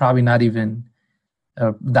that's probably not even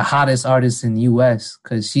the hottest artist in the U.S.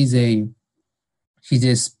 because she's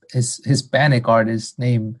this Hispanic artist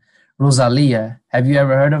named Rosalia. Have you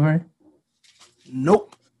ever heard of her?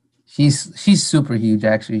 Nope. She's super huge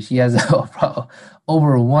actually. She has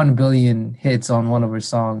over 1 billion hits on one of her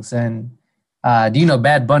songs. And do you know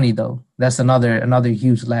Bad Bunny though? That's another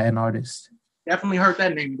huge Latin artist. Definitely heard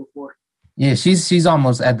that name before. Yeah, she's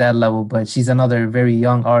almost at that level, but she's another very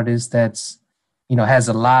young artist that's, has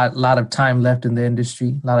a lot of time left in the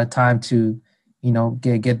industry, a lot of time to,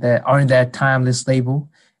 get that, earn that timeless label.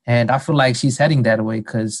 And I feel like she's heading that way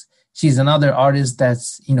because she's another artist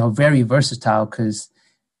that's, very versatile because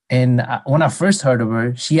when I first heard of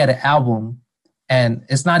her, she had an album and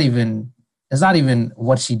it's not even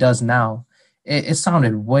what she does now. It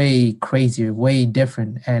sounded way crazier, way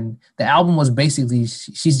different. And the album was basically,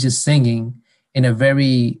 she's just singing in a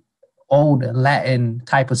very old Latin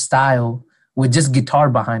type of style with just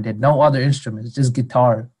guitar behind it. No other instruments, just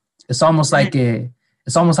guitar. It's almost like a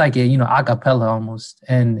cappella almost.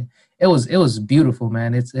 And it was beautiful,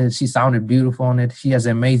 man. She sounded beautiful on it. She has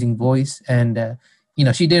an amazing voice. And,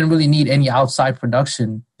 she didn't really need any outside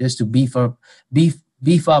production just to beef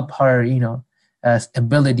beef up her,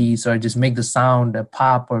 abilities, or just make the sound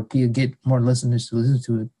pop, or get more listeners to listen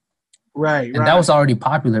to it. Right. And that was already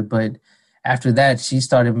popular, but after that, she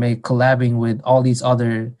started collabing with all these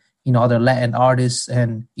other, other Latin artists.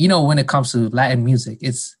 And when it comes to Latin music,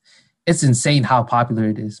 it's insane how popular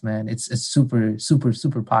it is, man. It's super, super,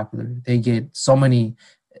 super popular. They get so many.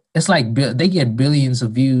 It's like they get billions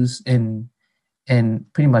of views in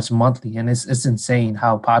pretty much monthly, and it's insane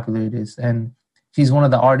how popular it is. And she's one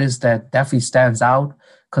of the artists that definitely stands out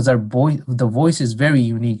because the voice is very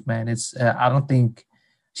unique, man. It's I don't think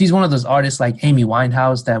she's one of those artists like Amy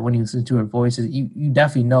Winehouse that when you listen to her voice, you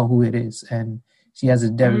definitely know who it is, and she has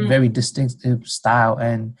a very distinctive style.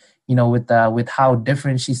 And with how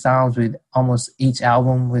different she sounds with almost each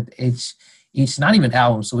album, with each not even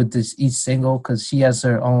album, so with each single, because she has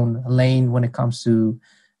her own lane when it comes to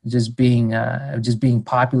just being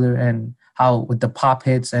popular, and how with the pop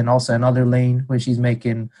hits, and also another lane where she's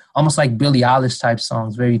making almost like Billie Eilish type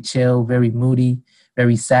songs, very chill, very moody,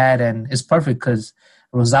 very sad. And it's perfect because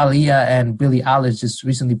Rosalia and Billie Eilish just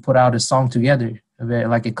recently put out a song together,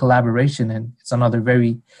 like a collaboration, and it's another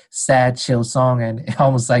very sad, chill song, and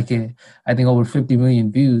almost like I think over 50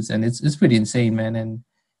 million views, and it's pretty insane, man. And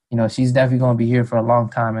she's definitely going to be here for a long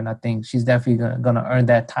time, and I think she's definitely going to earn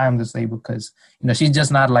that timeless label because she's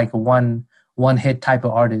just not like a one hit type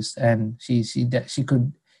of artist, and she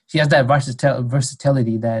has that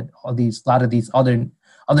versatility that a lot of these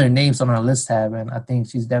other names on our list have, and I think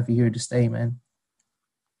she's definitely here to stay, man.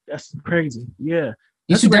 That's crazy. Yeah.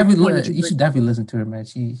 You should definitely listen to her, man.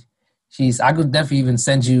 I could definitely even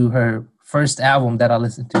send you her first album that I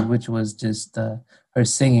listened to, which was just her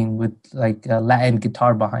singing with like Latin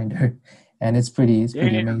guitar behind her, and it's pretty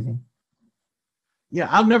amazing. Yeah,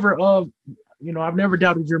 I've never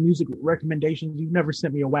doubted your music recommendations. You've never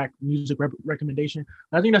sent me a whack music recommendation.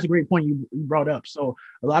 I think that's a great point you brought up. So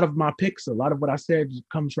a lot of my picks, a lot of what I said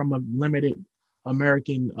comes from a limited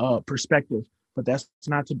American perspective. But it's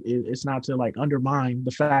not to like undermine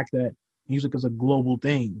the fact that music is a global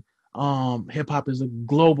thing. Hip hop is a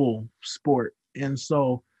global sport. And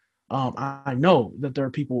so I know that there are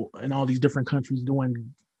people in all these different countries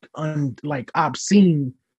doing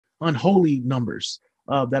obscene, unholy numbers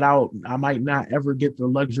that I might not ever get the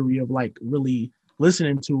luxury of like really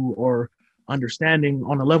listening to or understanding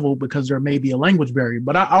on a level because there may be a language barrier.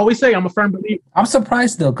 But I always say I'm a firm believer. I'm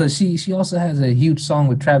surprised though, because she also has a huge song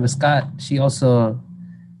with Travis Scott. She also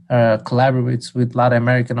collaborates with a lot of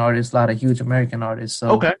American artists, a lot of huge American artists. So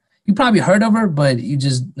okay, you probably heard of her, but you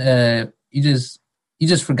just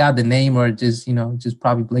forgot the name, or just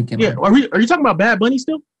probably blinking. Yeah, are you talking about Bad Bunny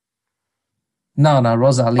still? No,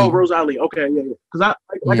 Rosalie. Oh, Rosalie. Okay, yeah. Because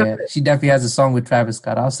I said, she definitely has a song with Travis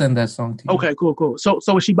Scott. I'll send that song to you. Okay, cool. So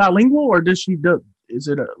is she bilingual, or does she do? Is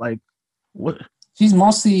it like what? She's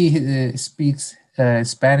mostly speaks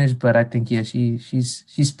Spanish, but I think she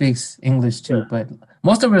speaks English too. Yeah. But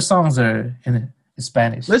most of her songs are in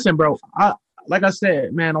Spanish. Listen, bro. Like I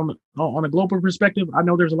said, man, on a global perspective, I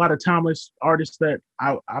know there's a lot of timeless artists that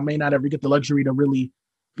I may not ever get the luxury to really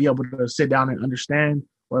be able to sit down and understand,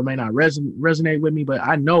 or it may not resonate with me. But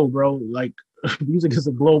I know, bro, like music is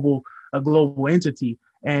a global entity,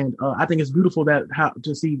 and I think it's beautiful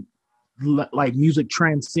to see like music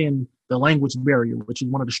transcend the language barrier, which is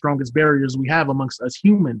one of the strongest barriers we have amongst us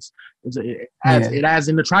humans. It adds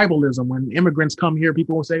in the tribalism. When immigrants come here,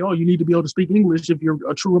 people will say, "Oh, you need to be able to speak English if you're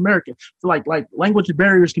a true American." So like language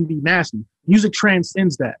barriers can be nasty. Music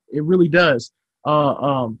transcends that. It really does.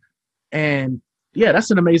 And yeah,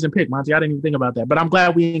 that's an amazing pick, Monty. I didn't even think about that, but I'm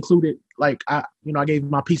glad we included. Like I gave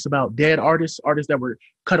my piece about dead artists that were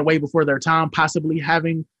cut away before their time, possibly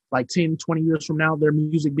having like 10, 20 years from now, their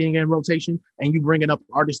music being in rotation, and you bringing up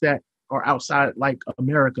artists that are outside like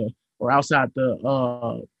America or outside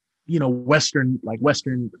the Western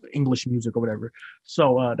English music or whatever.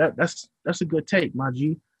 So that's a good take, my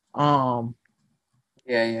G.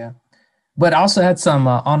 Yeah. But I also had some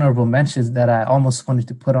honorable mentions that I almost wanted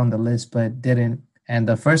to put on the list but didn't. And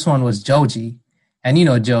the first one was Joji. And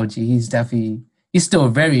Joji, he's still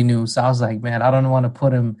very new. So I was like, man, I don't want to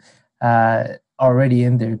put him already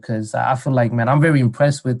in there because I feel like, man, I'm very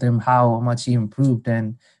impressed with him, how much he improved.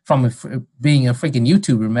 And from being a freaking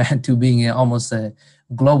YouTuber, man, to being almost a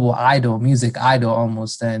global idol, music idol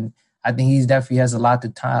almost. And I think he definitely has a lot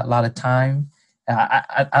of time.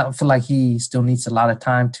 I feel like he still needs a lot of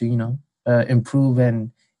time to, improve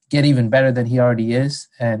and get even better than he already is.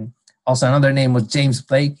 And also another name was James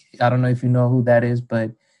Blake. I don't know if you know who that is,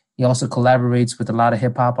 but he also collaborates with a lot of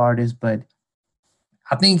hip hop artists. But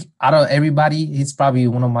I think out of everybody, he's probably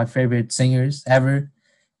one of my favorite singers ever.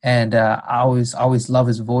 And I always love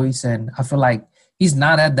his voice. And I feel like he's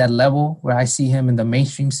not at that level where I see him in the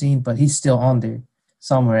mainstream scene, but he's still on there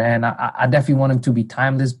somewhere. And I definitely want him to be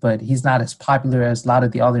timeless, but he's not as popular as a lot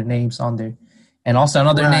of the other names on there. And also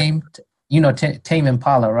another name, Tame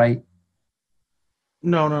Impala, right?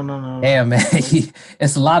 No. Yeah, man.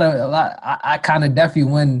 It's a lot. I kind of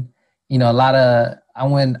definitely went, I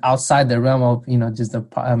went outside the realm of, just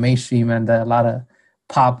the mainstream and a lot of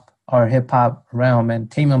pop or hip hop realm.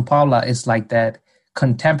 And Tame Impala is like that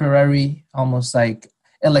contemporary, almost like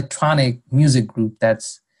electronic music group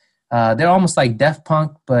that's, they're almost like Daft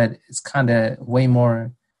Punk, but it's kind of way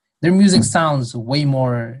more, their music sounds way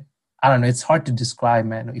more, I don't know, it's hard to describe,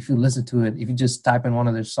 man. If you listen to it, if you just type in one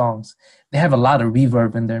of their songs, they have a lot of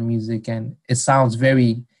reverb in their music and it sounds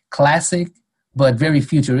very classic, but very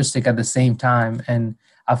futuristic at the same time. And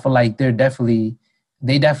I feel like they definitely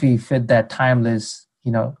fit that timeless,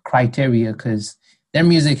 criteria because their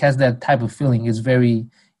music has that type of feeling. It's very,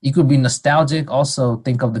 you could be nostalgic, also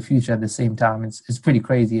think of the future at the same time. It's pretty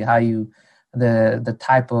crazy how the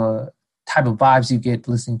type of vibes you get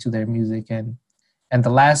listening to their music. And the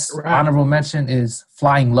last honorable mention is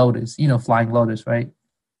Flying Lotus. You know Flying Lotus, right?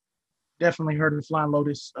 Definitely heard of Flying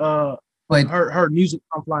Lotus. But heard music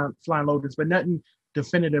from Flying Lotus, but nothing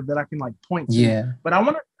definitive that I can like point to. Yeah. But I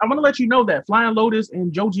want to let you know that Flying Lotus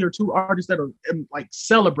and Joji are two artists that are like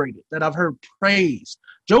celebrated, that I've heard praised.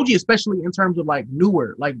 Joji, especially in terms of like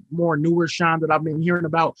more newer shine that I've been hearing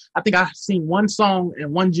about. I think I've seen one song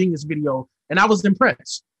and one Genius video, and I was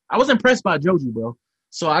impressed. I was impressed by Joji, bro.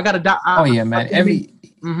 So I gotta. Man!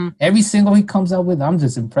 Every single he comes out with, I'm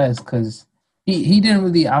just impressed because he didn't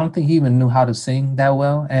really. I don't think he even knew how to sing that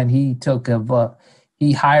well, and he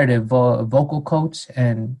hired a vocal coach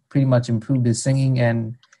and pretty much improved his singing.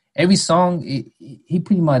 And every song, he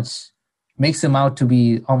pretty much makes him out to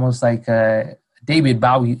be almost like David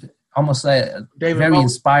Bowie, almost like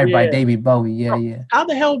inspired by David Bowie. Yeah, yeah. How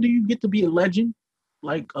the hell do you get to be a legend?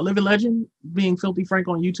 Like a living legend, being Filthy Frank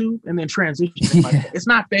on YouTube, and then transitioning. Like, it's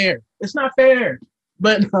not fair. It's not fair.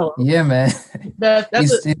 But no. Yeah, man.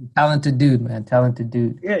 He's a talented dude, man. Talented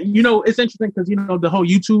dude. Yeah, it's interesting because the whole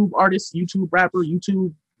YouTube artist, YouTube rapper,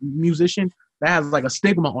 YouTube musician that has like a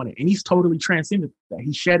stigma on it, and he's totally transcended that.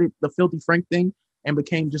 He shedded the Filthy Frank thing and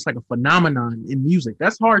became just like a phenomenon in music.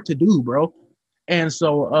 That's hard to do, bro. And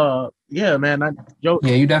so, yeah, man. Yeah,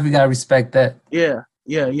 you definitely gotta respect that. Yeah.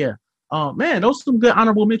 Man, those are some good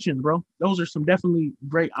honorable mentions, bro. Those are some definitely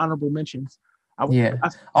great honorable mentions.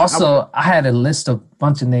 I had a list of a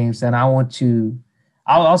bunch of names, and I'll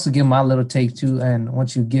also give my little take too, and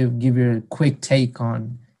want you to give your quick take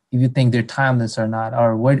on if you think they're timeless or not,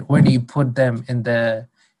 or where do you put them in the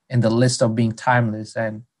list of being timeless.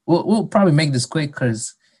 And we'll probably make this quick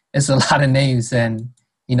because it's a lot of names, and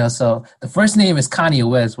so the first name is Kanye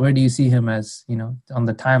West. Where do you see him as on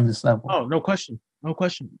the timeless level? Oh, no question.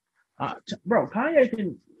 Bro,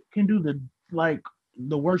 Kanye can do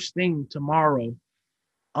the worst thing tomorrow.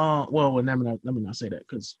 Well, let me not say that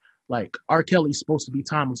because like R. Kelly's supposed to be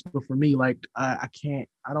timeless, but for me, like I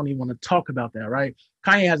don't even want to talk about that, right?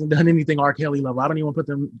 Kanye hasn't done anything R. Kelly level. I don't even want to put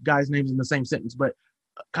them guys' names in the same sentence, but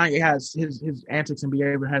Kanye has his antics and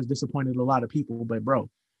behavior has disappointed a lot of people. But bro,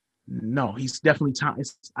 no, he's definitely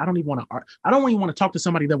timeless. I don't even want to talk to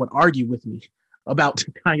somebody that would argue with me about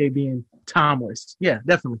Kanye being timeless. Yeah,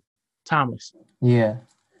 definitely. Timeless. Yeah,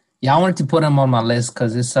 I wanted to put him on my list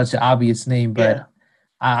because it's such an obvious name, but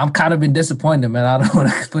I'm kind of been disappointed, man. I don't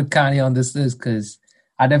want to put Kanye on this list because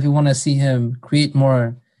I definitely want to see him create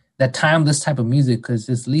more that timeless type of music because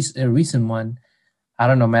this least a recent one, I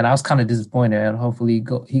don't know, man. I was kind of disappointed, and hopefully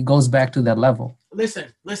he goes back to that level. Listen.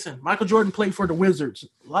 Michael Jordan played for the Wizards.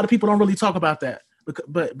 A lot of people don't really talk about that,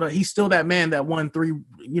 but he's still that man that won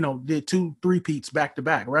did 2 3-peats back to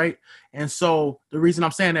back, right? And so the reason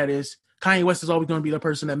I'm saying that is Kanye West is always going to be the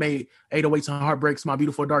person that made 808s and Heartbreaks, My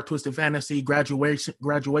Beautiful Dark Twisted Fantasy,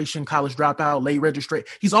 Graduation, College Dropout, Late Registration.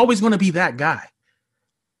 He's always going to be that guy.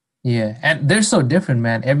 Yeah, and they're so different,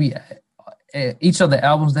 man. Each of the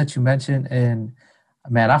albums that you mentioned, and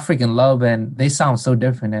man, I freaking love, and they sound so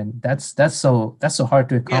different, and that's so hard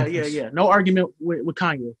to accomplish. Yeah. No argument with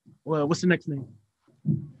Kanye. Well, what's the next name?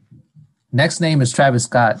 Next name is Travis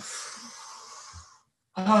Scott.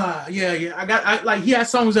 Yeah. He has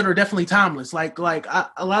songs that are definitely timeless. A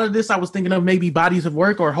lot of this I was thinking of maybe bodies of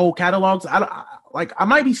work or whole catalogs. I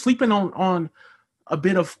might be sleeping on a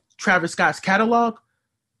bit of Travis Scott's catalog,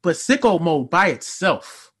 but Sicko Mode by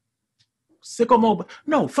itself Sicko Mode.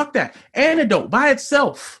 No, fuck that. Antidote by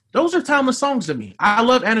itself. Those are timeless songs to me. I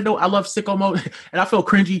love Antidote. I love Sicko Mode. And I feel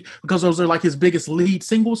cringy because those are like his biggest lead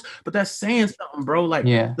singles. But that's saying something, bro. Like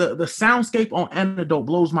the soundscape on Antidote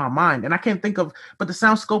blows my mind. And I can't think of, but the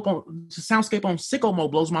soundscape on Sicko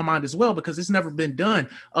Mode blows my mind as well because it's never been done.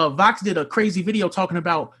 Vox did a crazy video talking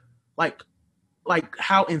about like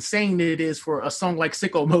how insane it is for a song like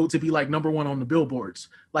Sicko Mode to be like number one on the billboards.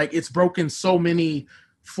 Like it's broken so many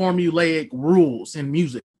formulaic rules in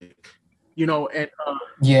music, you know, and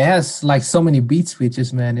it has like so many beat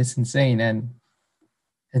switches, man. It's insane, and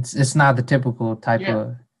it's not the typical type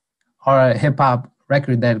of or a hip hop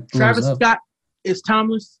record that blows Travis up. Scott is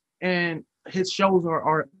timeless, and his shows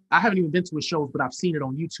are. I haven't even been to his shows, but I've seen it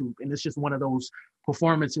on YouTube, and it's just one of those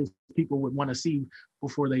performances people would want to see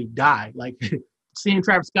before they die. Like seeing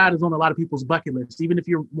Travis Scott is on a lot of people's bucket list, even if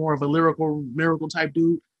you're more of a lyrical miracle type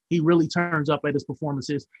dude. He really turns up at his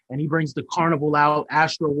performances, and he brings the carnival out,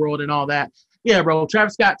 Astro World, and all that. Yeah, bro.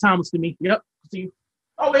 Travis Scott, timeless to me. Yep. See.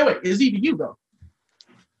 Oh, wait. Is he to you though?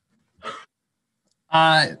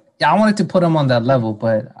 I wanted to put him on that level,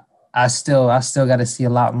 but I still got to see a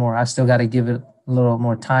lot more. I still got to give it a little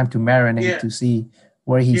more time to marinate to see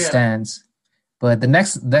where he stands. But the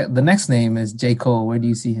next name is J. Cole. Where do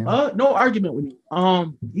you see him? No argument with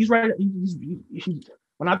you. He's right.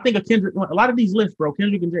 When I think of Kendrick, a lot of these lists, bro,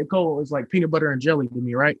 Kendrick and J. Cole is like peanut butter and jelly to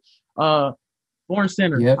me, right? Born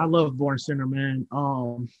Sinner. Yep. I love Born Sinner, man.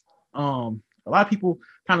 A lot of people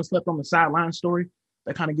kind of slept on the sideline story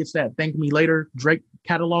that kind of gets that Thank Me Later Drake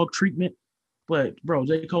catalog treatment. But bro,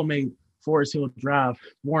 J. Cole made Forest Hill Drive,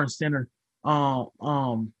 Born Sinner.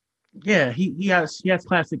 He has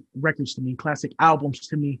classic records to me, classic albums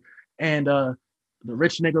to me, and the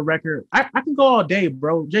Rich Nigga record. I can go all day,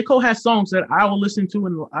 bro. J. Cole has songs that I will listen to,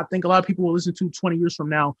 and I think a lot of people will listen to 20 years from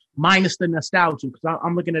now, minus the nostalgia, because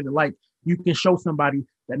I'm looking at it like you can show somebody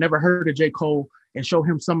that never heard of J. Cole and show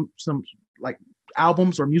him some like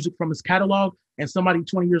albums or music from his catalog, and somebody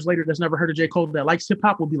 20 years later that's never heard of J. Cole that likes hip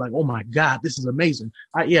hop will be like, oh my God, this is amazing.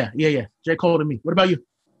 Yeah. J. Cole to me. What about you?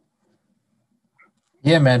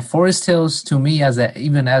 Yeah, man. Forest Hills to me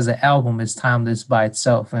even as an album is timeless by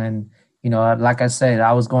itself. And, you know, like I said,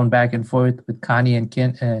 I was going back and forth with Kanye and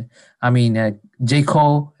J.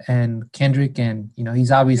 Cole and Kendrick, and, you know,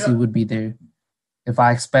 he's obviously would be there if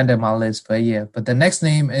I expanded my list. But the next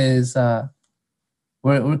name is,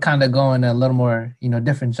 we're kind of going a little more, you know,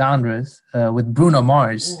 different genres with Bruno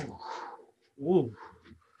Mars. Ooh.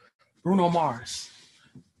 Bruno Mars.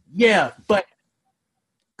 Yeah, but.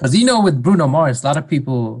 Because, you know, with Bruno Mars, a lot of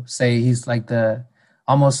people say he's like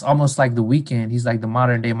almost like The Weeknd. He's like the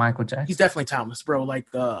modern day Michael Jackson. He's definitely timeless, bro. Like,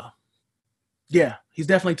 he's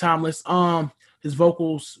definitely timeless. His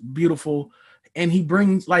vocals, beautiful. And he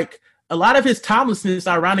brings like a lot of his timelessness,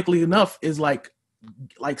 ironically enough, is like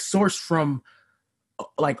sourced from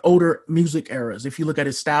like older music eras. If you look at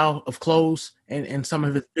his style of clothes and some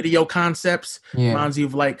of his video concepts, reminds you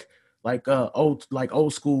of like old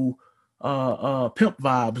school pimp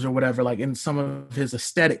vibes or whatever, like in some of his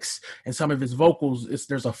aesthetics and some of his vocals,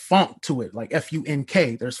 there's a funk to it, like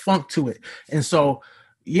FUNK, there's funk to it. And so,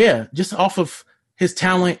 just off of his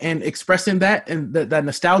talent and expressing that and that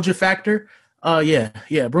nostalgia factor,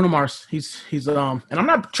 Bruno Mars, he's and I'm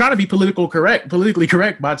not trying to be politically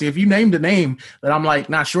correct, Bati. If you named a name that I'm like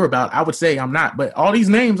not sure about, I would say I'm not, but all these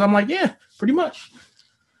names, I'm like, yeah, pretty much.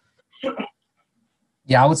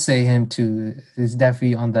 Yeah, I would say him too. He's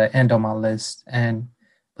definitely on the end of my list. And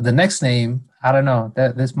the next name, I don't know.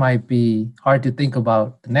 This might be hard to think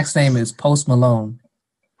about. The next name is Post Malone.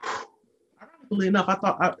 Ironically enough, I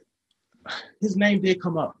thought his name did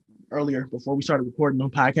come up earlier before we started recording on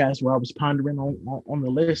podcast where I was pondering on the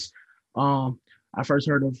list. I first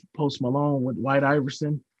heard of Post Malone with White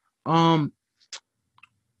Iverson.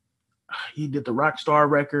 He did the Rockstar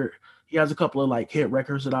record. He has a couple of like hit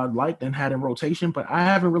records that I liked and had in rotation, but I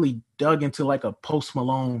haven't really dug into like a Post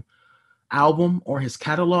Malone album or his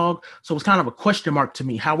catalog. So it's kind of a question mark to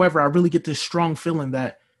me. However, I really get this strong feeling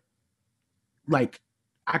that like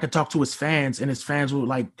I could talk to his fans and his fans would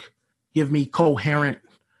like give me coherent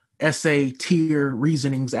essay tier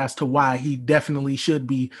reasonings as to why he definitely should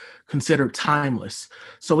be considered timeless.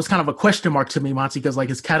 So it's kind of a question mark to me, Monty, because like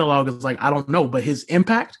his catalog is like, I don't know, but his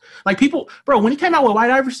impact, like people, bro, when he came out with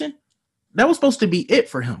White Iverson, that was supposed to be it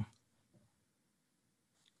for him.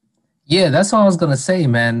 Yeah, that's all I was gonna say,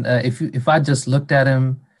 man. If I just looked at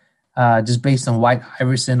him, just based on White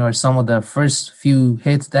Iverson or some of the first few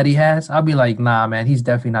hits that he has, I'll be like, nah, man, he's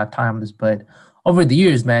definitely not timeless. But over the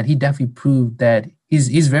years, man, he definitely proved that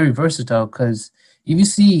he's very versatile. Because if you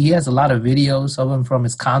see, he has a lot of videos of him from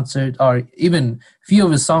his concert, or even a few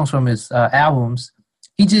of his songs from his albums.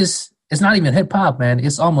 It's not even hip hop, man.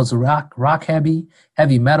 It's almost rock heavy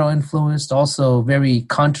metal influenced, also very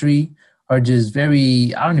country, or just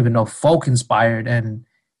very, I don't even know, folk inspired. And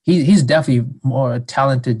he's definitely more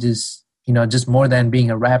talented, just more than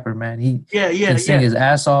being a rapper, man. He can sing his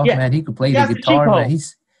ass off, man. He could play the guitar, man.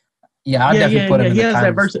 I definitely put him in the has that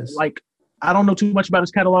timeless verse. list. Like, I don't know too much about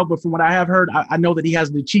his catalog, but from what I have heard, I know that he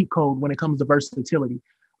has the cheat code when it comes to versatility.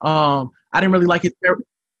 I didn't really like it.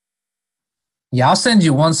 Yeah, I'll send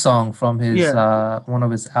you one song from his one of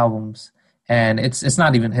his albums, and it's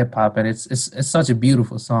not even hip hop, and it's such a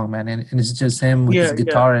beautiful song, man, and it's just him with his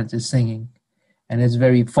guitar and just singing, and it's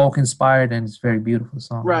very folk inspired, and it's a very beautiful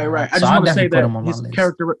song. Right. I just want to say that his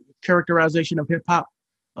characterization of hip hop,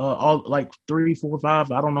 all like 3, 4,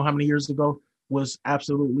 5, I don't know how many years ago, was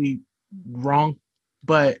absolutely wrong,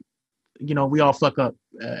 but we all fuck up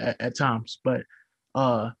at times, but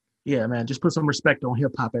yeah, man, just put some respect on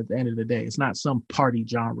hip hop at the end of the day. It's not some party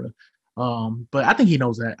genre. But I think he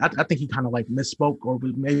knows that. I think he kind of like misspoke or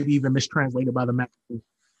maybe even mistranslated by the master.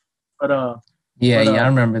 But I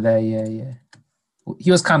remember that. Yeah.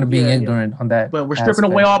 He was kind of being ignorant on that. But we're stripping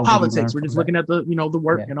away all politics. We're just looking at the the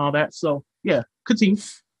work and all that. So yeah, continue.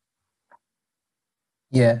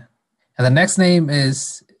 Yeah. And the next name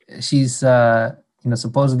is, she's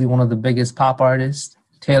supposedly one of the biggest pop artists,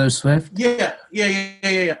 Taylor Swift. Yeah.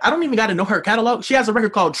 I don't even got to know her catalog. She has a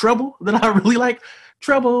record called Trouble that I really like.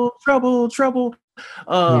 Trouble. Like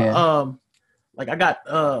I got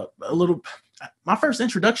a little. My first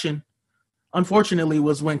introduction, unfortunately,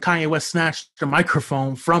 was when Kanye West snatched the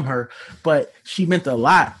microphone from her. But she meant a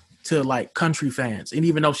lot to like country fans, and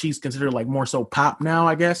even though she's considered like more so pop now,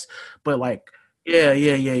 I guess. But like.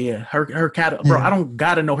 Yeah. Her catalog, bro. I don't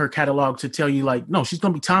gotta know her catalog to tell you, like, no, she's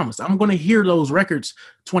gonna be timeless. I'm gonna hear those records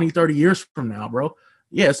 20, 30 years from now, bro.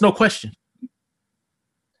 Yeah, it's no question.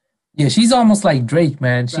 Yeah, she's almost like Drake,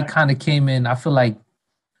 man. She kind of came in. I feel like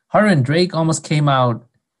her and Drake almost came out,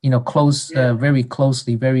 close, very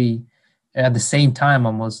closely, very at the same time,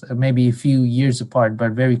 almost maybe a few years apart,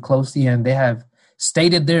 but very closely, and they have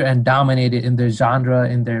stayed there and dominated in their genre,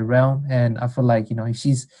 in their realm. And I feel like,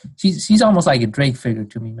 she's almost like a Drake figure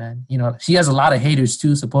to me, man. She has a lot of haters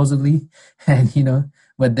too, supposedly. And,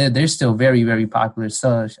 but they're still very, very popular.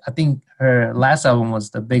 So I think her last album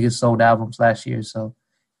was the biggest sold albums last year. So,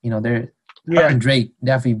 her and Drake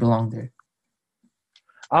definitely belong there.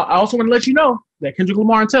 I also want to let you know that Kendrick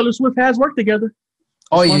Lamar and Taylor Swift has worked together.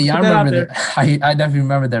 I remember that. I definitely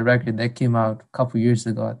remember that record that came out a couple years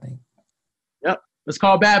ago, I think. It's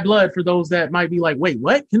called Bad Blood for those that might be like, wait,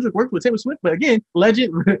 what? Kendrick worked with Taylor Swift? But again,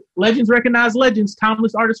 legends recognize legends.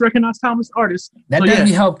 Timeless artists recognize timeless artists. That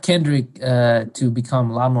definitely helped Kendrick to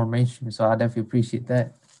become a lot more mainstream. So I definitely appreciate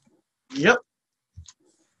that. Yep.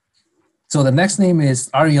 So the next name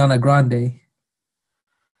is Ariana Grande.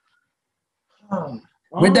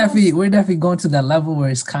 We're definitely going to that level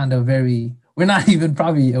where it's kind of very. We're not even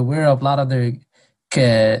probably aware of a lot of their,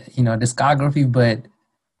 discography, but.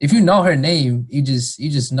 If you know her name, you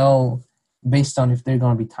just know based on if they're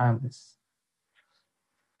gonna be timeless.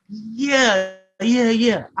 Yeah.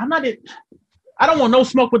 I don't want no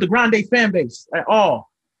smoke with the Grande fan base at all.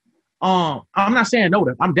 I'm not saying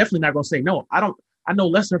no. I'm definitely not gonna say no. I know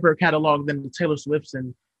less of her catalog than the Taylor Swifts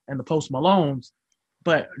and the Post Malones,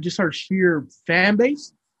 but just her sheer fan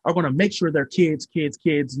base are gonna make sure their kids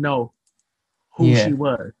know who she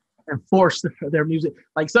was. And force their music.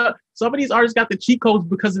 Like some of these artists got the cheat codes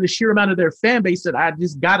because of the sheer amount of their fan base that I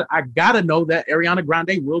gotta know that Ariana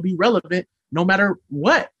Grande will be relevant no matter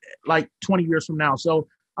what, like 20 years from now. So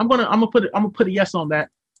I'm gonna put a yes on that.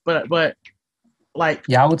 But like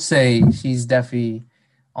I would say she's definitely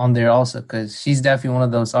on there also because she's definitely one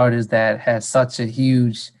of those artists that has such a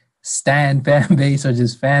huge stan fan base or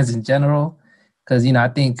just fans in general. Because I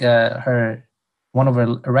think one of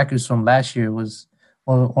her records from last year was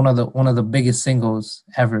one of the biggest singles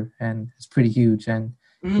ever, and it's pretty huge. And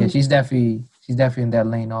she's definitely in that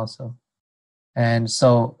lane also. And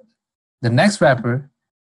so the next rapper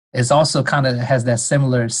is also kind of has that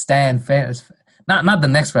similar stan fan. Not the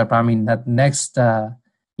next rapper. I mean that next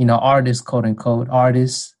artist, quote unquote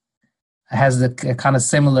artist, has the kind of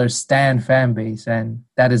similar stan fan base, and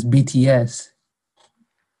that is BTS.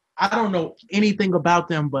 I don't know anything about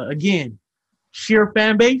them, but again, sheer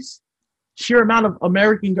fan base. Sheer amount of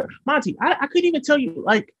American Monty, I couldn't even tell you,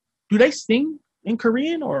 like, do they sing in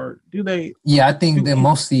Korean or do they? Yeah, I think they're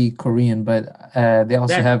mostly Korean, but they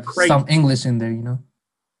also have some English in there,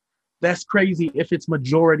 That's crazy if it's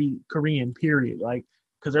majority Korean, period. Like,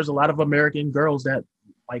 because there's a lot of American girls that,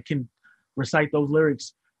 like, can recite those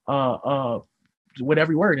lyrics with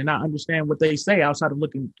every word and not understand what they say outside of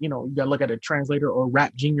looking, you got to look at a translator or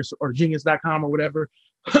Rap Genius or Genius.com or whatever.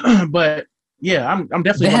 But yeah, I'm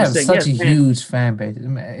definitely They going to have say such yes. a huge fan base.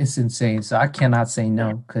 Man, it's insane. So I cannot say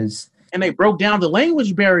no because. And they broke down the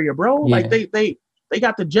language barrier, bro. Yeah. Like they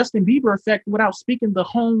got the Justin Bieber effect without speaking the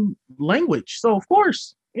home language. So of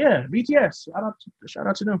course, yeah, BTS. Shout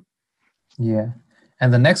out to them. Yeah.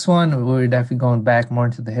 And the next one, we're definitely going back more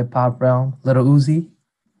into the hip hop realm. Little Uzi.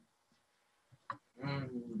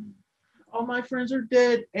 All my friends are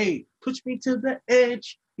dead. Hey, push me to the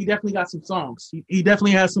edge. He definitely got some songs. He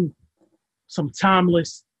definitely has some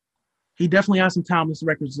timeless. He definitely has some timeless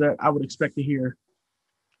records that I would expect to hear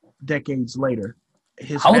decades later.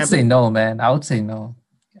 I would say no, man. I would say no.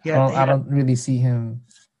 Yeah, I don't really see him.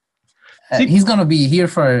 He's gonna be here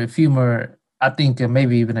for a few more. I think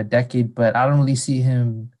maybe even a decade, but I don't really see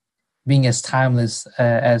him being as timeless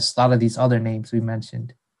as a lot of these other names we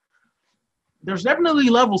mentioned. There's definitely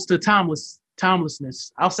levels to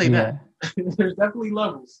timelessness. I'll say that. There's definitely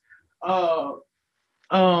levels.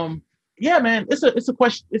 Yeah, man, it's a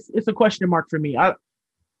question. It's a question mark for me.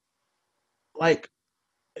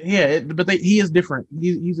 He is different.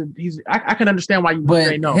 I can understand why you would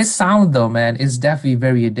say no. His sound though, man, is definitely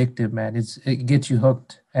very addictive, man. It gets you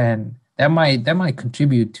hooked, and that might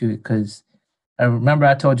contribute to it because I remember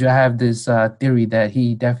I told you I have this theory that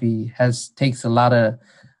he definitely takes a lot of,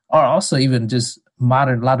 or also even just a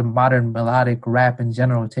lot of modern melodic rap in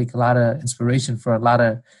general, take a lot of inspiration for a lot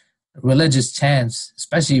of religious chants,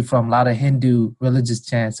 especially from a lot of Hindu religious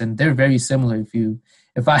chants, and they're very similar.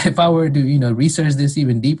 If I were to research this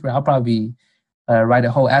even deeper, I'll probably write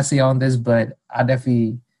a whole essay on this. But I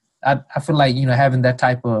feel like having that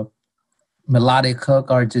type of melodic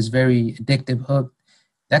hook or just very addictive hook,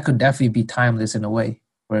 that could definitely be timeless in a way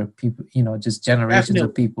where people, just generations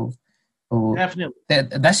of people who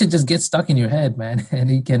that should just get stuck in your head, man, and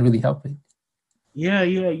you can't really help it. Yeah.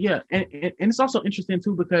 And it's also interesting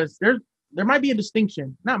too because there might be a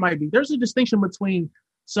distinction. There's a distinction between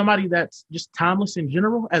somebody that's just timeless in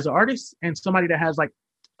general as an artist and somebody that has like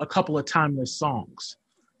a couple of timeless songs,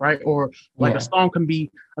 right? Or like a song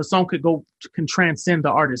can transcend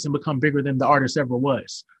the artist and become bigger than the artist ever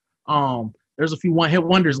was. There's a few one-hit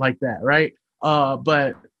wonders like that, right?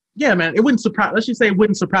 But yeah, man, it wouldn't surprise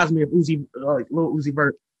me if Lil Uzi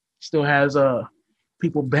Vert still has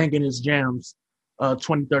people banging his jams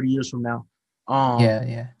 20, 30 years from now.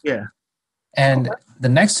 Yeah. And the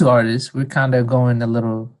next two artists, we're kind of going a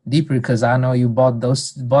little deeper because I know you bought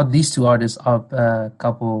these two artists up a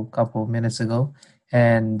couple minutes ago.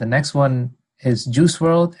 And the next one is Juice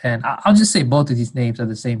WRLD, and I'll just say both of these names at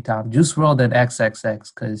the same time, Juice WRLD and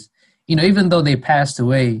XXX, because even though they passed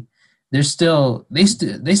away, they still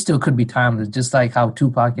could be timeless, just like how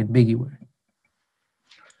Tupac and Biggie were.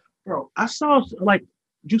 Bro, I saw like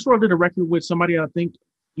Juice WRLD did a record with somebody I think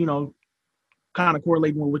kind of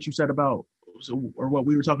correlating with what you said about or what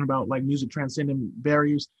we were talking about, like music transcending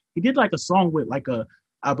barriers. He did like a song with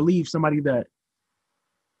I believe somebody that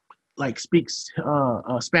like speaks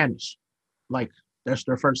Spanish, like that's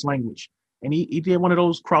their first language, and he did one of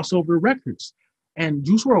those crossover records. And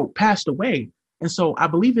Juice WRLD passed away, and so I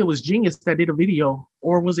believe it was Genius that did a video,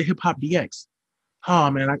 or was it Hip Hop DX?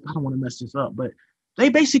 Oh man, I don't want to mess this up, but they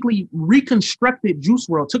basically reconstructed Juice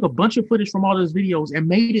WRLD, took a bunch of footage from all those videos, and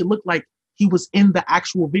made it look like he was in the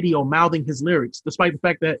actual video mouthing his lyrics, despite the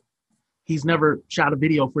fact that he's never shot a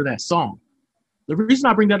video for that song. The reason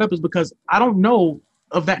I bring that up is because I don't know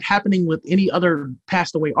of that happening with any other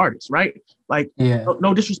passed away artists, right? Like,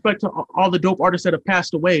 no disrespect to all the dope artists that have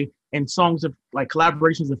passed away and songs of like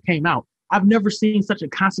collaborations have came out. I've never seen such a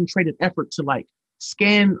concentrated effort to like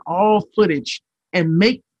scan all footage and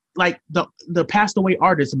make like the passed away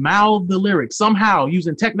artists mouth the lyrics somehow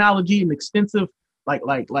using technology and extensive like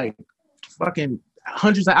fucking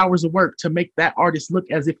hundreds of hours of work to make that artist look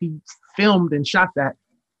as if he filmed and shot that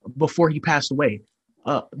before he passed away.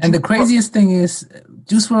 And the craziest thing is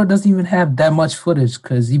Juice WRLD doesn't even have that much footage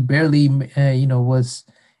because he barely, was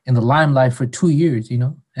in the limelight for 2 years,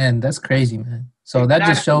 and that's crazy, man. So that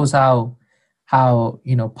just shows how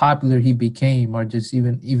popular he became, or just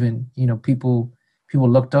even people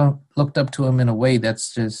looked up to him in a way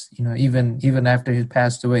that's just, even after he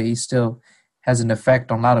passed away, he still has an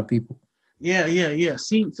effect on a lot of people. Yeah.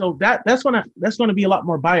 See, so that's gonna be a lot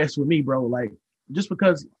more biased with me, bro. Like, just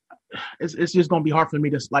because it's just gonna be hard for me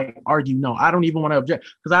to like argue. No, I don't even want to object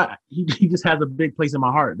because he just has a big place in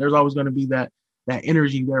my heart. There's always gonna be that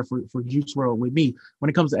energy there for Juice WRLD with me. When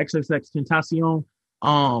it comes to XXXTentacion,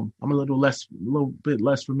 I'm a little bit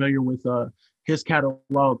less familiar with his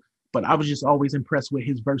catalog. but I was just always impressed with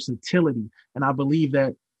his versatility. And I believe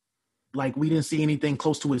that, like, we didn't see anything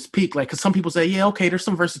close to his peak. Like, because some people say, yeah, okay, there's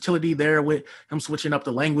some versatility there with him switching up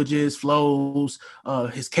the languages, flows,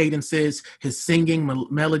 his cadences, his singing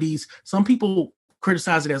melodies. Some people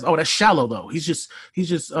criticize it as, oh, that's shallow though. He's just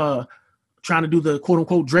trying to do the quote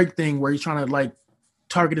unquote Drake thing where he's trying to like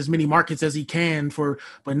target as many markets as he can for.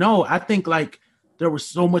 But no, I think like there was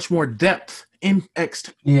so much more depth in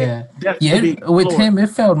X. Yeah, with him, it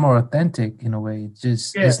felt more authentic in a way.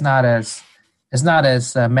 It's not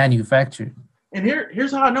as manufactured. And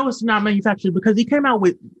here's how I know it's not manufactured, because he came out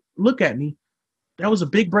with "Look at Me." That was a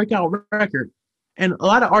big breakout record, and a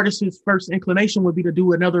lot of artists' first inclination would be to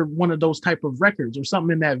do another one of those type of records or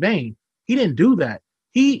something in that vein. He didn't do that.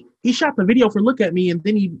 He shot the video for "Look at Me," and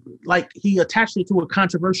then he attached it to a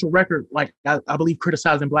controversial record, like I believe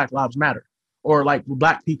criticizing Black Lives Matter, or like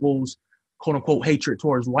Black people's quote unquote hatred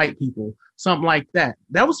towards white people, something like that.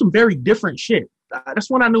 That was some very different shit. That's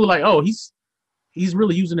when I knew, like, oh, he's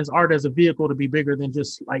really using his art as a vehicle to be bigger than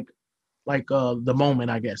just like the moment,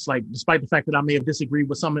 I guess. Like, despite the fact that I may have disagreed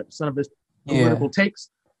with some of his political takes,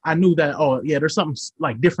 I knew that, oh yeah, there's something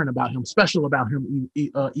like different about him, special about him.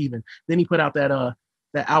 Even then, he put out that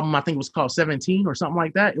album, I think it was called 17 or something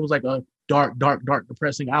like that. It was like a dark,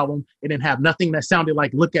 depressing album. It didn't have nothing that sounded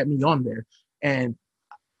like "Look at Me" on there. And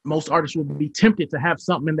most artists would be tempted to have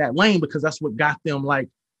something in that lane because that's what got them like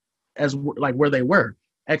where they were.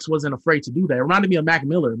 X wasn't afraid to do that. It reminded me of Mac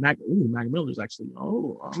Miller. Mac Miller's actually, I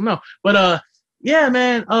don't know. But yeah,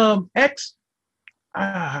 man, X,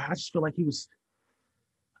 I just feel like he was,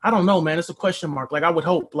 I don't know, man. It's a question mark. Like, I would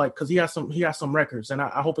hope, like, because he has some records, and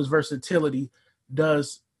I hope his versatility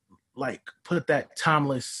does like put that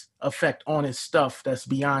timeless effect on his stuff that's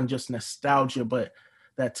beyond just nostalgia, but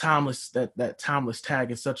that timeless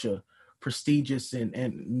tag is such a prestigious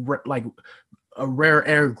and like a rare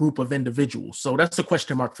air group of individuals. So that's a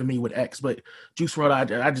question mark for me with X. But Juice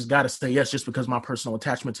WRLD, I just gotta say yes, just because of my personal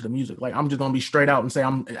attachment to the music. Like, I'm just gonna be straight out and say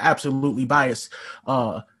I'm absolutely biased.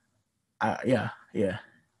 Yeah.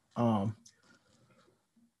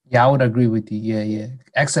 I would agree with you. Yeah.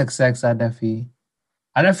 XXX,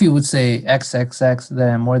 I definitely would say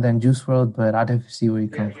XXX more than Juice WRLD, but I definitely see where you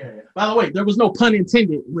come from. By the way, there was no pun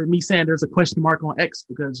intended with me saying there's a question mark on X,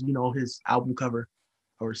 because, you know, his album cover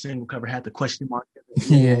or single cover had the question mark.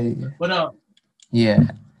 Yeah. But yeah.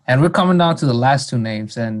 And we're coming down to the last two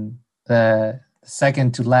names, and the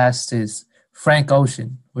second to last is Frank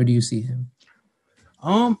Ocean. Where do you see him?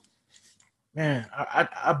 Man,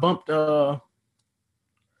 I bumped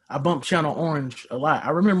Channel Orange a lot.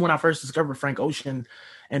 I remember when I first discovered Frank Ocean,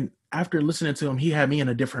 and after listening to him, he had me in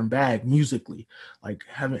a different bag musically, like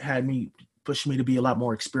had me push me to be a lot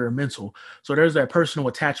more experimental. So there's that personal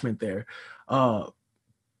attachment there.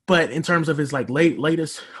 But in terms of his like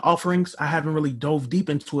latest offerings, I haven't really dove deep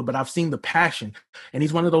into it, but I've seen the passion, and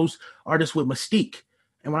he's one of those artists with mystique.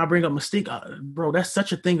 And when I bring up mystique, bro, that's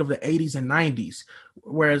such a thing of the 80s and 90s.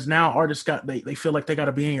 Whereas now artists they feel like they got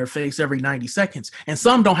to be in your face every 90 seconds. And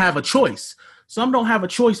some don't have a choice. Some don't have a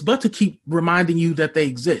choice but to keep reminding you that they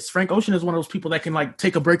exist. Frank Ocean is one of those people that can like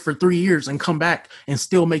take a break for 3 years and come back and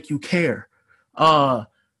still make you care.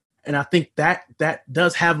 And I think that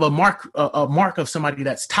does have a mark of somebody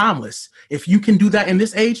that's timeless. If you can do that in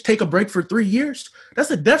this age, take a break for 3 years,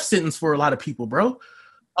 that's a death sentence for a lot of people, bro.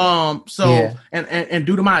 And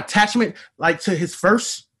due to my attachment, like to his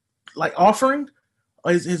first like offering,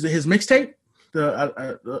 his mixtape,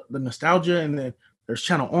 the nostalgia, and then there's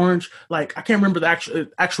Channel Orange. Like, I can't remember the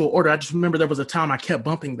actual order. I just remember there was a time I kept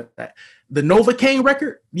bumping that. The Novocaine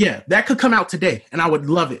record, yeah, that could come out today, and I would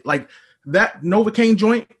love it. Like, that Novocaine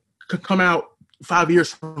joint could come out 5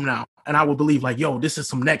 years from now, and I would believe like, yo, this is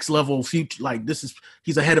some next level future. Like,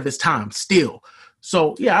 he's ahead of his time still.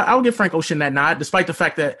 So yeah, I'll give Frank Ocean that nod, despite the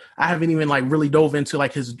fact that I haven't even like really dove into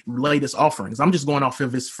like his latest offerings. I'm just going off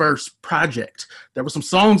of his first project. There were some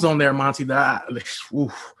songs on there, Monty, that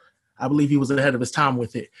I believe he was ahead of his time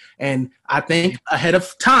with it. And I think ahead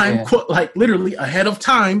of time, like literally ahead of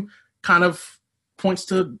time, kind of points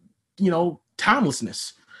to, you know,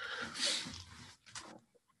 timelessness.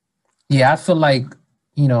 Yeah, I feel like,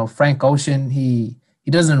 you know, Frank Ocean, he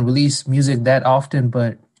doesn't release music that often,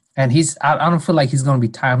 but I don't feel like he's going to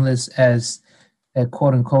be timeless as a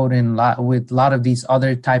quote unquote with a lot of these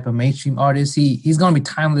other type of mainstream artists. He's going to be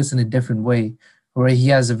timeless in a different way, where he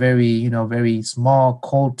has a very small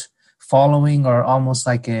cult following, or almost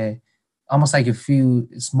like a few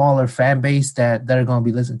smaller fan base that are going to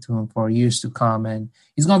be listening to him for years to come. And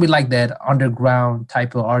he's going to be like that underground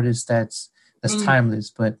type of artist that's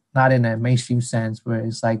timeless, but not in a mainstream sense where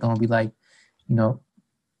it's like going to be like, you know,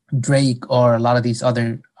 Drake or a lot of these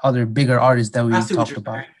other other bigger artists that we talked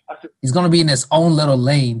about. He's gonna be in his own little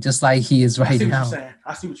lane, just like he is right now.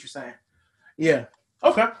 I see what you're saying. Yeah.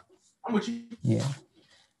 Okay. I'm with you. Yeah.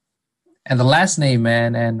 And the last name,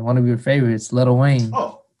 man, and one of your favorites, Lil Wayne.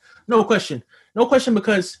 Oh, no question. No question,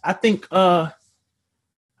 because I feel,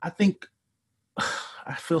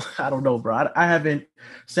 I don't know, bro. I haven't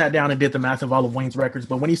sat down and did the math of all of Wayne's records,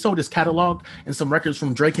 but when he sold his catalog and some records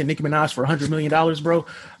from Drake and Nicki Minaj for $100 million, bro,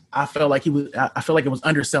 I felt like it was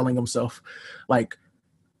underselling himself. Like,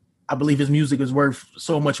 I believe his music is worth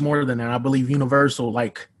so much more than that. I believe Universal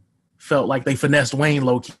felt like they finessed Wayne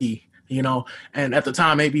low key, you know. And at the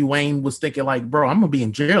time, maybe Wayne was thinking like, bro, I'm gonna be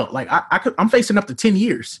in jail. Like I'm facing up to 10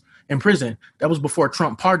 years in prison. That was before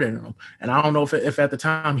Trump pardoned him. And I don't know if at the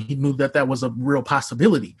time he knew that was a real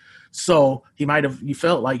possibility. So he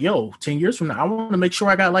felt like, yo, 10 years from now, I want to make sure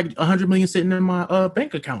I got like 100 million sitting in my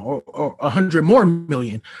bank account or 100 more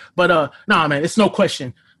million. But nah, man, it's no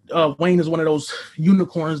question. Wayne is one of those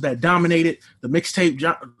unicorns that dominated the mixtape,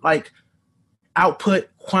 like output,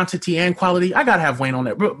 quantity, and quality. I gotta have Wayne on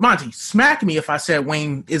there. Bro, Monty, smack me if I said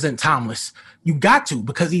Wayne isn't timeless. You got to,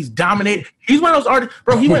 because he's dominated. He's one of those artists,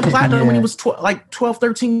 bro. He went platinum when he was 12,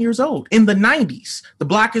 13 years old in the 90s. The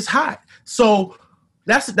block is hot. So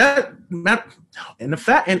that's that. In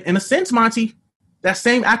a sense, Monty, that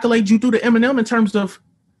same accolade you threw to Eminem in terms of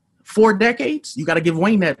 4 decades, you got to give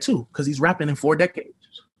Wayne that too, because he's rapping in 4 decades.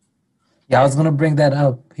 Yeah, I was gonna bring that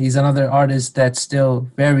up. He's another artist that's still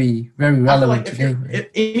very, very relevant today. If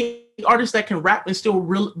any artist that can rap and still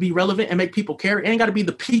be relevant and make people care, it ain't got to be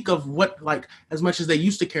the peak of what, like, as much as they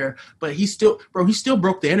used to care. But he still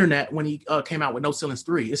broke the internet when he came out with No Ceilings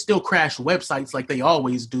 3. It still crashed websites like they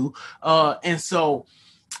always do. And so,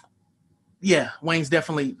 yeah, Wayne's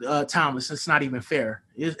definitely timeless. It's not even fair.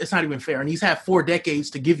 It's not even fair. And he's had 4 decades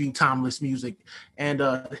to give you timeless music, and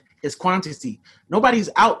his quantity. Nobody's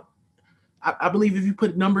out. I believe if you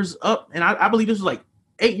put numbers up, and I believe this was like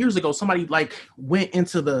 8 years ago, somebody like went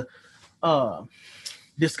into the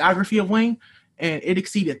discography of Wayne, and it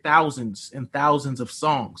exceeded thousands and thousands of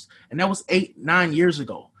songs. And that was 8-9 years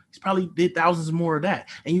ago. He's probably did thousands more of that.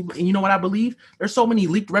 And you know what I believe? There's so many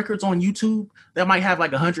leaked records on YouTube that might have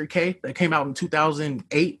like 100K that came out in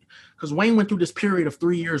 2008. Because Wayne went through this period of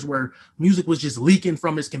 3 years where music was just leaking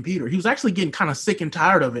from his computer. He was actually getting kind of sick and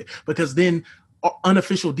tired of it, because then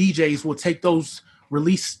unofficial DJs will take those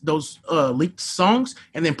leaked songs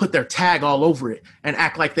and then put their tag all over it and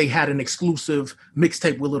act like they had an exclusive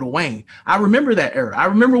mixtape with Lil Wayne. I remember that era. I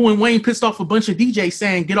remember when Wayne pissed off a bunch of DJs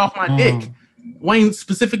saying, "Get off my dick." Wayne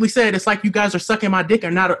specifically said, "It's like you guys are sucking my dick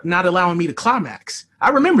and not allowing me to climax." I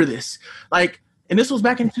remember this. And this was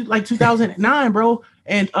back in 2009, bro.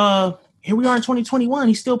 And here we are in 2021.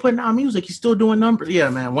 He's still putting out music. He's still doing numbers. Yeah,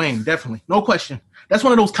 man, Wayne, definitely. No question. That's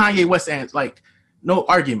one of those Kanye West ants, like, no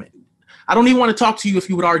argument. I don't even want to talk to you if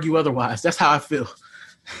you would argue otherwise. That's how I feel.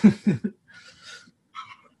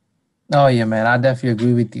 Oh, yeah, man. I definitely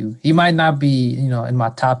agree with you. He might not be, in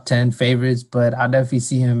my top 10 favorites, but I definitely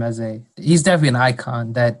see him as he's definitely an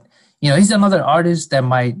icon that, he's another artist that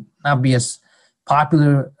might not be as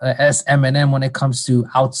popular as Eminem when it comes to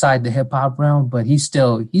outside the hip hop realm, but he's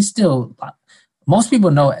still, most people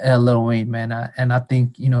know Lil Wayne, man. And I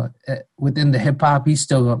think, within the hip hop, he's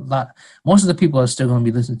still most of the people are still going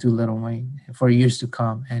to be listening to Lil Wayne for years to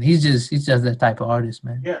come. And he's just that type of artist,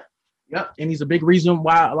 man. Yeah. Yeah. And he's a big reason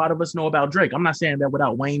why a lot of us know about Drake. I'm not saying that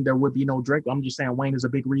without Wayne, there would be no Drake. I'm just saying Wayne is a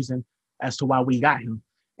big reason as to why we got him.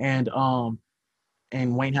 And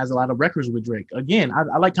Wayne has a lot of records with Drake. Again,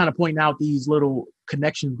 I like kind of pointing out these little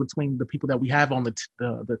connections between the people that we have on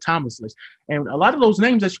the timeless list. And a lot of those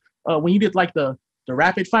names that when you did like the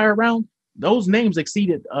rapid fire round, those names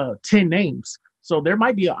exceeded 10 names. So there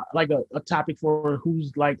might be a topic for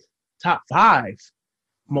who's like top 5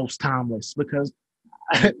 most timeless, because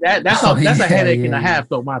that's a headache and a half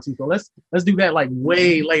though, Monty. So let's do that like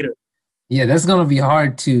way later. Yeah, that's gonna be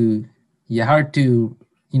hard to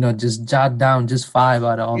just jot down just 5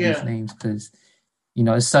 out of all these names, because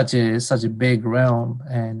it's such a big realm,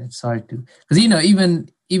 and it's hard to, because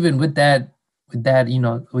even with that with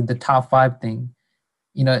the top 5 thing,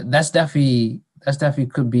 that's definitely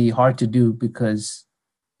could be hard to do, because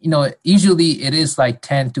usually it is like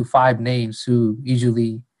 10 to 5 names who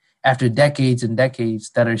usually after decades and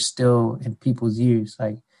decades that are still in people's ears.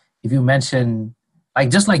 Like if you mention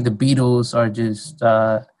just like the Beatles or just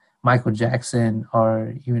Michael Jackson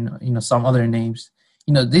or some other names,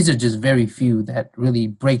 these are just very few that really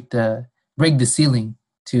break the ceiling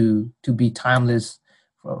to be timeless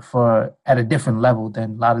for at a different level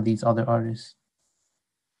than a lot of these other artists.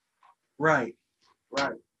 Right.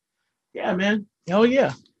 Yeah, man. Hell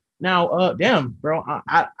yeah. Now, damn, bro,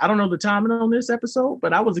 I don't know the timing on this episode,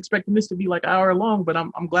 but I was expecting this to be like an hour long. But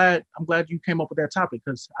I'm glad you came up with that topic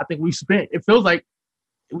because I think it feels like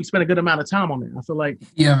we spent a good amount of time on it. I feel like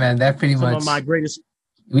Yeah, man, that pretty some much. of my greatest.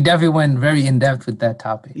 We definitely went very in depth with that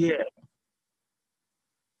topic. Yeah.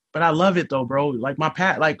 But I love it though, bro. Like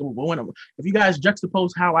if you guys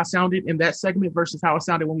juxtapose how I sounded in that segment versus how I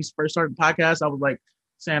sounded when we first started the podcast, I was like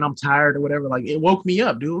saying I'm tired or whatever. Like it woke me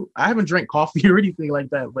up, dude. I haven't drank coffee or anything like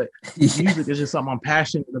that, but music is just something I'm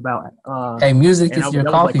passionate about. Hey, music is your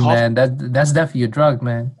coffee, man. That's definitely your drug,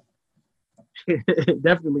 man.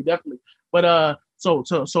 definitely. But so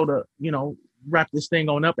to wrap this thing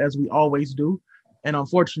on up as we always do, and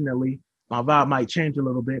unfortunately my vibe might change a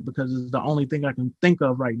little bit because it's the only thing I can think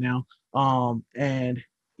of right now. And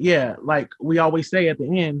yeah, like we always say at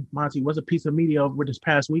the end, Monty, what's a piece of media over this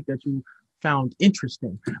past week that you found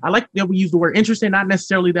interesting? I like that we use the word interesting, not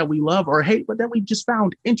necessarily that we love or hate, but that we just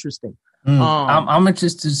found interesting. I'm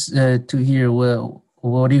interested to hear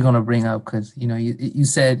what are you gonna bring up because you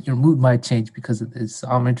said your mood might change because of this. So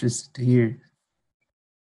I'm interested to hear.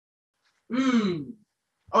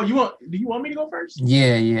 Oh, do you want me to go first?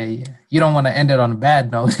 Yeah. You don't want to end it on a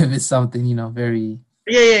bad note if it's something, very.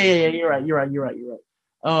 Yeah. You're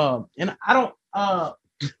right. And I don't,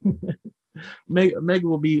 Meg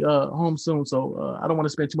will be home soon, so I don't want to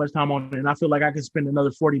spend too much time on it. And I feel like I could spend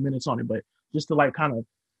another 40 minutes on it, but just to kind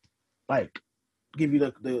of give you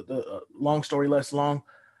the long story less long.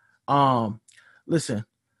 Listen,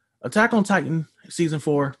 Attack on Titan season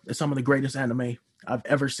 4 is some of the greatest anime I've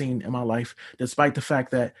ever seen in my life, despite the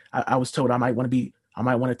fact that I was told I might want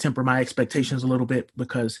to temper my expectations a little bit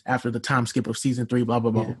because after the time skip of season 3, blah,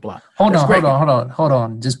 blah, blah, blah. Hold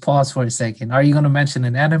on. Just pause for a second. Are you going to mention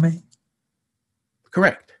an anime?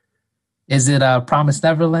 Correct. Is it Promised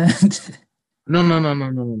Neverland? No.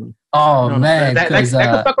 Oh, no, man. I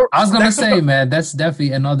was going to say, man, that's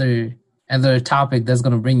definitely another topic that's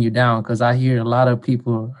going to bring you down because I hear a lot of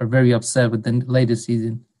people are very upset with the latest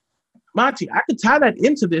season. Monty, I could tie that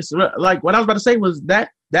into this. Like what I was about to say was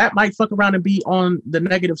that might fuck around and be on the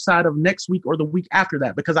negative side of next week or the week after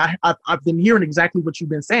that because I've been hearing exactly what you've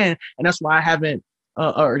been saying, and that's why I haven't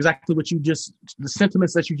or exactly what the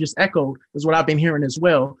sentiments that you just echoed is what I've been hearing as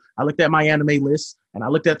well. I looked at my anime list and I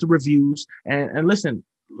looked at the reviews and listen,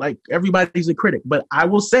 like everybody's a critic, but I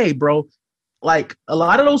will say, bro, like a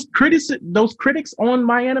lot of those critics on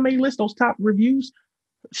my anime list, those top reviews.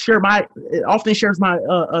 It often shares my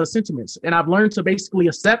sentiments, and I've learned to basically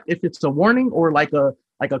accept if it's a warning or like a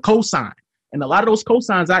cosign. And a lot of those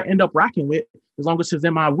cosigns I end up rocking with as long as it's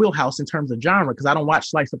in my wheelhouse in terms of genre because I don't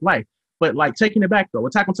watch slice of life. But like taking it back though,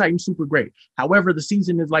 Attack on Titan is super great. However, the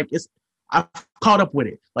season is I've caught up with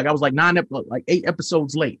it. Like I was like 8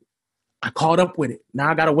 episodes late. I caught up with it.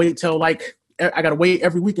 Now I gotta wait till I gotta wait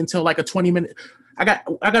every week until like a 20-minute. I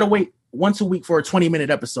gotta wait once a week for a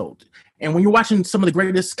 20-minute episode. And when you're watching some of the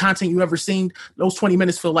greatest content you've ever seen, those 20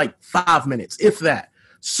 minutes feel like 5 minutes, if that.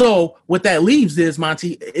 So what that leaves is,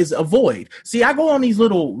 Monty, is a void. See, I go on these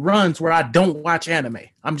little runs where I don't watch anime.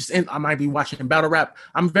 I might be watching battle rap.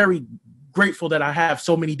 I'm very grateful that I have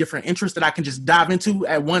so many different interests that I can just dive into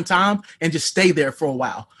at one time and just stay there for a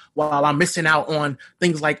while I'm missing out on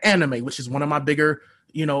things like anime, which is one of my bigger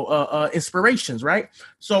inspirations, right?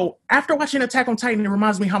 So after watching Attack on Titan, it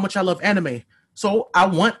reminds me how much I love anime. So I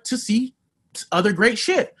want to see other great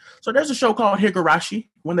shit. So there's a show called Higurashi,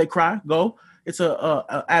 When They Cry, Go. It's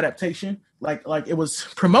a adaptation. Like it was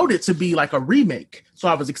promoted to be like a remake. So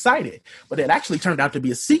I was excited, but it actually turned out to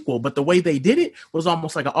be a sequel. But the way they did it was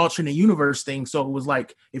almost like an alternate universe thing. So it was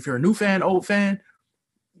like, if you're a new fan, old fan,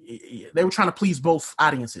 they were trying to please both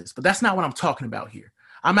audiences, but that's not what I'm talking about here.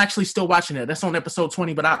 I'm actually still watching it. That's on episode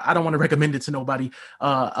 20, but I don't want to recommend it to nobody.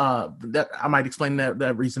 That I might explain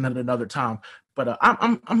that reason at another time. But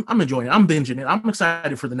I'm enjoying it. I'm binging it. I'm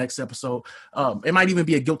excited for the next episode. It might even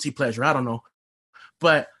be a guilty pleasure. I don't know.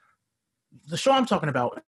 But the show I'm talking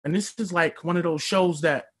about, and this is like one of those shows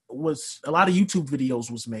that was a lot of YouTube videos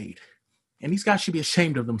was made, and these guys should be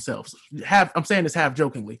ashamed of themselves. I'm saying this half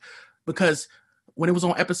jokingly, because when it was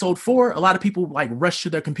on episode 4, a lot of people like rushed to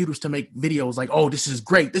their computers to make videos like, oh, this is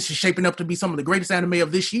great. This is shaping up to be some of the greatest anime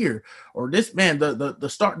of this year. Or this, man,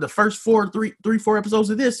 the first 4 episodes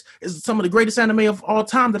of this is some of the greatest anime of all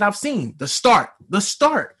time that I've seen. The start.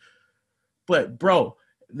 But bro,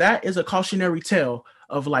 that is a cautionary tale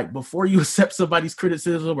of like, before you accept somebody's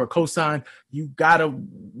criticism or cosign, you gotta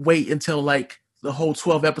wait until like the whole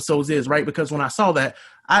 12 episodes is, right? Because when I saw that,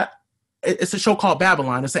 it's a show called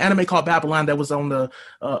Babylon. It's an anime called Babylon that was on the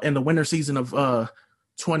in the winter season of the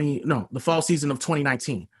fall season of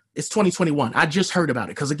 2019. It's 2021. I just heard about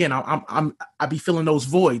it because again, I be feeling those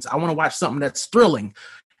voids. I want to watch something that's thrilling,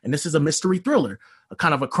 and this is a mystery thriller, a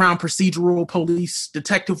kind of a crime procedural, police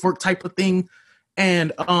detective work type of thing.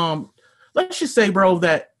 And let's just say, bro,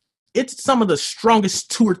 that it's some of the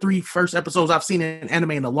strongest 2 or 3 first episodes I've seen in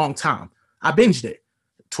anime in a long time. I binged it,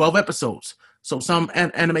 12 episodes. So some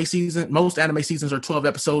anime season, most anime seasons are 12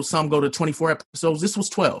 episodes. Some go to 24 episodes. This was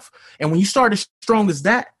 12. And when you start as strong as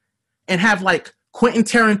that and have like Quentin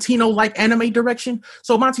Tarantino like anime direction.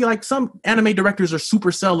 So Monty, like some anime directors are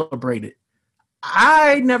super celebrated.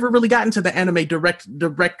 I never really got into the anime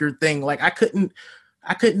director thing. Like I couldn't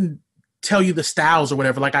tell you the styles or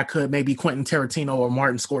whatever, like I could maybe Quentin Tarantino or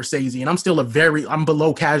Martin Scorsese. And I'm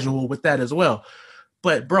below casual with that as well.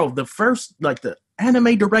 But bro, the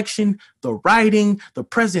anime direction, the writing, the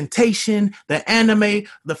presentation, the anime,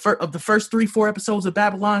 of the first 3-4 episodes of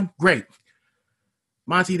Babylon, great.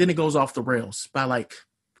 Monty, then it goes off the rails by like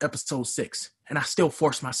episode 6. And I still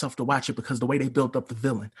force myself to watch it because the way they build up the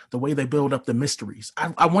villain, the way they build up the mysteries.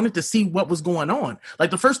 I wanted to see what was going on.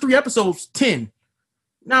 Like the first 3 episodes, 10,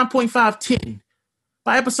 9.5, 10.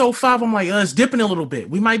 By episode 5, I'm like, it's dipping a little bit.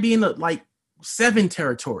 We might be in the like 7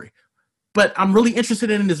 territory. But I'm really interested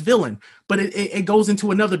in this villain. But it goes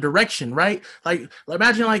into another direction, right? Like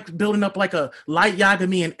imagine like building up like a Light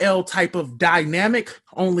Yagami and L type of dynamic,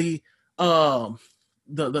 only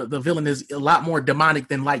the villain is a lot more demonic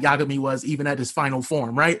than Light Yagami was even at his final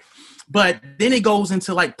form, right? But then it goes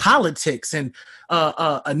into like politics and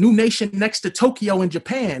a new nation next to Tokyo in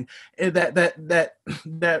Japan that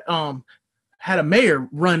had a mayor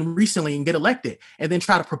run recently and get elected and then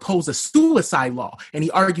try to propose a suicide law. And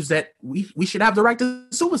he argues that we should have the right to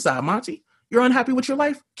suicide, Monty. You're unhappy with your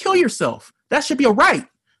life? Kill yourself. That should be a right.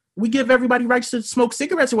 We give everybody rights to smoke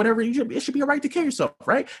cigarettes or whatever. It should be a right to kill yourself,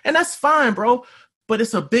 right? And that's fine, bro. But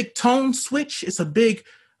it's a big tone switch. It's a big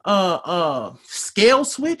scale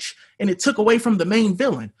switch, and it took away from the main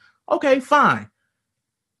villain. Okay, fine.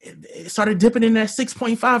 It started dipping in that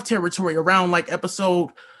 6.5 territory around like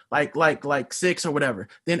episode like 6 or whatever.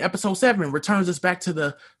 Then episode 7 returns us back to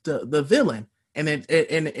the villain. And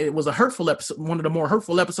it was a hurtful episode, one of the more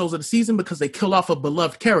hurtful episodes of the season because they kill off a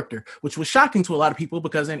beloved character, which was shocking to a lot of people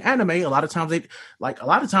because in anime, a lot of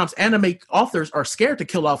times anime authors are scared to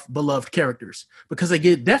kill off beloved characters because they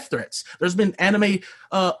get death threats. There's been anime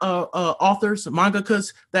authors,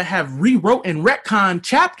 mangakas that have rewrote and retconned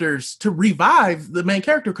chapters to revive the main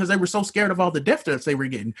character because they were so scared of all the death threats they were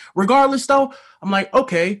getting. Regardless, though, I'm like,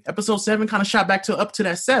 okay, episode 7 kind of shot back up to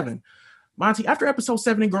that 7. Monty, after episode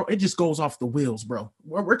 7, it just goes off the wheels, bro.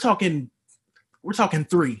 We're talking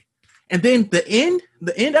 3. And then the end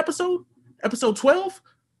episode 12,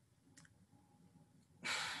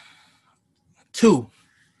 2,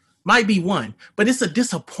 might be 1, but it's a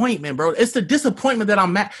disappointment, bro. It's the disappointment that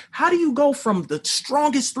I'm at. How do you go from the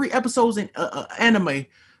strongest 3 episodes in anime,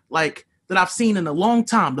 like that I've seen in a long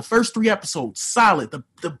time, the first 3 episodes, solid,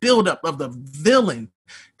 the buildup of the villain,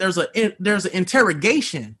 there's an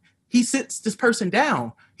interrogation. He sits this person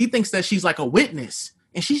down. He thinks that she's like a witness,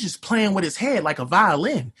 and she's just playing with his head like a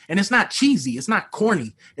violin. And it's not cheesy. It's not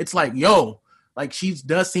corny. It's like, yo, like she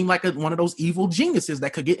does seem like one of those evil geniuses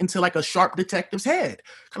that could get into like a sharp detective's head.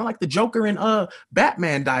 Kind of like the Joker and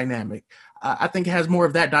Batman dynamic. I think it has more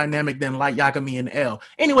of that dynamic than Light Yagami and L.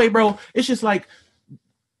 Anyway, bro, it's just like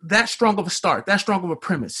that strong of a start, that strong of a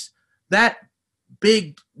premise, that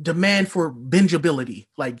big demand for bingeability.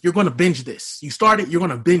 Like you're going to binge this. You start it, you're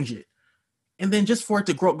going to binge it. And then just for it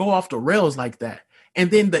to go off the rails like that.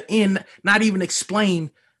 And then the end, not even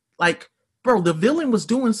explain, like, bro, the villain was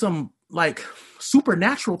doing some like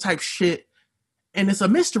supernatural type shit. And it's a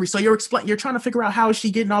mystery. So you're trying to figure out how is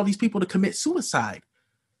she getting all these people to commit suicide?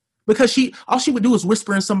 Because all she would do is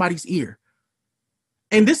whisper in somebody's ear.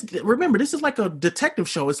 And remember, this is like a detective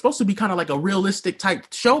show. It's supposed to be kind of like a realistic type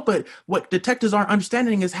show, but what detectives aren't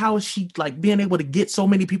understanding is how is she like being able to get so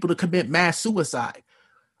many people to commit mass suicide?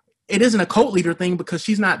 It isn't a cult leader thing because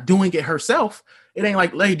she's not doing it herself. It ain't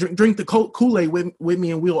like, hey, drink the Kool-Aid with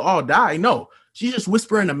me and we'll all die. No, she's just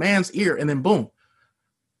whispering in a man's ear and then boom.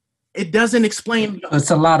 It doesn't explain.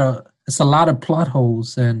 It's a lot of plot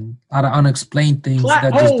holes and a lot of unexplained things just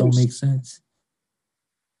don't make sense.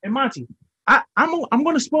 And Monty, I'm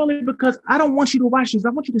going to spoil it because I don't want you to watch this. I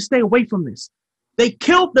want you to stay away from this. They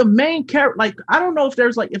killed the main character. Like, I don't know if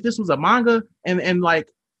this was a manga and like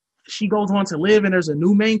she goes on to live and there's a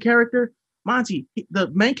new main character. Monty, the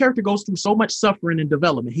main character goes through so much suffering and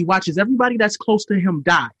development. He watches everybody that's close to him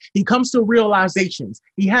die. He comes to realizations.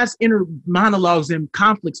 He has inner monologues and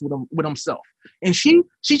conflicts with himself. And she's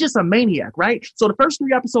just a maniac, right? So the first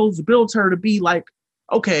 3 episodes builds her to be like,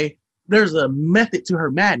 okay, there's a method to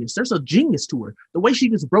her madness. There's a genius to her. The way she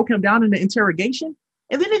just broke him down in the interrogation,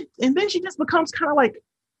 and then she just becomes kind of like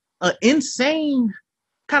an insane,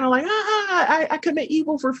 kind of like I commit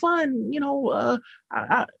evil for fun,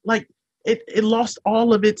 I like it lost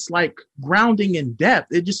all of its like grounding in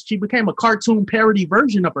depth. She became a cartoon parody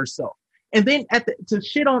version of herself. And then to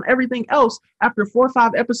shit on everything else after 4 or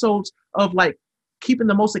 5 episodes of like keeping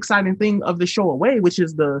the most exciting thing of the show away, which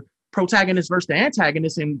is the protagonist versus the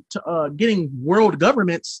antagonist, and getting world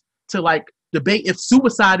governments to like debate if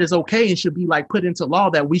suicide is okay and should be like put into law,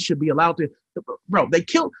 that we should be allowed to. They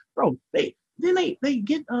get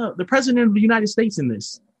the president of the United States in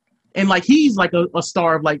this, and like he's like a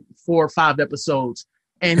star of like 4 or 5 episodes,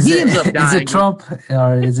 and he ends up dying. Is it Trump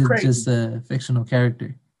or is it just a fictional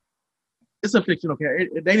character? It's a fictional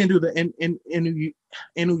character. They didn't do the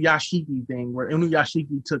Inuyashiki thing where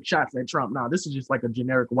Inuyashiki took shots at Trump. No, this is just like a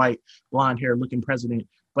generic white blonde hair looking president.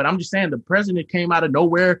 But I'm just saying the president came out of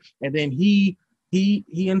nowhere, and then he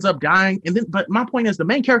ends up dying. But my point is the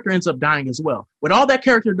main character ends up dying as well. With all that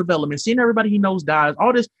character development, seeing everybody he knows dies,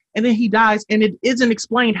 all this, and then he dies, and it isn't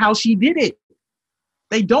explained how she did it.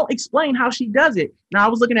 They don't explain how she does it. Now, I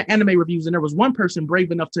was looking at anime reviews, and there was one person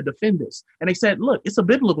brave enough to defend this. And they said, look, it's a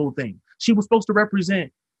biblical thing. She was supposed to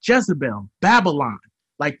represent Jezebel, Babylon,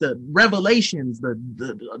 like the revelations, the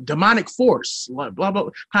demonic force, blah, blah,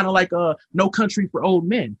 kind of like No Country for Old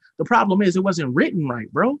Men. The problem is it wasn't written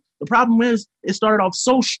right, bro. The problem is it started off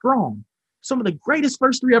so strong. Some of the greatest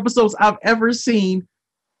first 3 episodes I've ever seen,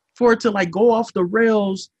 for it to like go off the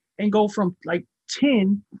rails and go from like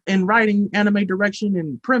 10 in writing, anime direction,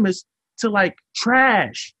 and premise to like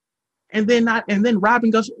trash, and then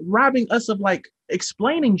robbing us of like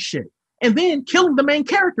explaining shit, and then killing the main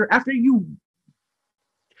character after you.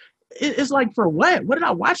 It's like, for what? What did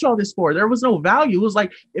I watch all this for? There was no value. It was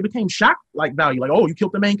like it became shock like value, like, oh, you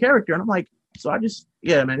killed the main character, and I'm like, so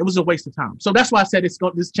man, it was a waste of time. So that's why I said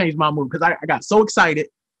this changed my mood, because I got so excited,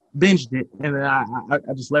 binged it, and then I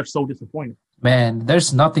just left so disappointed. Man,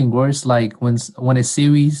 there's nothing worse like when a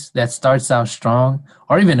series that starts out strong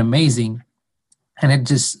or even amazing, and it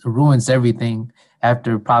just ruins everything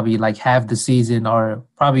after probably like half the season or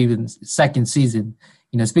probably even second season.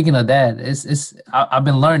 Speaking of that, I've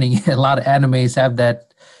been learning a lot of animes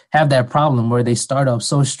have that problem where they start off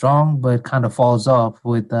so strong but kind of falls off.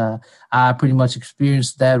 With I pretty much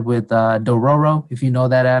experienced that with Dororo, if you know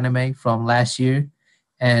that anime from last year,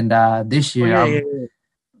 and this year.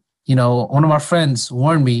 One of my friends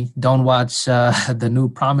warned me, don't watch the new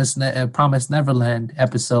Promised Neverland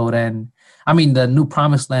episode, and I mean the new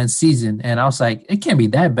Promised Land season. And I was like, it can't be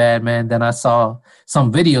that bad, man. Then I saw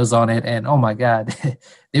some videos on it, and oh my God,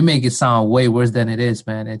 they make it sound way worse than it is,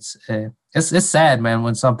 man. It's sad, man,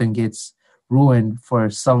 when something gets ruined for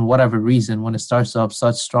some whatever reason when it starts off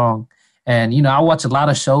such strong. And I watch a lot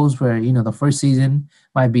of shows where the first season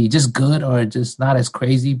might be just good or just not as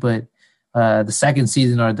crazy, but the second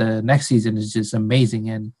season or the next season is just amazing,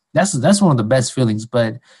 and that's one of the best feelings.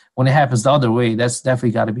 But when it happens the other way, that's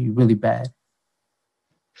definitely got to be really bad.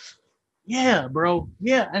 Yeah, bro.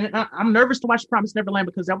 Yeah, and I'm nervous to watch Promised Neverland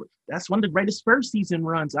because that's one of the greatest first season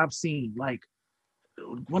runs I've seen. Like,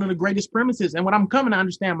 one of the greatest premises. And what I'm coming to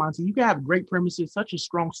understand, Monty, you can have great premises, such a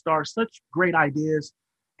strong star, such great ideas,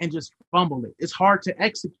 and just fumble it. It's hard to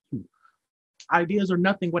execute. Ideas are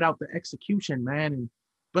nothing without the execution, man.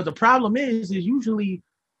 But the problem is usually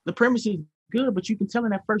the premise is good, but you can tell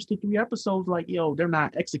in that first 2, 3 episodes, like, yo, they're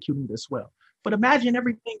not executing this well. But imagine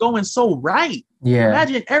everything going so right. Yeah.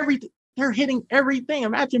 Imagine everything. They're hitting everything.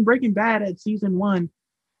 Imagine Breaking Bad at season 1.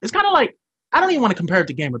 It's kind of like, I don't even want to compare it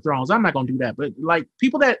to Game of Thrones. I'm not going to do that. But like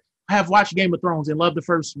people that have watched Game of Thrones and loved the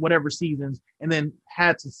first whatever seasons and then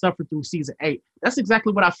had to suffer through season 8. That's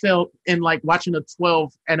exactly what I felt in like watching a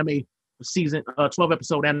 12 episode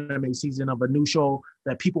anime season of a new show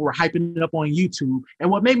that people were hyping it up on YouTube.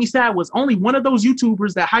 And what made me sad was only one of those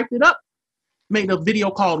YouTubers that hyped it up made a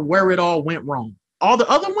video called Where It All Went Wrong. All the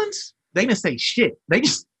other ones, they didn't say shit. They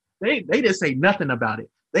didn't say nothing about it.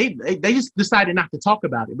 They just decided not to talk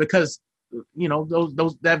about it because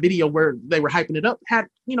that video where they were hyping it up had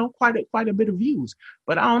quite a bit of views.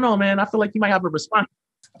 But I don't know, man. I feel like you might have a response.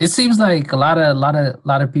 It seems like a lot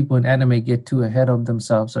of people in anime get too ahead of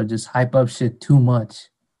themselves or just hype up shit too much,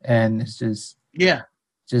 and it's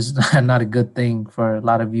just not a good thing for a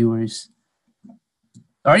lot of viewers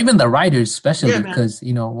or even the writers, especially because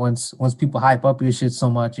once people hype up your shit so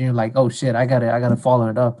much, and you're like, oh shit, I gotta follow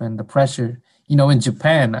it up, and the pressure, in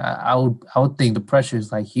Japan, I would think the pressure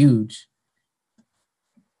is like huge.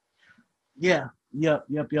 Yeah, yep.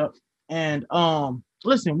 And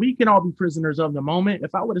listen, we can all be prisoners of the moment.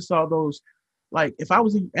 If I would have saw those like if I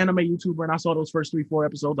was an anime YouTuber and I saw those first 3-4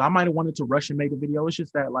 episodes, I might have wanted to rush and make a video. It's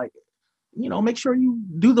just that, like, make sure you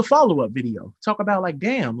do the follow-up video. Talk about, like,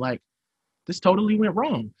 damn, like, this totally went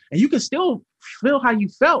wrong. And you can still feel how you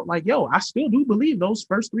felt. Like, yo, I still do believe those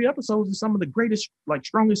first 3 episodes are some of the greatest, like,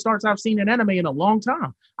 strongest starts I've seen in anime in a long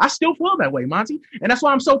time. I still feel that way, Monty. And that's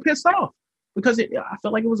why I'm so pissed off, because I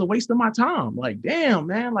felt like it was a waste of my time. Like, damn,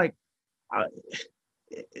 man, like,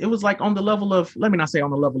 it was like on the level of, let me not say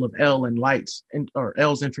on the level of L and Lights or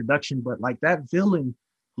L's introduction, but like that villain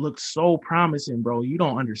looked so promising, bro. You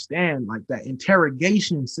don't understand. Like that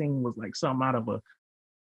interrogation scene was like something out of a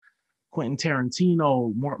Quentin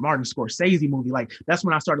Tarantino, Martin Scorsese movie. Like that's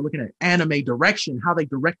when I started looking at anime direction, how they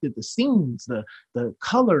directed the scenes, the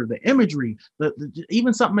color, the imagery,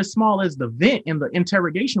 even something as small as the vent in the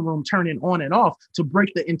interrogation room turning on and off to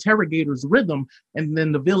break the interrogator's rhythm, and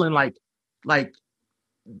then the villain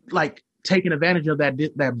like taking advantage of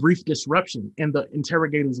that brief disruption in the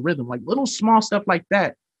interrogator's rhythm. Like little small stuff like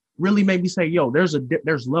that really made me say, yo, there's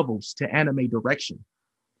levels to anime direction.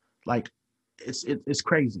 Like it's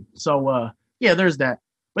crazy. So yeah, there's that.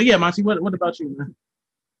 But yeah, Monty, what about you, man?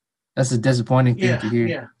 That's a disappointing thing to hear.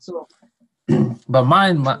 Yeah. So but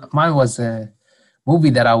mine was a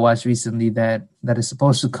movie that I watched recently that is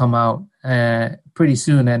supposed to come out pretty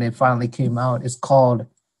soon, and it finally came out. It's called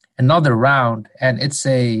Another Round, and it's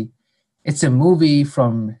a movie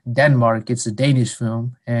from Denmark. It's a Danish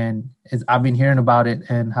film, and I've been hearing about it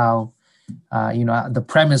and how the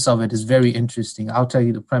premise of it is very interesting. I'll tell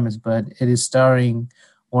you the premise, but it is starring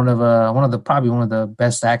one of the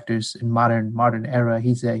best actors in modern era.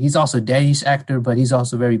 He's also a Danish actor, but he's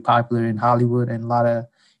also very popular in Hollywood and a lot of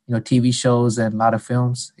TV shows and a lot of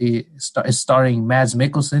films. It's starring Mads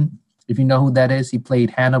Mikkelsen. If you know who that is, he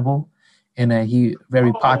played Hannibal. And he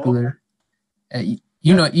very popular.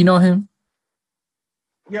 You know him?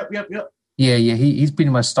 Yep. Yeah. He's pretty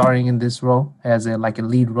much starring in this role as a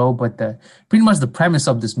lead role. But pretty much the premise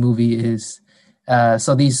of this movie is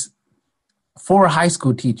so these 4 high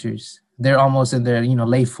school teachers, they're almost in their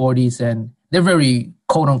late 40s, and they're very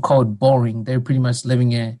quote unquote boring. They're pretty much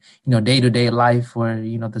living a day-to-day life where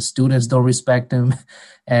the students don't respect them,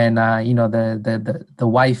 and the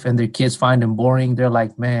wife and their kids find them boring. They're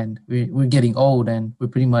like, man, we're getting old, and we're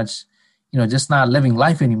pretty much just not living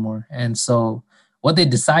life anymore. And so what they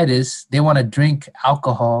decide is they want to drink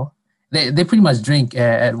alcohol. They pretty much drink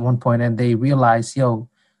at one point, and they realize, yo,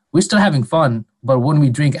 we're still having fun, but when we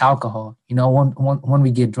drink alcohol, when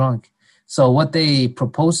we get drunk. So what they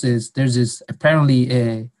propose is there's this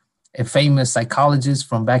apparently a famous psychologist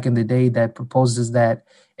from back in the day that proposes that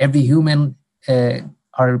every human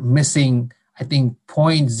are missing, I think,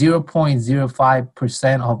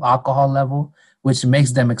 0.05% of alcohol level, which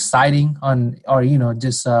makes them exciting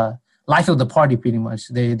just life of the party pretty much.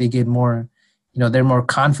 They get more, they're more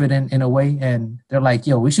confident in a way, and they're like,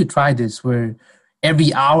 yo, we should try this where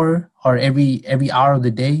every hour or every hour of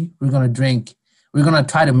the day we're going to drink. We're going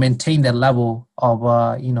to try to maintain that level of,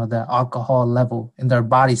 the alcohol level in their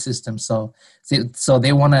body system. So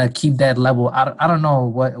they want to keep that level. I don't know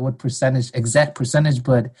what exact percentage,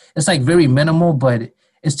 but it's like very minimal, but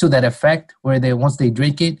it's to that effect where once they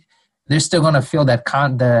drink it, they're still going to feel that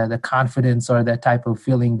the confidence or that type of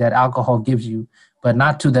feeling that alcohol gives you, but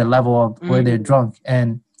not to the level of where they're drunk.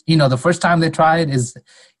 And, the first time they try it is,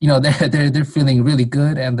 they're feeling really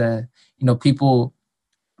good. And people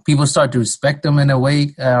start to respect them in a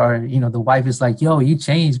way, or the wife is like, yo, you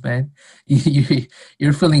changed, man.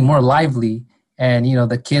 You're feeling more lively. And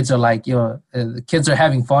the kids are like, yo, the kids are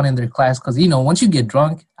having fun in their class, because once you get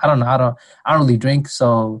drunk, I don't really drink,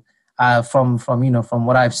 so from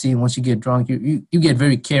what I've seen, once you get drunk, you get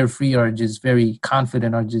very carefree or just very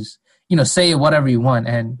confident, or just say whatever you want,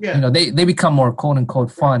 and they become more quote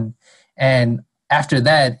unquote fun. And after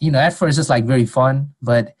that, at first it's like very fun,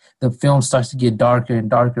 but the film starts to get darker and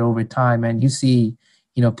darker over time. And you see,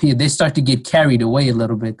 they start to get carried away a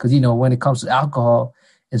little bit, because, when it comes to alcohol,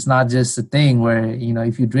 it's not just a thing where,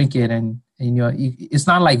 if you drink it and it's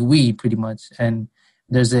not like weed pretty much. And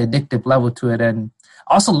there's an addictive level to it. And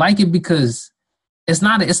I also like it because it's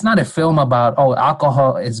not a film about, oh,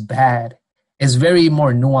 alcohol is bad. It's very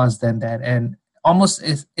more nuanced than that. And almost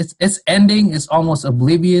its ending is almost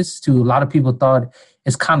oblivious to a lot of people. Thought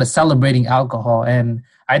it's kind of celebrating alcohol, and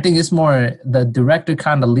I think it's more the director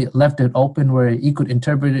kind of left it open where you could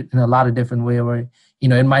interpret it in a lot of different ways, where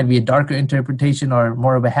it might be a darker interpretation or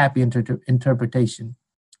more of a happy interpretation.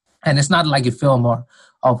 And it's not like a film of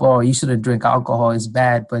oh, you shouldn't drink alcohol, it's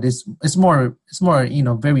bad, but it's more very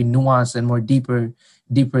nuanced and more deeper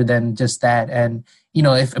deeper than just that. And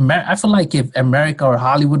I feel like if America or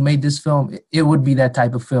Hollywood made this film, it would be that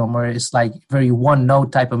type of film where it's like very one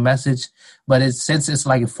note type of message. But since it's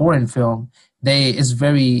like a foreign film,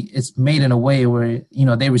 it's made in a way where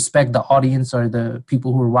they respect the audience or the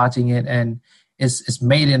people who are watching it, and it's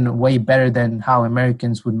made in a way better than how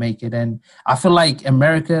Americans would make it. And I feel like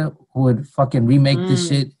America would fucking remake this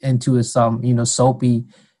shit into some soapy,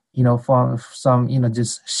 for some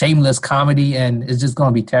just shameless comedy, and it's just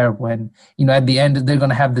gonna be terrible. And at the end they're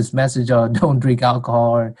gonna have this message of don't drink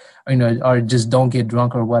alcohol, or just don't get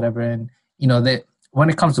drunk or whatever. And they, when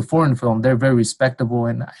it comes to foreign film, they're very respectable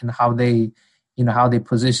in how they how they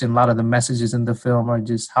position a lot of the messages in the film, or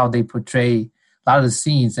just how they portray a lot of the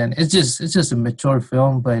scenes. And it's just a mature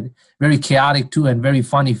film, but very chaotic too, and very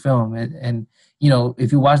funny film. And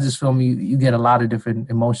if you watch this film, you get a lot of different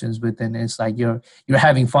emotions within it. It's like you're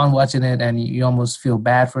having fun watching it, and you almost feel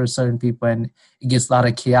bad for certain people, and it gets a lot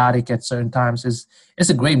of chaotic at certain times. It's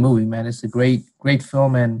a great movie, man. It's a great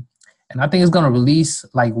film, and I think it's gonna release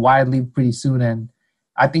like widely pretty soon. And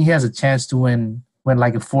I think he has a chance to win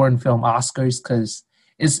like a foreign film Oscars, because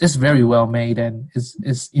it's very well made, and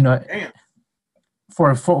it's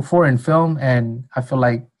for a foreign film, and I feel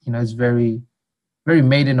like it's very very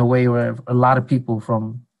made in a way where a lot of people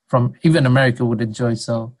from even America would enjoy.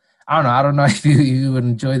 So I don't know if you would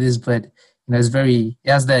enjoy this, but it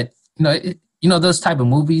has that those type of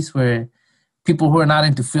movies where people who are not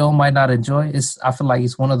into film might not enjoy. I feel like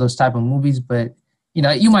it's one of those type of movies, but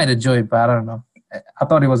you might enjoy it, but I don't know. I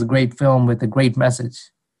thought it was a great film with a great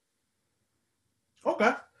message.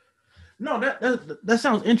 Okay. No, that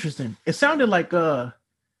sounds interesting. It sounded like a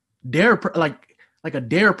dare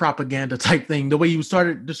propaganda type thing, the way you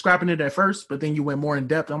started describing it at first, but then you went more in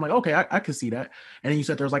depth. I'm like, okay, I could see that. And then you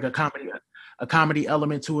said there's like a comedy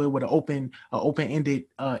element to it with an open-ended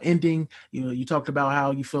ending. You talked about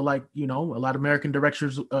how you feel like a lot of American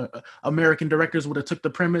directors would have took the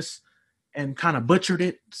premise and kind of butchered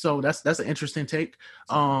it. So that's an interesting take.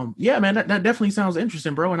 Yeah, man, that definitely sounds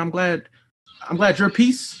interesting, bro. And I'm glad your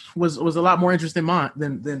piece was a lot more interesting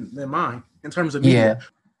than mine in terms of media.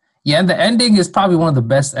 Yeah, and the ending is probably one of the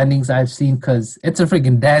best endings I've seen, because it's a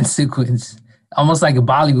freaking dance sequence, almost like a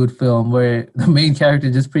Bollywood film, where the main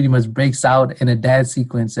character just pretty much breaks out in a dance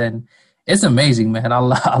sequence, and it's amazing, man. I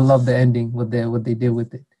love the ending, what they did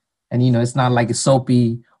with it. And it's not like a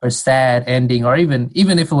soapy or sad ending, or even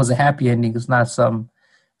if it was a happy ending, it's not some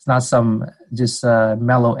just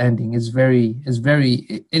mellow ending.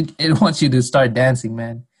 It wants you to start dancing,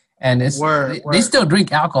 man. And they still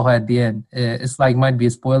drink alcohol at the end. It's like, might be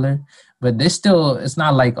a spoiler, but it's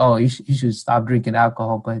not like, oh, you should stop drinking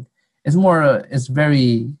alcohol, but it's more,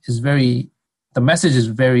 the message is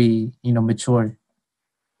very, mature.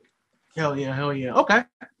 Hell yeah. Okay.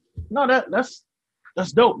 No, that's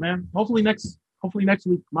dope, man. Hopefully next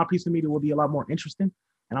week, my piece of media will be a lot more interesting.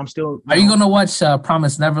 And I'm still. Are you gonna watch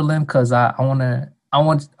Promise Neverland? Because I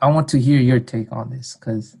want to hear your take on this,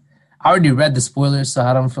 because I already read the spoilers, so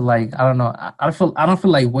I don't feel like I don't feel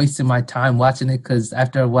like wasting my time watching it, because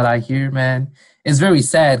after what I hear, man, it's very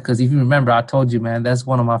sad. Because if you remember, I told you, man, that's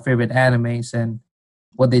one of my favorite animes, and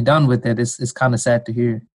what they done with it is kind of sad to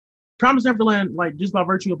hear. Promise Neverland, like, just by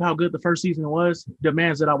virtue of how good the first season was,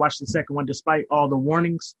 demands that I watch the second one, despite all the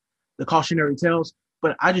warnings, the cautionary tales.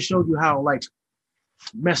 But I just showed you how like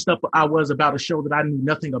messed up I was about a show that I knew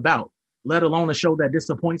nothing about, let alone a show that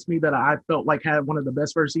disappoints me, that I felt like had one of the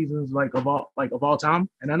best first seasons of all time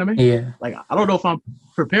in anime. Yeah. Like, I don't know if I'm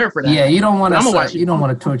prepared for that. Yeah, you don't want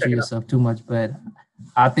to torture yourself too much, but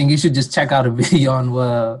I think you should just check out a video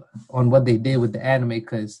on what they did with the anime,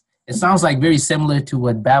 because it sounds like very similar to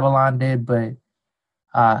what Babylon did, but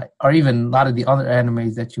or even a lot of the other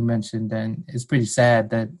animes that you mentioned. And it's pretty sad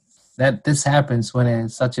that this happens when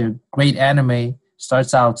it's such a great anime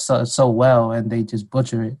starts out so well, and they just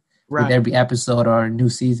butcher it with every episode or new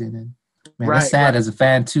season. And man, that's sad as a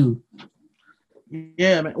fan too.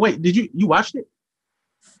 Yeah, man. Wait, did you watched it?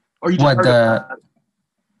 Or you just the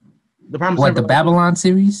Promised Neverland? The Babylon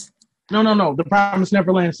series? No. The Promised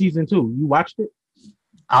Neverland season 2. You watched it?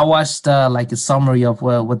 I watched like a summary of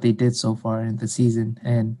what they did so far in the season,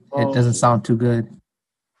 and it doesn't sound too good.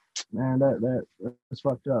 Man, that's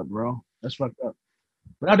fucked up, bro. That's fucked up.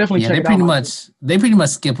 But I'll definitely check it out. They pretty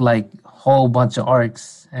much skip like a whole bunch of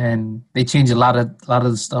arcs, and they change a lot of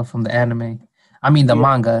the stuff from the anime. I mean the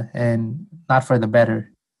manga, and not for the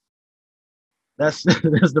better. That's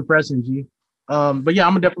depressing, G. But yeah,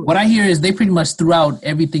 I'm gonna definitely. What I hear is they pretty much threw out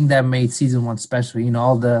everything that made season 1 special.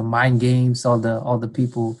 All the mind games, all the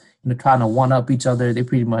people trying to one up each other. They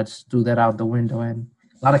pretty much threw that out the window, and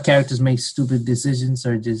a lot of characters make stupid decisions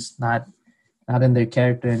or just not not in their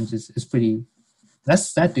character, and just it's pretty. That's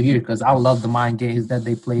sad to hear because I love the mind games that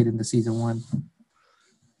they played in the season 1.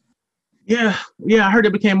 Yeah, I heard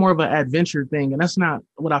it became more of an adventure thing, and that's not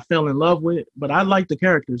what I fell in love with. But I like the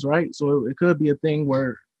characters, right? So it could be a thing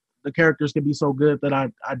where the characters could be so good that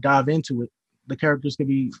I dive into it. The characters could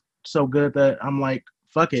be so good that I'm like,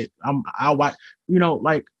 fuck it, I'll watch.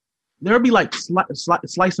 Like there'll be like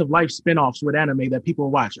slice of life spinoffs with anime that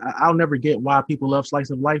people watch. I'll never get why people love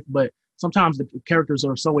slice of life, but sometimes the characters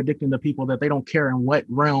are so addicting to people that they don't care in what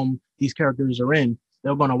realm these characters are in.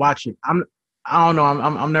 They're gonna watch it. I don't know.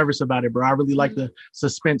 I'm nervous about it, bro. I really like the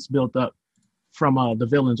suspense built up from the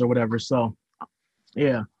villains or whatever. So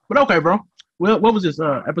yeah, but okay, bro. Well, what was this?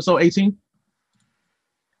 Episode 18.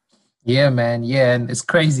 Yeah, man. Yeah, and it's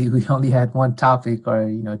crazy. We only had one topic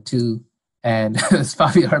or 2, and it's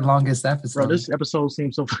probably our longest episode. Bro, this episode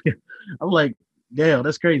seems so fucking. I'm like, damn,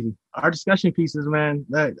 that's crazy. Our discussion pieces, man.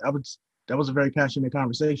 That was a very passionate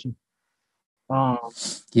conversation.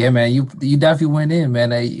 Yeah, man, you definitely went in,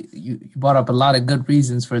 man. You brought up a lot of good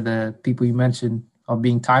reasons for the people you mentioned of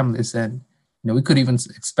being timeless, and we could even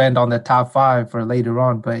expand on the top 5 for later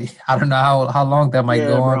on, but I don't know how long that might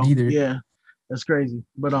go on either. Yeah, that's crazy.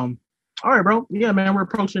 But all right, bro. Yeah, man, we're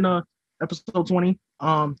approaching episode 20.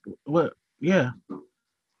 Yeah,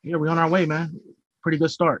 we're on our way, man. Pretty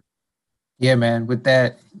good start. Yeah, man. With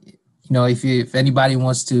that, if anybody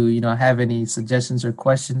wants to, have any suggestions or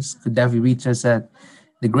questions, could definitely reach us at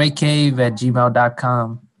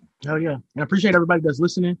thegreatcave@gmail.com. Hell yeah. And I appreciate everybody that's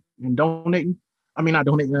listening and donating. I mean, not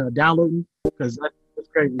donating, downloading, because that's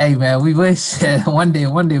crazy. Hey, man, we wish one day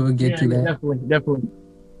we'll get to that. Definitely.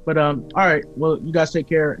 But, all right. Well, you guys take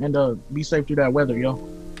care and be safe through that weather, yo.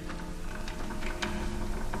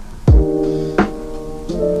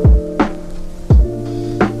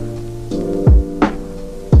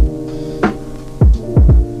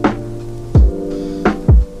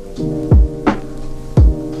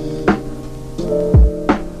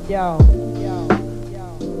 Yo.